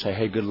bow and say,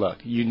 hey, good luck.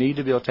 You need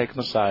to be able to take them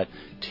aside,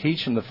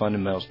 teach them the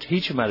fundamentals,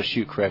 teach them how to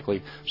shoot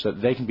correctly so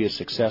that they can be as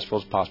successful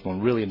as possible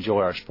and really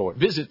enjoy our sport.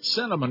 Visit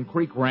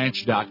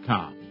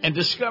CinnamonCreekRanch.com and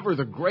discover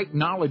the great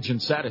knowledge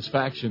and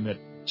satisfaction that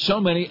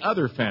so many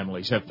other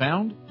families have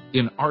found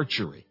in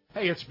archery.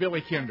 Hey, it's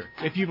Billy Kinder.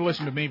 If you've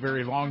listened to me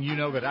very long, you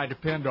know that I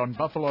depend on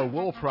buffalo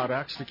wool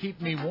products to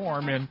keep me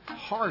warm in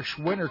harsh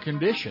winter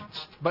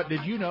conditions. But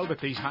did you know that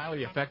these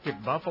highly effective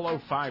buffalo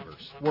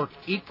fibers work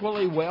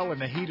equally well in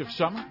the heat of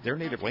summer? Their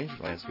native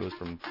rangelands goes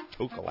from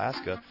Tok,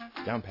 Alaska,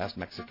 down past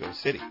Mexico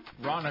City.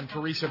 Ron and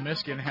Teresa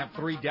Miskin have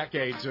 3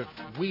 decades of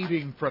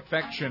weaving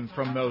perfection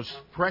from those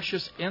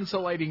precious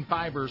insulating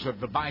fibers of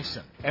the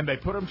bison, and they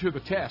put them to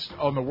the test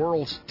on the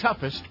world's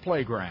toughest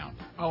playground,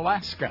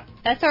 Alaska.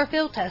 That's our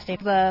field testing.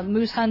 The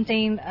moose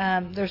hunting,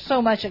 there's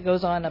so much that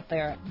goes on up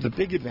there. The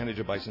big advantage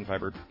of bison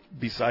fiber,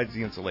 besides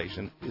the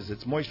insulation, is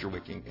its moisture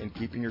wicking and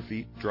keeping your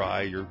feet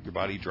dry, your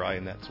body dry,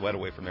 and that sweat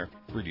away from there.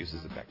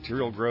 Reduces the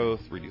bacterial growth,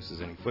 reduces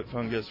any foot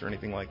fungus or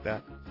anything like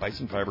that.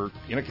 Bison fiber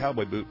in a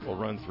cowboy boot will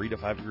run 3 to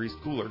 5 degrees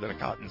cooler than a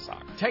cotton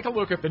sock. Take a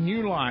look at the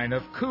new line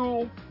of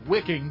cool,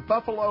 wicking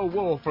buffalo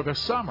wool for the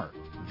summer.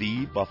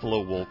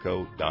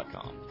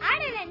 TheBuffaloWoolCo.com. I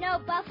didn't know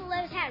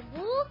buffaloes had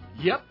wool.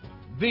 Yep.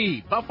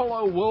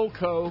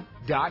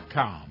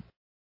 TheBuffaloWoolCo.com.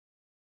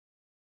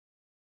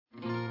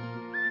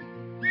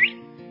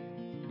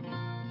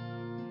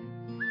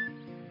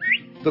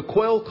 The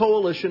Quail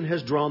Coalition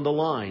has drawn the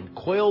line.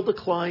 Quail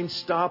decline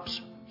stops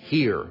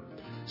here.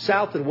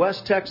 South and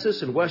West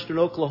Texas and western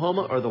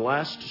Oklahoma are the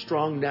last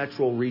strong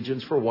natural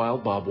regions for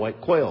wild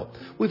bobwhite quail.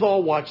 We've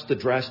all watched the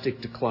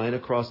drastic decline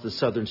across the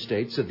southern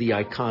states of the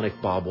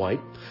iconic bobwhite.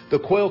 The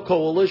Quail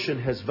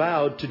Coalition has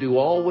vowed to do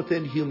all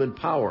within human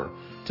power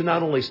to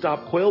not only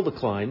stop quail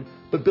decline,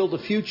 but build a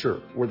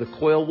future where the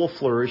quail will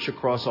flourish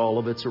across all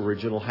of its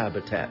original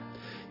habitat.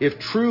 If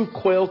true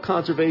quail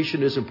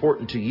conservation is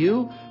important to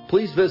you,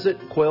 please visit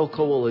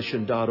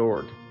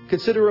quailcoalition.org.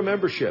 Consider a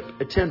membership,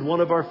 attend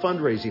one of our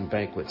fundraising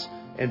banquets,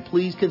 and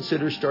please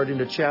consider starting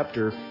a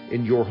chapter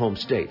in your home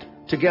state.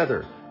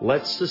 Together,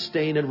 let's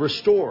sustain and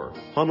restore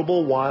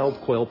huntable wild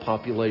quail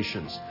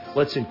populations.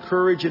 Let's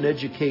encourage and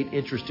educate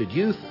interested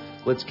youth.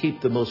 Let's keep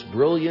the most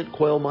brilliant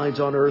quail minds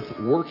on earth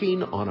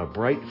working on a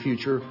bright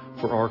future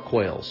for our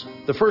quails.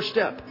 The first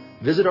step,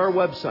 visit our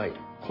website,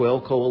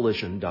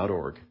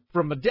 quailcoalition.org.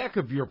 From the deck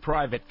of your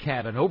private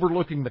cabin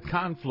overlooking the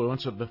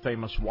confluence of the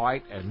famous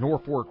White and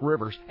Norfolk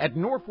rivers at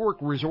Norfolk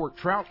Resort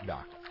Trout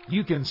Dock,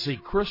 you can see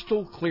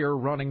crystal clear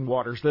running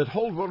waters that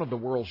hold one of the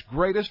world's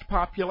greatest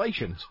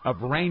populations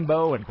of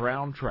rainbow and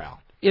brown trout.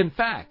 In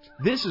fact,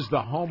 this is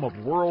the home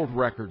of world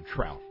record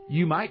trout.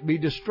 You might be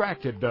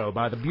distracted, though,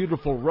 by the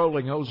beautiful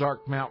rolling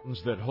Ozark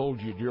Mountains that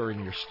hold you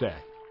during your stay.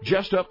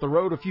 Just up the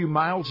road a few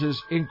miles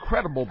is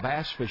incredible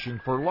bass fishing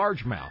for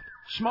largemouth,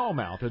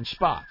 smallmouth, and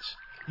spots.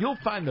 You'll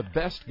find the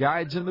best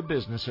guides in the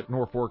business at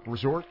Norfolk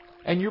Resort,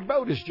 and your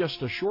boat is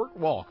just a short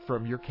walk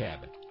from your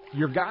cabin.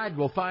 Your guide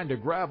will find a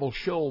gravel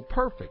shoal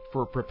perfect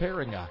for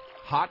preparing a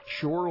hot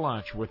shore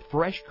lunch with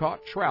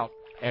fresh-caught trout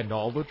and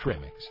all the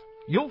trimmings.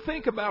 You'll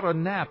think about a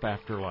nap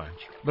after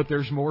lunch, but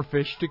there's more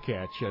fish to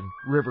catch and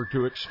river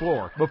to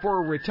explore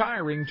before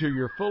retiring to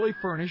your fully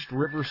furnished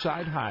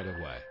riverside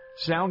hideaway.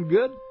 Sound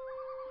good?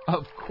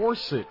 Of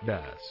course it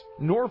does.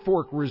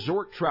 Norfolk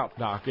Resort Trout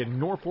Dock in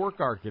Norfolk,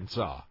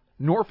 Arkansas.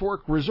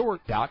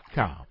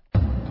 NorfolkResort.com.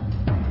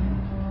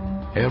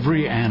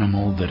 Every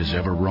animal that has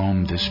ever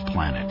roamed this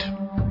planet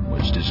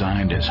was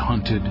designed as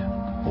hunted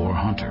or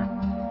hunter,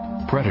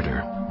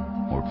 predator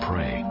or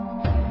prey.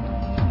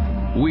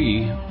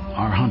 We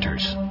are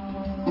hunters.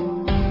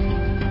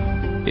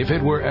 If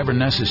it were ever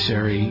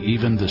necessary,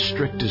 even the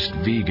strictest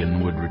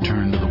vegan would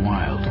return to the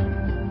wild,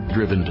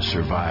 driven to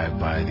survive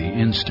by the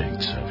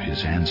instincts of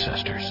his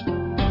ancestors.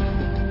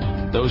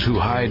 Those who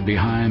hide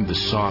behind the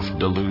soft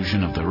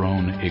delusion of their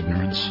own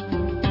ignorance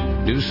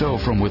do so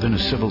from within a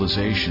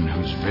civilization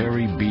whose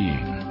very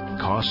being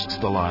costs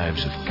the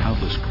lives of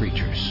countless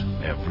creatures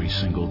every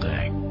single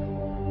day.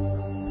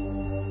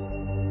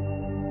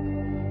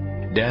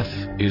 Death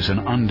is an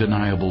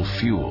undeniable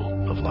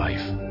fuel of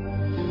life.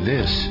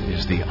 This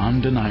is the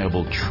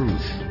undeniable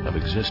truth of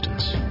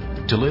existence.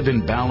 To live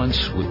in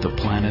balance with the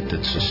planet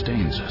that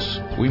sustains us,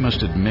 we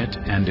must admit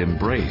and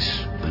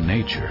embrace the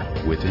nature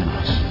within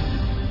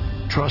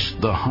us.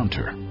 Trust the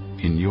hunter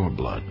in your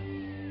blood.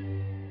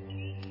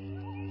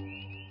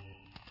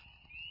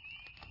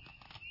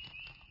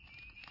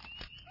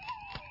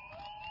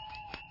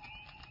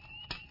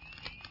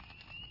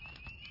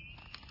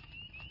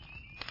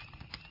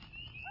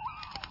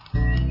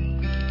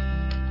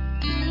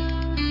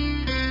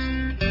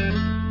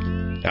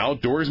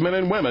 Outdoorsmen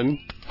and women,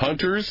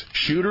 hunters,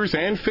 shooters,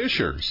 and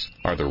fishers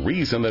are the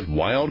reason that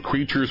wild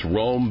creatures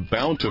roam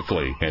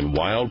bountifully in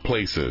wild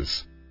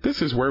places.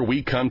 This is where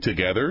we come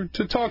together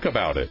to talk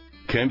about it.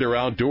 Kinder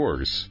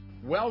Outdoors.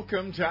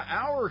 Welcome to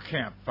our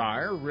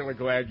campfire. Really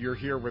glad you're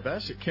here with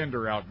us at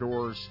Kinder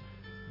Outdoors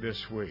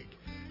this week.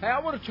 Hey, I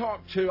want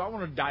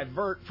to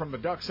divert from the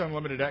Ducks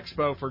Unlimited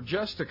Expo for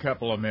just a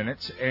couple of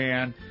minutes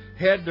and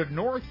head to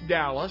North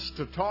Dallas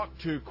to talk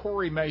to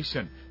Corey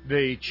Mason,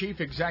 the Chief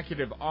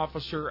Executive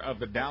Officer of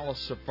the Dallas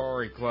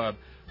Safari Club.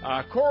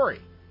 Corey,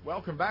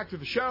 welcome back to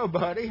the show,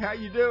 buddy. How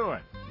you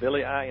doing?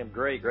 Billy, I am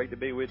great. Great to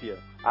be with you.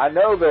 I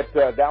know that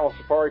Dallas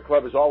Safari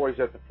Club is always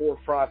at the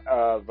forefront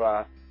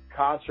of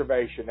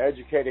conservation,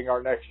 educating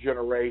our next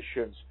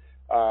generations,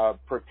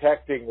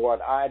 protecting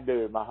what I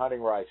do, my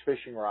hunting rights,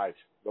 fishing rights,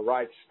 the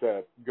rights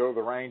to go to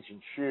the range and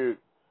shoot,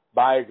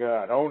 buy a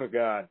gun, own a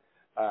gun.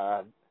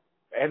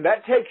 And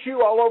that takes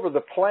you all over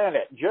the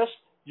planet. Just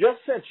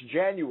since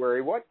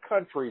January, what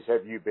countries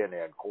have you been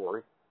in,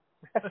 Corey?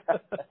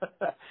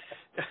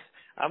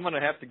 I'm going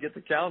to have to get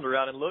the calendar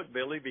out and look,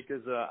 Billy,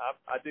 because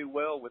I do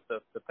well with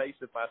the pace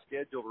of my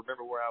schedule.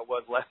 Remember where I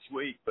was last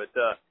week, but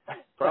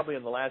probably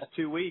in the last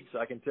 2 weeks,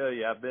 I can tell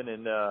you I've been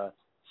in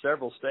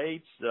several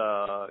states,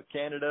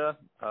 Canada,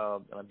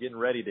 and I'm getting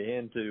ready to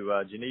head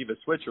to Geneva,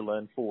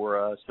 Switzerland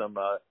for some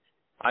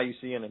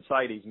IUCN and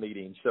CITES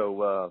meetings,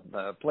 so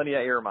plenty of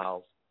air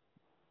miles.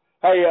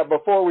 Hey,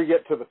 before we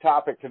get to the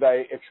topic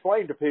today,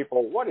 explain to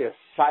people, what is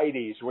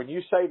CITES? When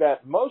you say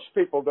that, most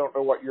people don't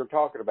know what you're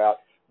talking about,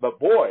 but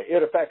boy,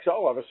 it affects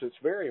all of us. It's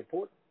very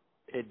important.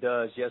 It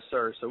does, yes,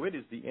 sir. So it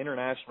is the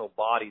international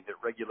body that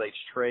regulates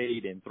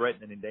trade in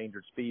threatened and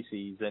endangered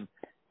species, and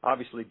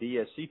obviously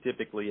DSC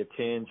typically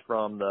attends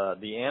from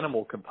the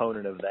animal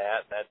component of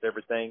that. That's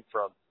everything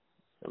from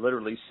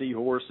literally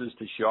seahorses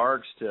to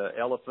sharks to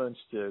elephants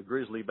to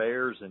grizzly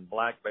bears and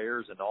black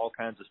bears and all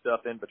kinds of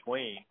stuff in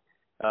between.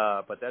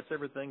 But that's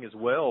everything as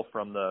well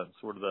from the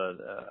sort of the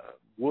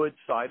wood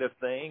side of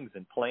things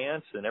and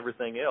plants and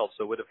everything else.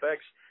 So it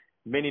affects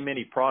many,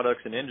 many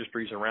products and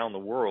industries around the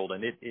world.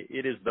 And it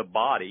is the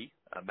body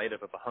made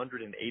up of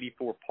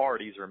 184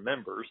 parties or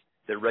members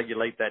that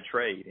regulate that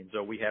trade. And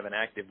so we have an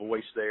active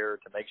voice there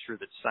to make sure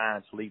that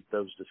science leads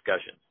those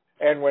discussions.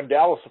 And when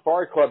Dallas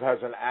Safari Club has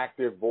an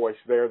active voice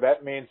there,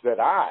 that means that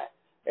I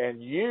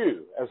and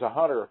you, as a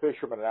hunter, a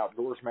fisherman, an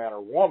outdoorsman,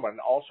 or woman,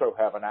 also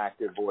have an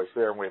active voice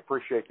there, and we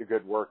appreciate the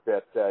good work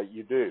that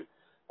you do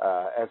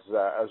as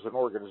an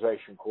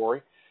organization,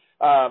 Corey.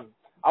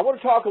 I want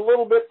to talk a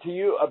little bit to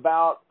you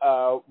about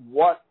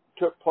what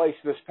took place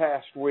this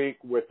past week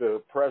with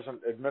the present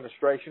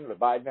administration, the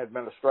Biden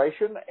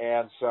administration,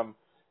 and some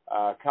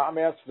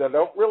comments that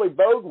don't really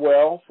bode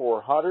well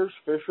for hunters,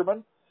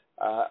 fishermen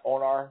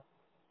on our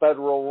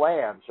federal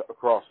lands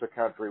across the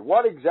country.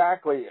 What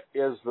exactly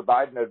is the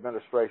Biden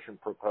administration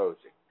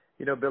proposing?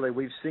 You know, Billy,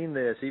 we've seen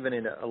this even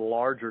in a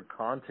larger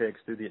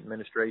context through the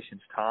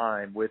administration's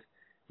time with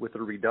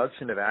the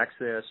reduction of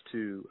access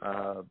to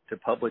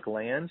public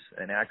lands,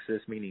 and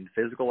access meaning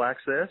physical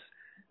access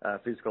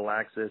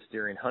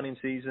during hunting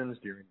seasons,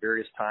 during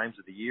various times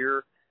of the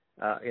year,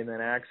 and then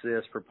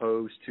access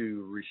proposed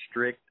to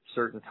restrict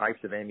certain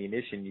types of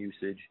ammunition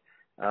usage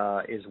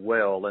as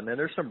well. And then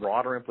there's some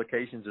broader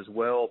implications as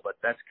well, but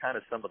that's kind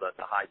of some of the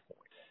high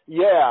points.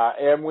 Yeah,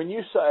 and when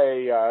you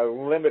say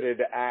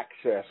limited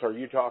access, are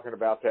you talking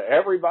about to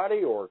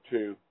everybody or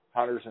to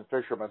hunters and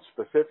fishermen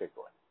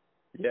specifically?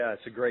 Yeah,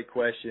 it's a great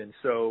question.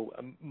 So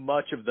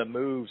much of the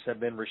moves have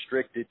been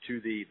restricted to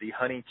the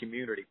hunting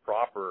community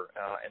proper,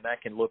 and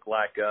that can look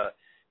like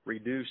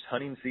reduced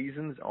hunting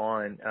seasons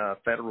on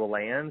federal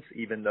lands,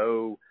 even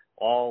though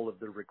all of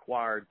the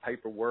required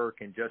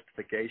paperwork and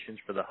justifications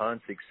for the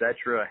hunts, et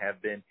cetera,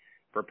 have been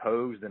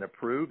proposed and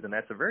approved, and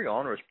that's a very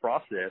onerous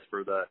process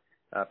for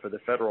the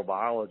federal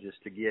biologist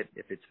to get,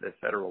 if it's the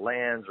federal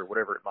lands or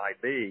whatever it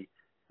might be,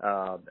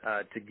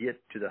 to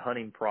get to the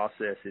hunting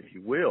process, if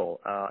you will,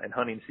 and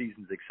hunting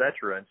seasons, et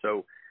cetera. And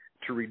so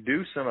to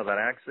reduce some of that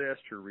access,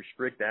 to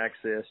restrict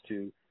access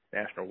to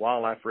National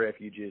Wildlife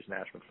Refuges,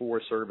 National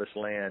Forest Service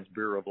lands,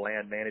 Bureau of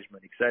Land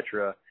Management, et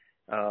cetera.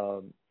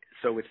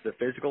 So it's the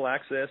physical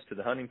access to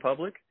the hunting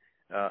public,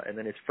 and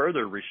then it's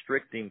further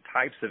restricting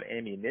types of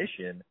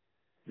ammunition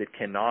that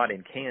cannot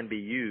and can be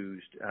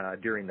used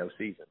during those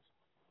seasons.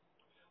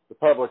 The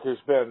public has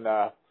been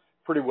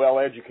pretty well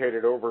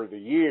educated over the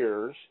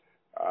years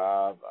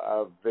of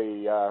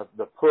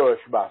the push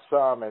by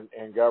some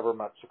in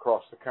governments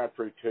across the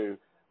country to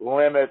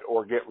limit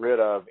or get rid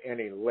of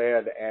any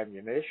lead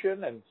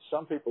ammunition, and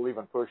some people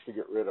even push to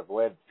get rid of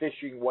lead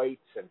fishing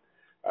weights and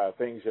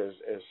things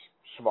as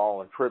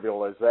small and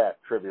trivial as that,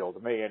 trivial to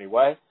me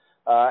anyway.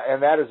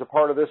 And that is a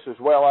part of this as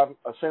well, I'm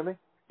assuming?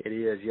 It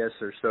is, yes,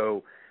 sir.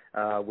 So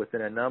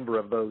within a number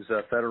of those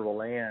federal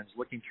lands,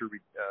 looking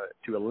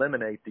to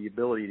eliminate the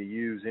ability to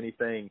use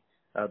anything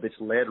that's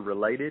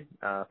lead-related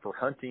for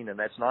hunting, and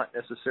that's not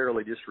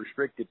necessarily just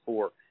restricted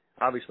for,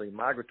 obviously,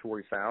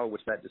 migratory fowl,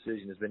 which that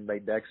decision has been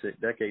made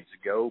decades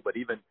ago, but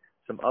even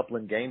some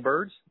upland game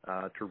birds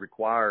to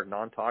require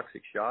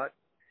non-toxic shot.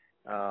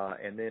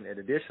 And then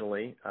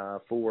additionally,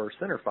 for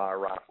centerfire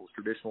rifles,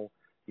 traditional,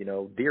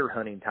 deer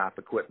hunting type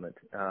equipment.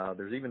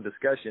 There's even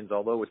discussions,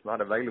 although it's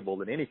not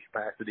available in any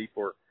capacity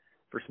for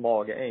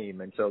small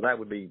game. And so that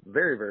would be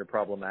very, very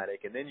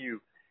problematic. And then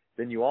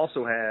you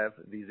also have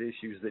these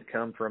issues that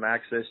come from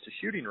access to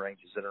shooting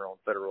ranges that are on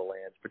federal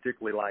lands,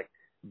 particularly like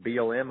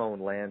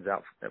BLM-owned lands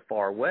out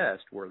far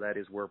west, where that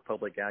is where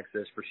public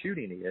access for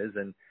shooting is.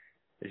 And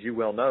as you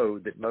well know,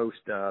 that most,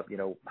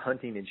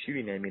 hunting and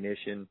shooting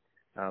ammunition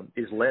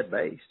is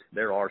lead-based.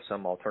 There are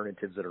some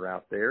alternatives that are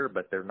out there,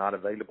 but they're not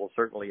available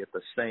certainly at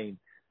the same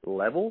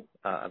level,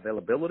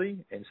 availability,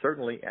 and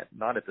certainly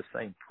not at the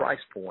same price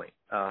point.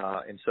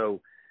 And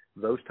so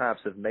those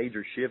types of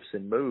major shifts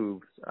and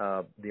moves,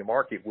 the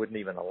market wouldn't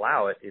even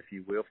allow it, if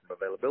you will, from an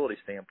availability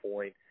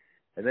standpoint.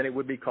 And then it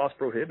would be cost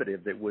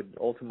prohibitive that would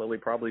ultimately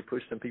probably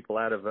push some people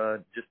out of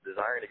just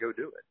desiring to go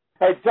do it.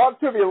 Hey, talk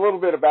to me a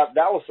little bit about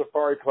Dallas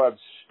Safari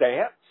Club's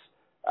stance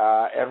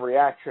and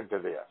reaction to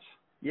this.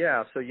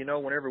 Yeah, so,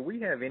 whenever we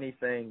have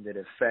anything that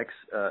affects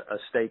a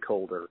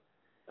stakeholder,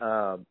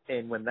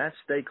 and when that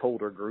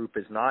stakeholder group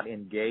is not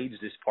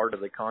engaged as part of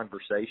the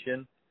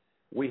conversation,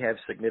 we have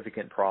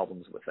significant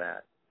problems with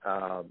that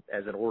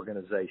as an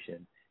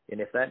organization. And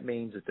if that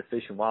means that the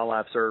Fish and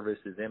Wildlife Service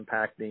is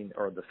impacting,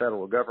 or the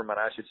federal government,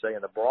 I should say,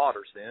 in the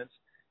broader sense,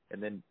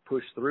 and then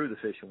push through the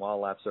Fish and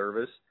Wildlife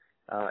Service,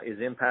 is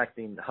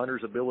impacting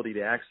hunters' ability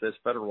to access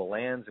federal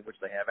lands in which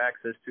they have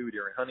access to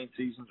during hunting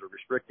seasons or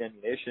restrict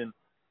ammunition,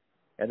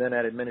 and then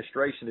that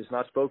administration has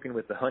not spoken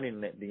with the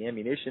hunting and the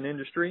ammunition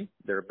industry,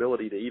 their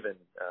ability to even,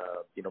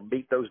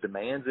 meet those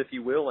demands, if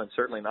you will, and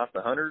certainly not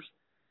the hunters.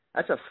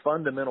 That's a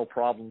fundamental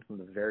problem from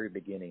the very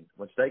beginning.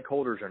 When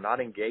stakeholders are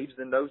not engaged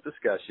in those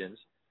discussions,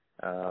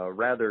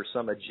 rather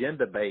some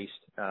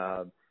agenda-based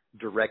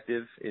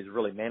directive is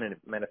really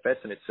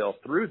manifesting itself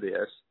through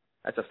this.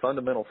 That's a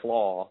fundamental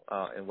flaw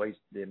in ways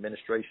the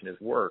administration has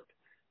worked.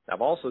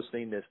 I've also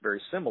seen this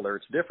very similar,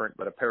 it's different,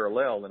 but a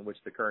parallel in which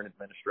the current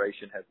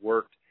administration has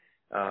worked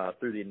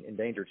through the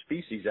Endangered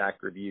Species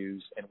Act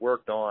reviews and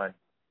worked on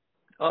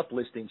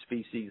uplisting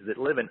species that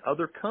live in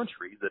other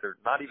countries that are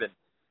not even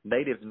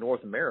native to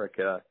North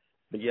America,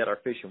 but yet our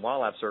Fish and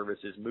Wildlife Service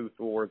has moved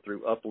forward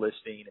through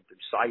uplisting and through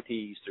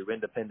CITES, through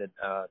independent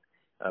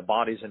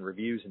bodies and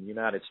reviews in the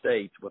United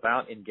States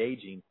without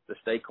engaging the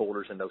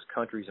stakeholders in those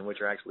countries in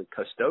which are actually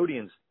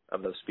custodians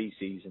of those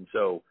species. And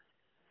so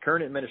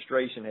current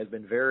administration has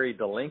been very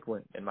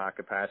delinquent in my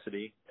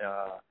capacity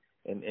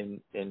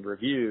in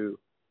review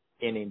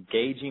in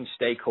engaging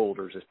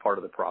stakeholders as part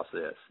of the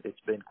process. It's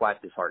been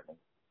quite disheartening.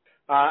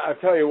 I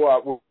tell you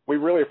what, we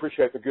really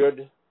appreciate the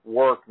good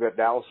work that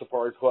Dallas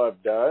Safari Club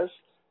does.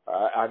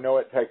 I know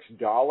it takes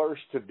dollars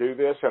to do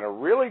this, and a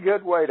really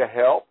good way to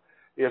help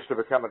is to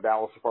become a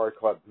Dallas Safari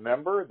Club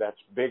member. That's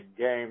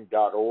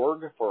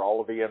biggame.org for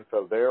all of the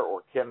info there,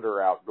 or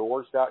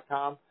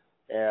kinderoutdoors.com,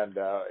 and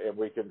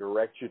we can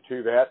direct you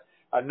to that.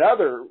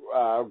 Another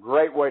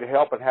great way to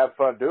help and have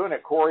fun doing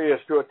it, Corey, is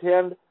to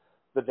attend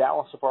the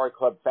Dallas Safari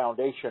Club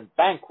Foundation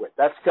Banquet.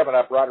 That's coming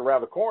up right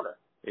around the corner.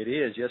 It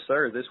is, yes,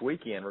 sir. This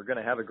weekend we're going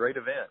to have a great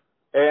event.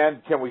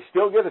 And can we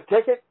still get a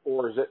ticket,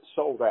 or is it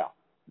sold out?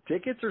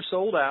 Tickets are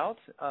sold out,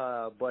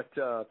 but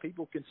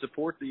people can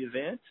support the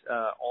event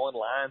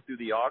online through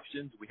the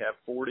auctions. We have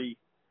 40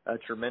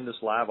 tremendous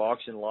live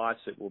auction lots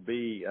that will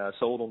be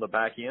sold on the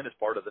back end as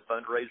part of the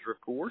fundraiser,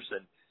 of course,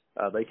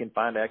 and they can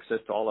find access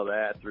to all of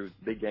that through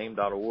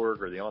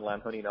biggame.org or the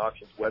online hunting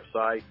auctions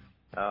website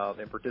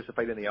and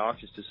participate in the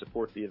auctions to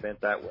support the event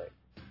that way.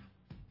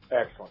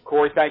 Excellent.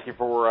 Corey, thank you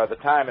for the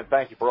time, and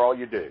thank you for all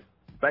you do.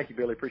 Thank you,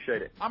 Billy.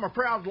 Appreciate it. I'm a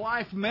proud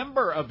life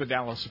member of the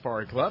Dallas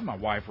Safari Club. My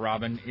wife,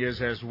 Robin,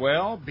 is as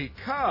well,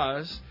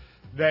 because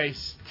they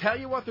tell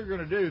you what they're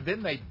going to do,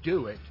 then they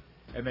do it,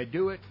 and they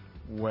do it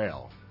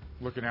well.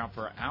 Looking out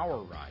for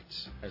our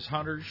rights as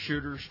hunters,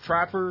 shooters,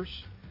 trappers,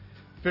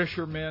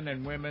 fishermen,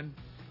 and women.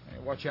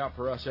 And watch out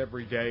for us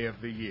every day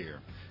of the year.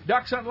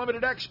 Ducks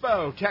Unlimited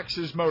Expo,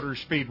 Texas Motor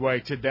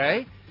Speedway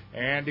today,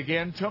 and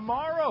again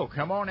tomorrow.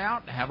 Come on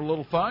out and have a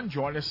little fun.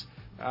 Join us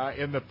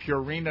in the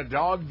Purina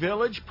Dog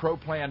Village,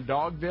 ProPlan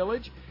Dog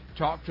Village.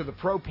 Talk to the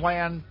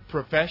ProPlan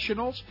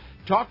professionals.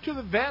 Talk to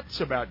the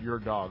vets about your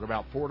dog,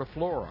 about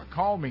Fortiflora,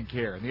 Calming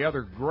Care, and the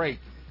other great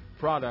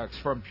products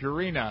from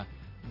Purina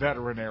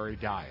Veterinary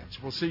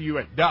Diets. We'll see you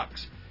at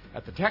Ducks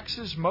at the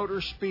Texas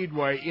Motor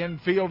Speedway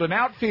infield and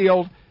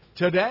outfield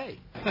today.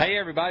 Hey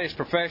everybody, it's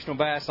professional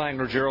bass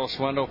angler Gerald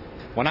Swindle.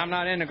 When I'm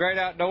not in the great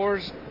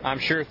outdoors, I'm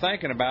sure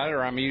thinking about it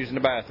or I'm using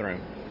the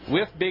bathroom.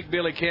 With Big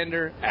Billy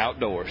Kinder,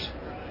 outdoors.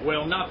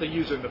 Well, not the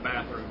using the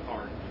bathroom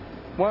part.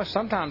 Well,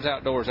 sometimes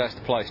outdoors that's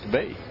the place to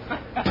be.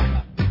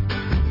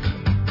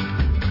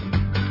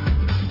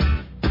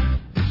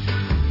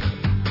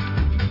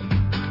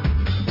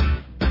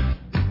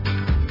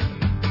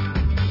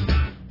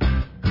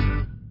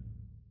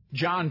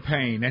 John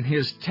Payne and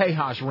his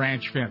Tejas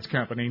Ranch Fence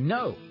Company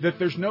know that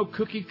there's no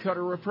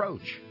cookie-cutter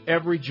approach.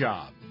 Every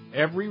job,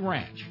 every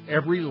ranch,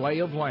 every lay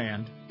of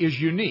land is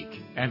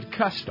unique and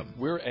custom.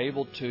 We're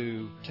able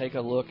to take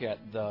a look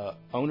at the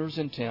owner's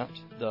intent,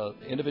 the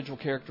individual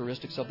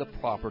characteristics of the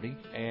property,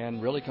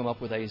 and really come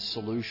up with a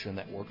solution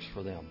that works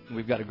for them.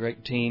 We've got a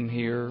great team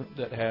here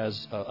that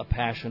has a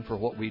passion for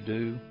what we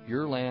do.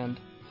 Your land,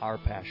 our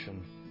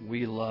passion.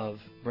 We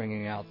love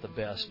bringing out the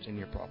best in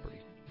your property.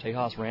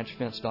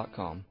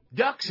 TejasRanchFence.com.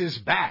 Ducks is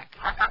back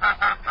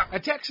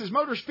at Texas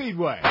Motor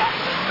Speedway.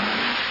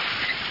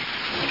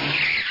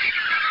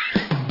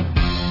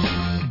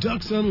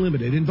 Ducks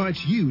Unlimited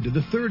invites you to the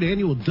 3rd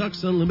Annual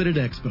Ducks Unlimited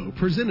Expo,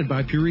 presented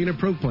by Purina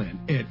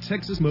ProPlan at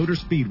Texas Motor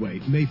Speedway,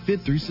 May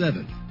 5th through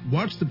 7th.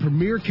 Watch the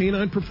premier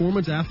canine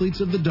performance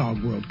athletes of the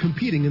dog world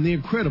competing in the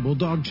Incredible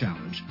Dog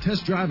Challenge.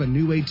 Test drive a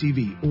new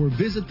ATV or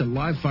visit the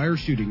live fire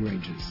shooting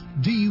ranges.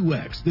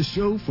 DUX, the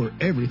show for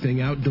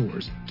everything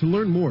outdoors. To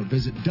learn more,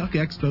 visit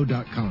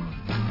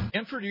duckexpo.com.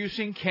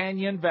 Introducing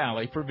Canyon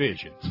Valley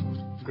Provisions.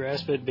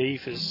 Grass-fed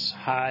beef is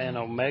high in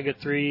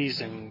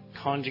omega-3s and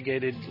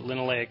conjugated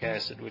linoleic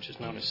acid, which is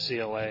known as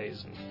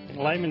CLAs. In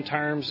layman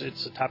terms,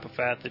 it's a type of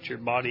fat that your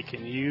body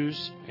can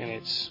use, and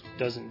it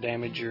doesn't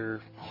damage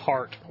your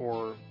heart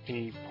or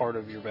any part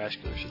of your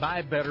vascular system.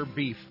 Buy better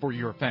beef for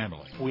your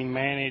family. We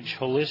manage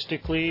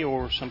holistically,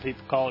 or some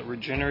people call it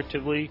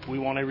regeneratively. We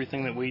want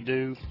everything that we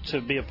do to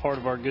be a part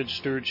of our good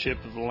stewardship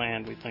of the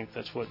land. We think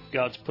that's what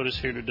God's put us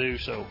here to do,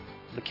 so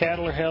the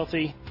cattle are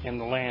healthy and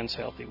the land's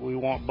healthy. We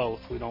want both.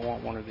 We don't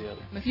want one or the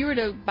other. If you were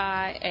to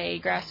buy a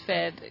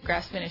grass-fed,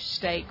 grass-finished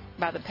steak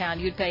by the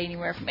pound, you'd pay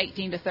anywhere from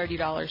 $18 to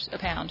 $30 a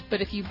pound.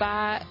 But if you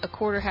buy a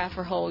quarter, half,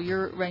 or whole,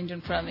 you're ranging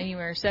from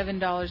anywhere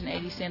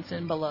 $7.80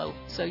 and below.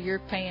 So you're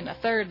paying a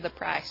third of the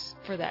price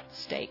for that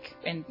steak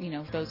and,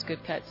 those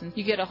good cuts. And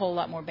you get a whole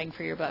lot more bang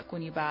for your buck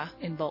when you buy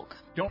in bulk.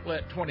 Don't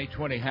let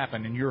 2020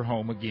 happen in your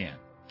home again.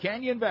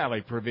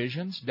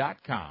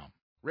 CanyonValleyProvisions.com.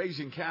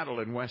 Raising cattle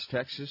in West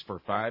Texas for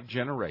 5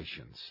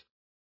 generations.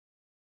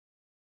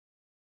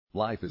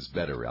 Life is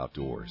better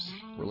outdoors.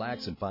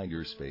 Relax and find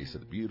your space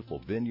at the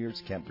beautiful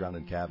Vineyards, Campground,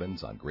 and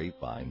Cabins on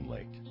Grapevine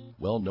Lake.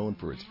 Well known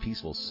for its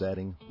peaceful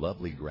setting,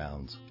 lovely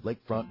grounds,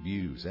 lakefront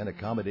views, and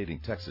accommodating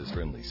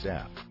Texas-friendly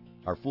staff.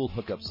 Our full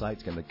hookup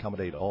sites can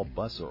accommodate all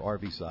bus or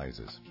RV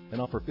sizes and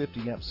offer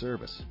 50-amp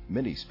service,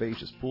 many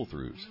spacious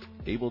pull-throughs,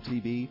 cable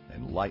TV,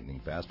 and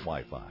lightning-fast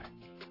Wi-Fi.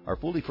 Our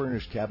fully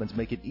furnished cabins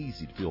make it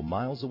easy to feel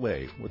miles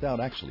away without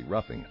actually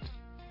roughing it.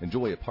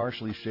 Enjoy a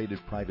partially shaded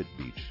private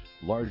beach,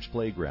 large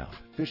playground,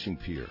 fishing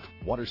pier,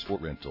 water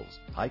sport rentals,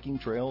 hiking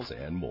trails,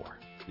 and more.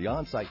 The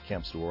on-site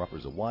camp store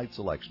offers a wide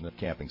selection of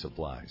camping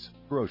supplies,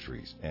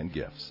 groceries, and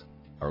gifts.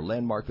 Our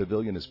landmark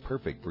pavilion is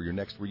perfect for your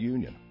next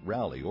reunion,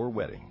 rally, or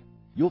wedding.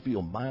 You'll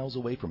feel miles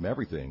away from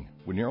everything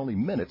when you're only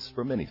minutes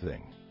from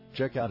anything.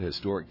 Check out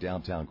historic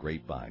downtown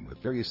Grapevine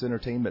with various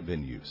entertainment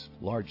venues,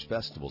 large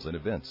festivals and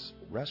events,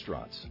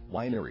 restaurants,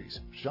 wineries,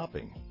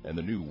 shopping, and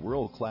the new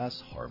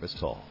world-class Harvest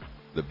Hall.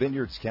 The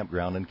Vineyards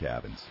Campground and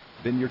Cabins,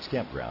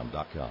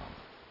 vineyardscampground.com.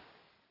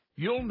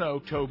 You'll know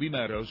Toby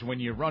Meadows when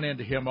you run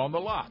into him on the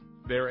lot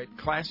there at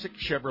Classic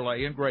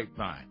Chevrolet in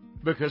Grapevine,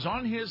 because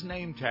on his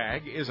name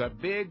tag is a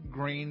big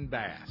green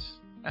bass.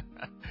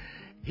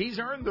 He's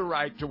earned the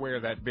right to wear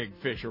that big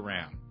fish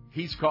around.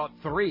 He's caught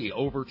 3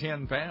 over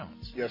 10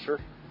 pounds. Yes, sir.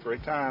 3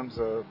 times,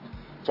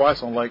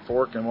 twice on Lake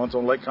Fork and once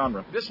on Lake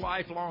Conroe. This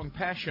lifelong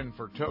passion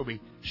for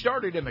Toby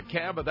started in the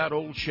cab of that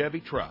old Chevy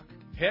truck,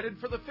 headed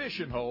for the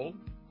fishing hole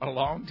a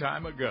long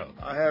time ago.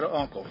 I had an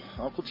uncle.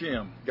 Uncle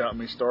Jim got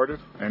me started,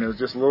 and it was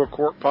just a little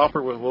cork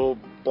popper with little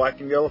black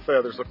and yellow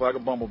feathers, looked like a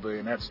bumblebee,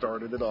 and that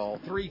started it all.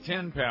 3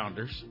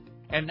 10-pounders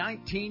and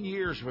 19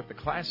 years with the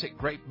Classic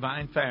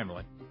Grapevine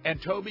family,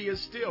 and Toby is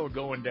still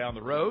going down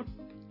the road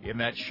in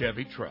that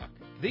Chevy truck.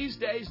 These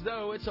days,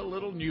 though, it's a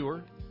little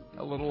newer,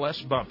 a little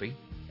less bumpy,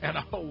 and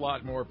a whole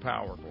lot more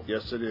powerful.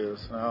 Yes, it is.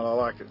 I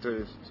like it,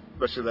 too,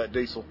 especially that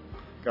diesel.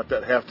 Got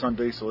that half-ton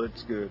diesel.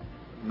 It's good.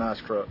 Nice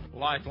truck.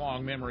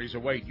 Lifelong memories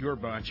await your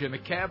bunch in the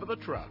cab of the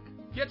truck.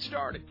 Get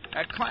started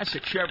at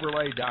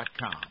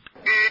ClassicChevrolet.com.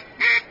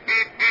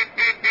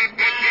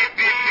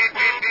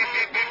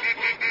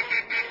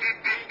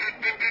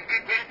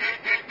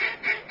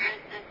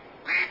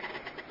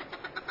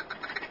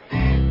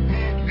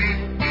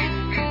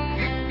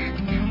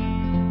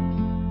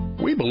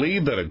 We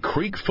believe that a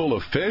creek full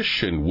of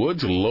fish and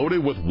woods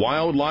loaded with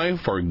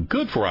wildlife are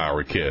good for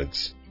our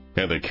kids.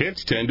 And the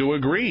kids tend to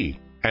agree.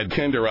 At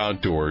Kinder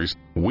Outdoors,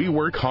 we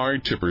work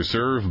hard to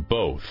preserve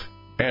both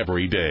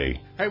every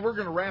day. Hey, we're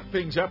going to wrap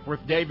things up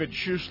with David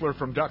Schuessler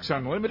from Ducks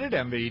Unlimited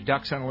and the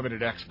Ducks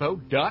Unlimited Expo,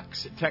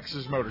 Ducks at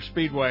Texas Motor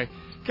Speedway,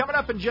 coming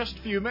up in just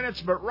a few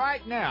minutes. But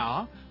right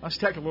now, let's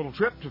take a little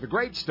trip to the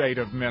great state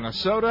of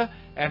Minnesota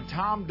and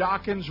Tom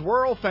Dokken's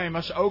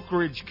world-famous Oak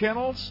Ridge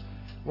Kennels,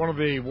 one of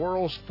the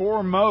world's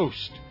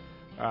foremost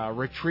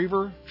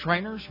retriever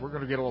trainers. We're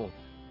going to get a little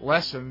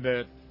lesson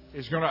that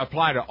is going to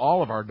apply to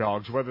all of our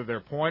dogs, whether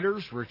they're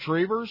pointers,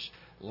 retrievers,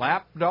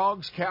 lap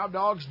dogs, cow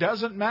dogs,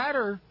 doesn't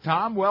matter.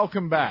 Tom,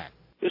 welcome back.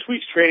 This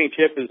week's training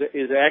tip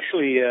is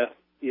actually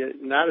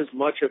not as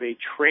much of a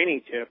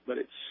training tip, but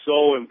it's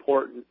so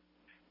important,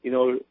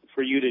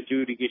 for you to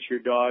do to get your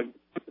dog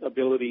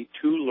ability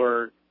to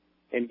learn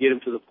and get him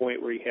to the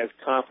point where he has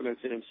confidence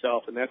in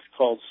himself, and that's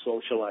called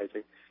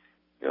socializing.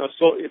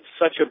 So it's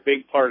such a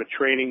big part of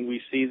training.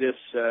 We see this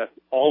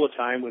all the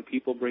time when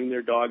people bring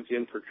their dogs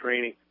in for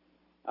training.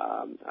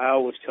 I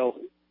always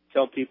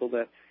tell people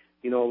that,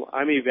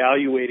 I'm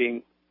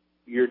evaluating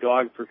your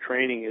dog for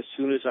training as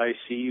soon as I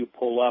see you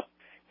pull up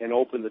and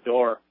open the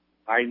door.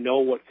 I know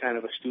what kind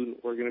of a student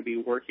we're going to be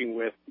working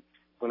with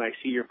when I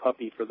see your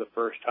puppy for the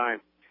first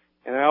time.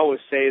 And I always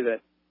say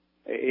that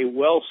a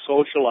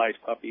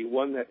well-socialized puppy,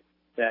 one that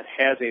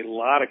has a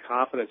lot of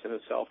confidence in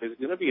itself, is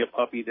going to be a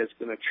puppy that's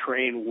going to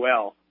train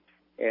well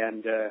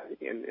and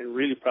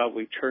really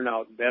probably turn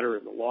out better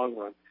in the long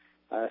run.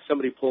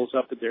 Somebody pulls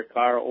up at their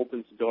car,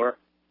 opens the door.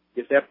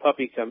 If that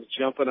puppy comes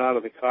jumping out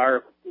of the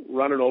car,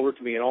 running over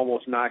to me and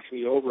almost knocks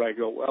me over, I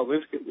go, well,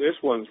 this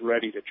one's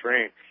ready to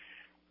train.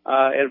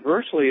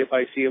 Adversely, if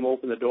I see him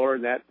open the door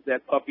and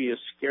that puppy is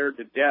scared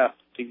to death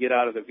to get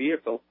out of the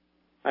vehicle,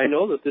 I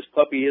know that this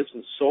puppy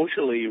isn't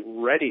socially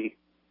ready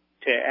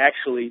to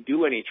actually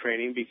do any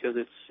training because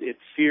it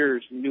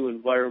fears new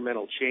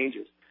environmental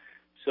changes.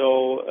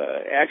 So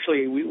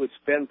actually, we would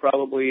spend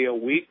probably a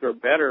week or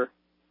better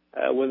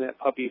when that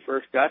puppy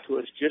first got to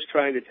us, just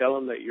trying to tell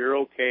him that you're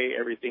okay,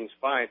 everything's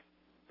fine.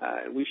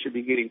 We should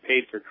be getting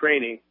paid for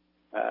training,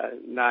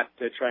 not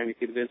trying to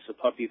convince the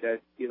puppy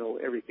that,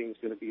 everything's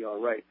going to be all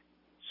right.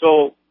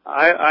 So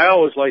I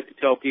always like to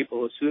tell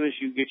people, as soon as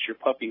you get your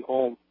puppy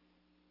home,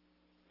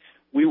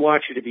 we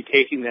want you to be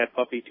taking that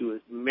puppy to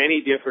as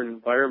many different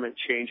environment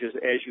changes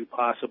as you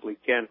possibly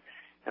can.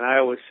 And I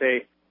always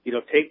say,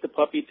 take the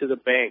puppy to the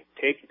bank,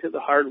 take it to the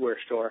hardware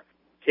store,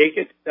 take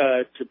it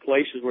to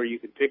places where you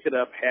can pick it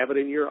up, have it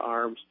in your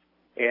arms,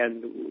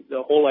 and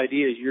the whole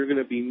idea is you're going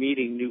to be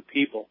meeting new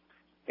people.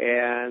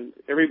 And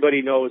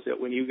everybody knows that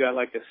when you got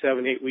like a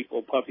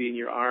 7-8-week-old puppy in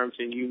your arms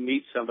and you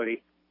meet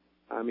somebody,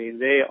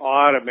 they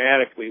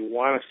automatically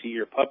want to see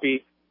your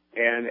puppy,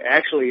 and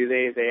actually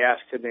they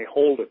ask, can they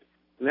hold it?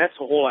 And that's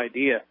the whole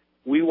idea.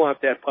 We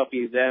want that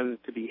puppy then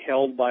to be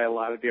held by a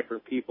lot of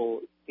different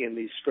people in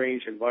these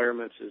strange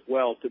environments as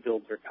well to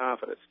build their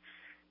confidence.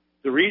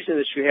 The reason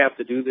that you have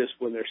to do this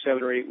when they're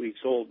 7 or 8 weeks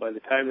old, by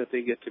the time that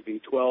they get to be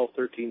 12,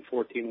 13,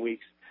 14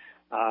 weeks,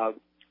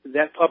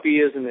 that puppy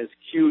isn't as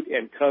cute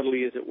and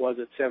cuddly as it was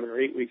at 7 or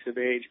 8 weeks of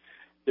age.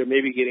 They're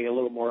maybe getting a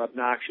little more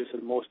obnoxious,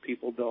 and most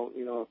people don't,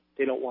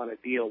 they don't want to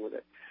deal with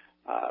it.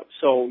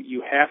 So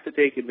you have to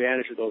take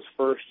advantage of those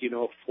first,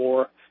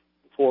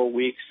 4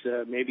 weeks,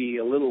 maybe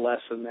a little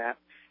less than that,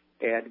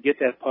 and get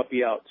that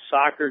puppy out.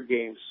 Soccer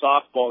games,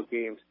 softball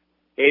games,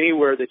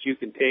 anywhere that you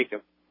can take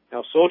them.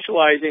 Now,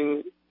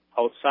 socializing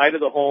outside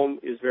of the home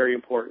is very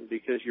important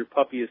because your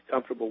puppy is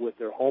comfortable with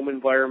their home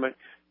environment.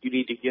 You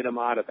need to get them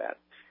out of that.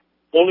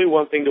 Only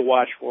one thing to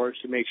watch for is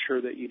to make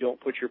sure that you don't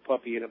put your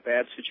puppy in a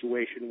bad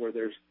situation where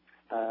there's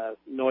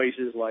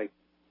noises like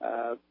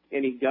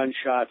any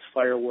gunshots,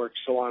 fireworks,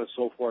 so on and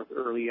so forth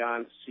early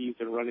on, so you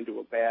can run into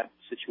a bad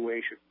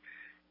situation.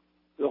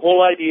 The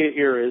whole idea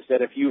here is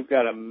that if you've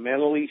got a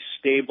mentally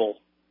stable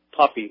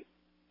puppy,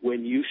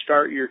 when you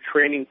start your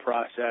training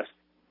process,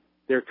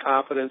 their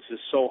confidence is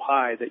so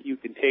high that you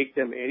can take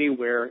them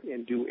anywhere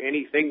and do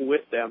anything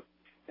with them,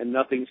 and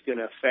nothing's going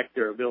to affect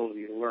their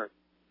ability to learn.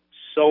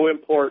 So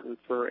important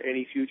for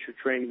any future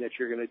training that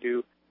you're going to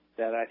do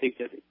that I think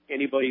that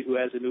anybody who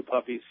has a new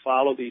puppy,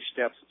 follow these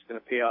steps. It's going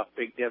to pay off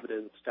big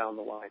dividends down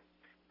the line.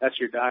 That's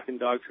your Dokken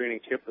Dog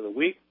Training Tip of the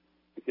week.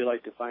 If you'd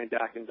like to find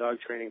Dokken Dog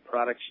Training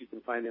products, you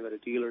can find them at a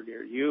dealer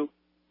near you,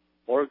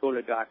 or go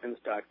to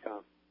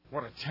Dokkens.com.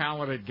 What a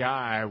talented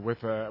guy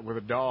with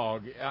a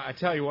dog. I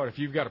tell you what, if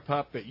you've got a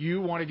pup that you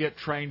want to get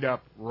trained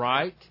up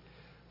right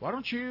why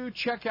don't you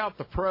check out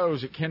the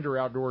pros at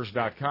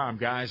kinderoutdoors.com,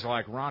 guys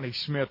like Ronnie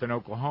Smith in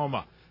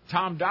Oklahoma,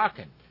 Tom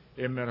Dokken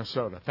in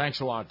Minnesota. Thanks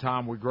a lot,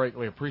 Tom. We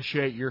greatly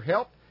appreciate your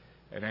help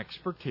and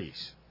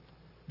expertise.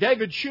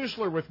 David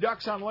Schuessler with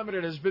Ducks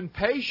Unlimited has been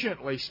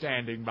patiently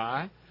standing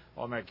by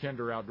on that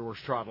Kinder Outdoors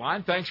trot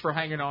line. Thanks for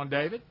hanging on,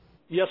 David.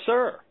 Yes,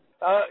 sir.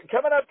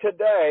 Coming up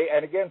today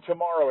and again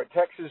tomorrow at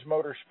Texas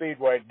Motor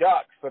Speedway,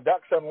 Ducks, the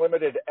Ducks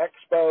Unlimited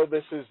Expo.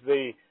 This is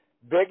the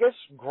biggest,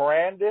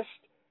 grandest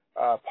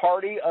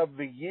party of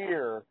the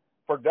year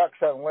for Ducks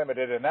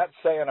Unlimited, and that's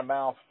saying a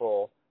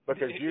mouthful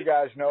because you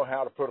guys know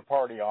how to put a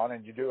party on,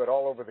 and you do it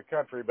all over the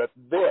country, but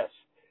this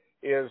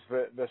is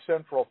the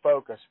central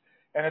focus.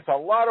 And it's a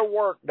lot of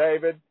work,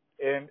 David,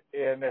 and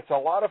it's a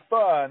lot of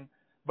fun,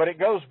 but it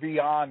goes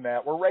beyond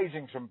that. We're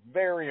raising some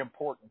very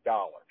important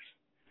dollars.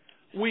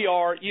 We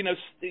are. You know,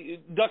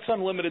 Ducks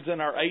Unlimited's in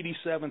our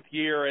 87th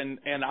year, and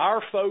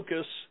our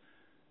focus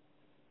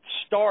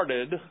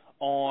started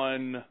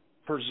on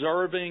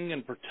preserving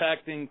and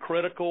protecting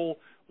critical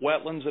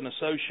wetlands and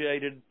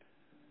associated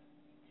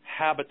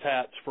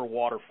habitats for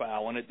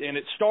waterfowl. And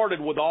it started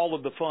with all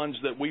of the funds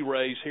that we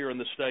raise here in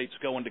the States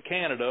going to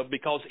Canada,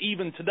 because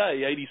even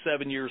today,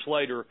 87 years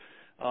later,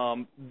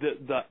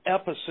 the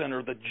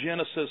epicenter, the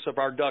genesis of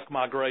our duck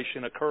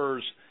migration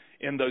occurs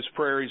in those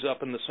prairies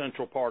up in the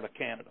central part of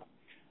Canada.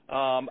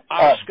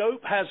 Our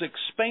scope has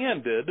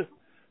expanded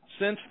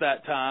since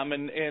that time,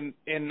 and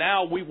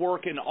now we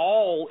work in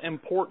all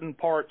important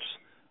parts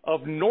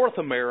of North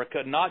America,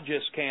 not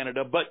just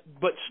Canada,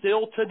 but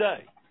still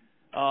today.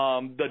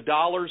 The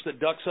dollars that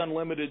Ducks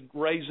Unlimited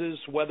raises,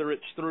 whether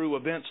it's through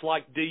events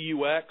like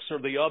DUX or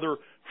the other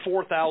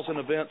 4,000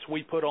 events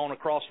we put on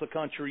across the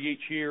country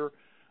each year,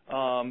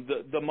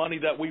 the money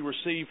that we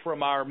receive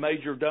from our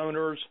major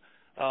donors,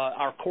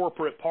 our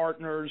corporate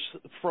partners,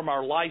 from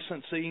our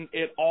licensing,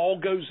 it all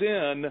goes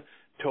in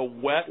to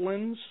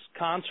wetlands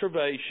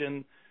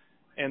conservation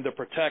and the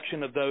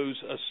protection of those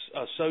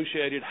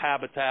associated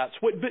habitats,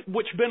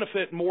 which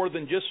benefit more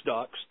than just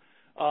ducks,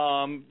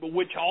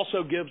 which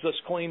also gives us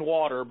clean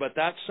water. But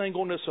that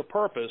singleness of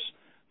purpose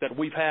that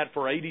we've had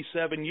for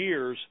 87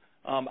 years,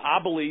 I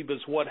believe,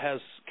 is what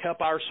has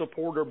kept our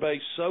supporter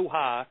base so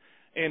high,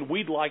 and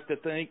we'd like to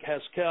think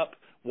has kept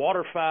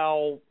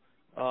waterfowl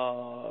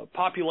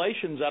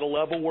populations at a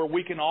level where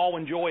we can all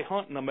enjoy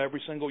hunting them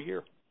every single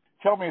year.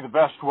 Tell me the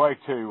best way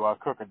to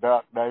cook a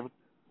duck, David.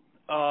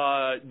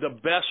 The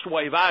best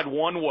way, if I had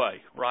one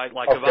way, right?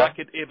 Like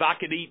okay. if I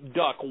could eat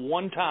duck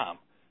one time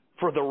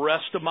for the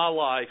rest of my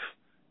life,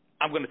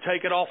 I'm going to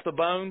take it off the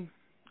bone.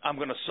 I'm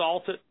going to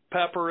salt it,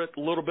 pepper it, a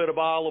little bit of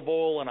olive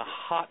oil in a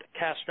hot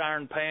cast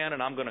iron pan,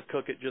 and I'm going to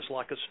cook it just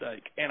like a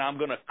steak. And I'm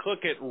going to cook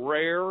it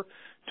rare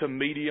to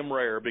medium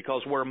rare,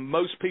 because where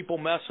most people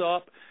mess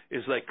up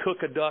is they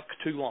cook a duck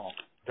too long.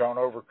 Don't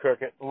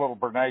overcook it. A little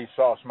béarnaise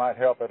sauce might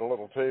help it a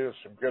little too.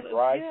 Some good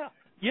rice.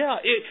 Yeah.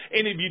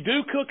 And if you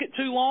do cook it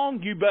too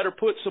long, you better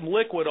put some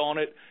liquid on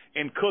it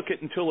and cook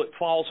it until it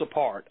falls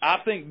apart. I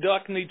think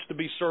duck needs to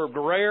be served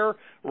rare,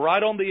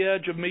 right on the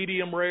edge of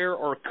medium rare,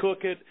 or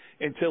cook it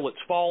until it's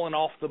fallen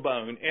off the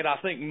bone. And I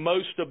think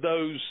most of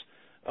those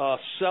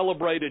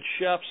celebrated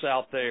chefs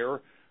out there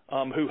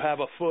who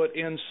have a foot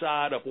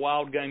inside of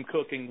wild game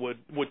cooking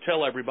would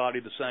tell everybody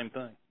the same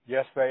thing.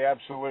 Yes, they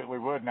absolutely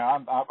would.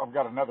 Now, I've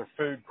got another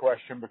food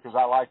question because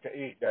I like to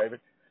eat, David.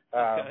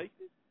 Okay.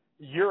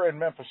 You're in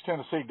Memphis,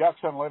 Tennessee. Ducks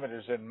Unlimited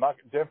is in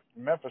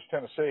Memphis,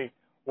 Tennessee.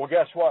 Well,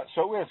 guess what?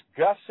 So is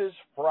Gus's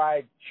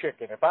Fried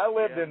Chicken. If I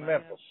lived in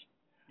Memphis,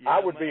 I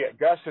would be at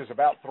Gus's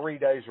about 3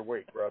 days a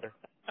week, brother.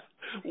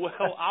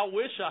 Well, I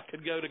wish I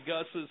could go to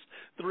Gus's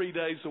 3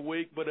 days a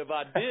week, but if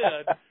I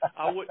did,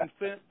 I wouldn't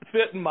fit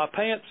in my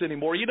pants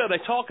anymore. You know,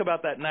 they talk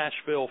about that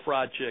Nashville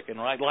fried chicken,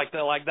 right? Like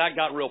that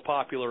got real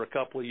popular a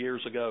couple of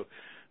years ago.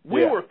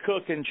 We were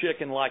cooking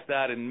chicken like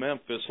that in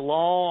Memphis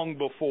long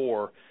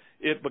before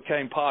it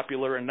became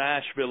popular in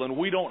Nashville, and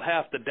we don't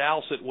have to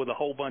douse it with a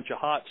whole bunch of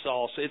hot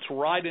sauce. It's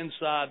right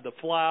inside the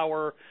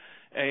flour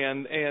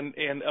and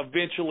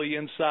eventually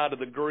inside of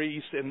the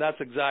grease, and that's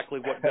exactly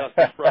what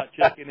Gus's fried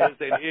chicken is,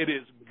 and it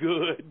is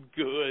good.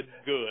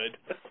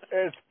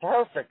 It's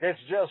perfect. It's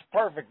just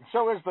perfect.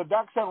 So is the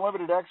Ducks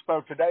Unlimited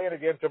Expo today and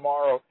again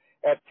tomorrow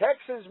at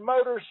Texas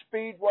Motor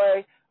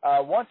Speedway.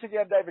 Once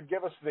again, David,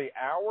 give us the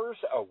hours,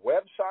 a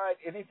website,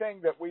 anything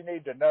that we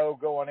need to know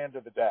going into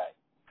the day.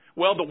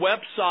 Well, the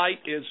website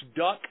is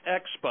Duck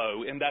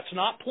Expo, and that's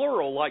not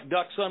plural like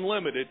Ducks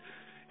Unlimited.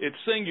 It's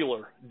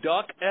singular,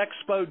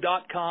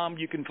 duckexpo.com.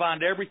 You can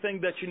find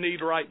everything that you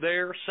need right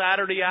there.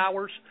 Saturday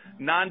hours,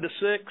 9 to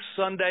 6.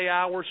 Sunday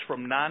hours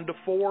from 9 to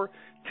 4.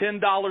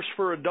 $10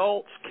 for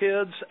adults,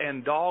 kids,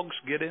 and dogs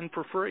get in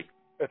for free.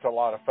 It's a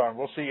lot of fun.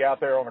 We'll see you out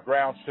there on the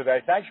grounds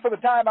today. Thanks for the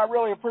time. I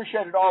really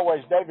appreciate it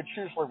always. David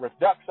Schuessler with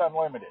Ducks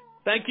Unlimited.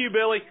 Thank you,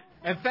 Billy.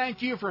 And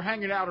thank you for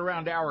hanging out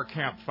around our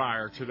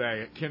campfire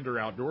today at Kinder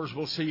Outdoors.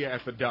 We'll see you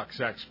at the Ducks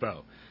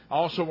Expo. I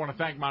also want to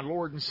thank my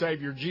Lord and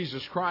Savior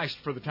Jesus Christ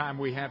for the time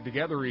we have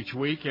together each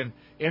week and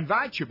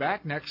invite you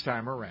back next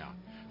time around.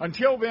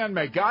 Until then,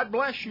 may God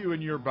bless you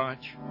and your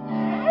bunch.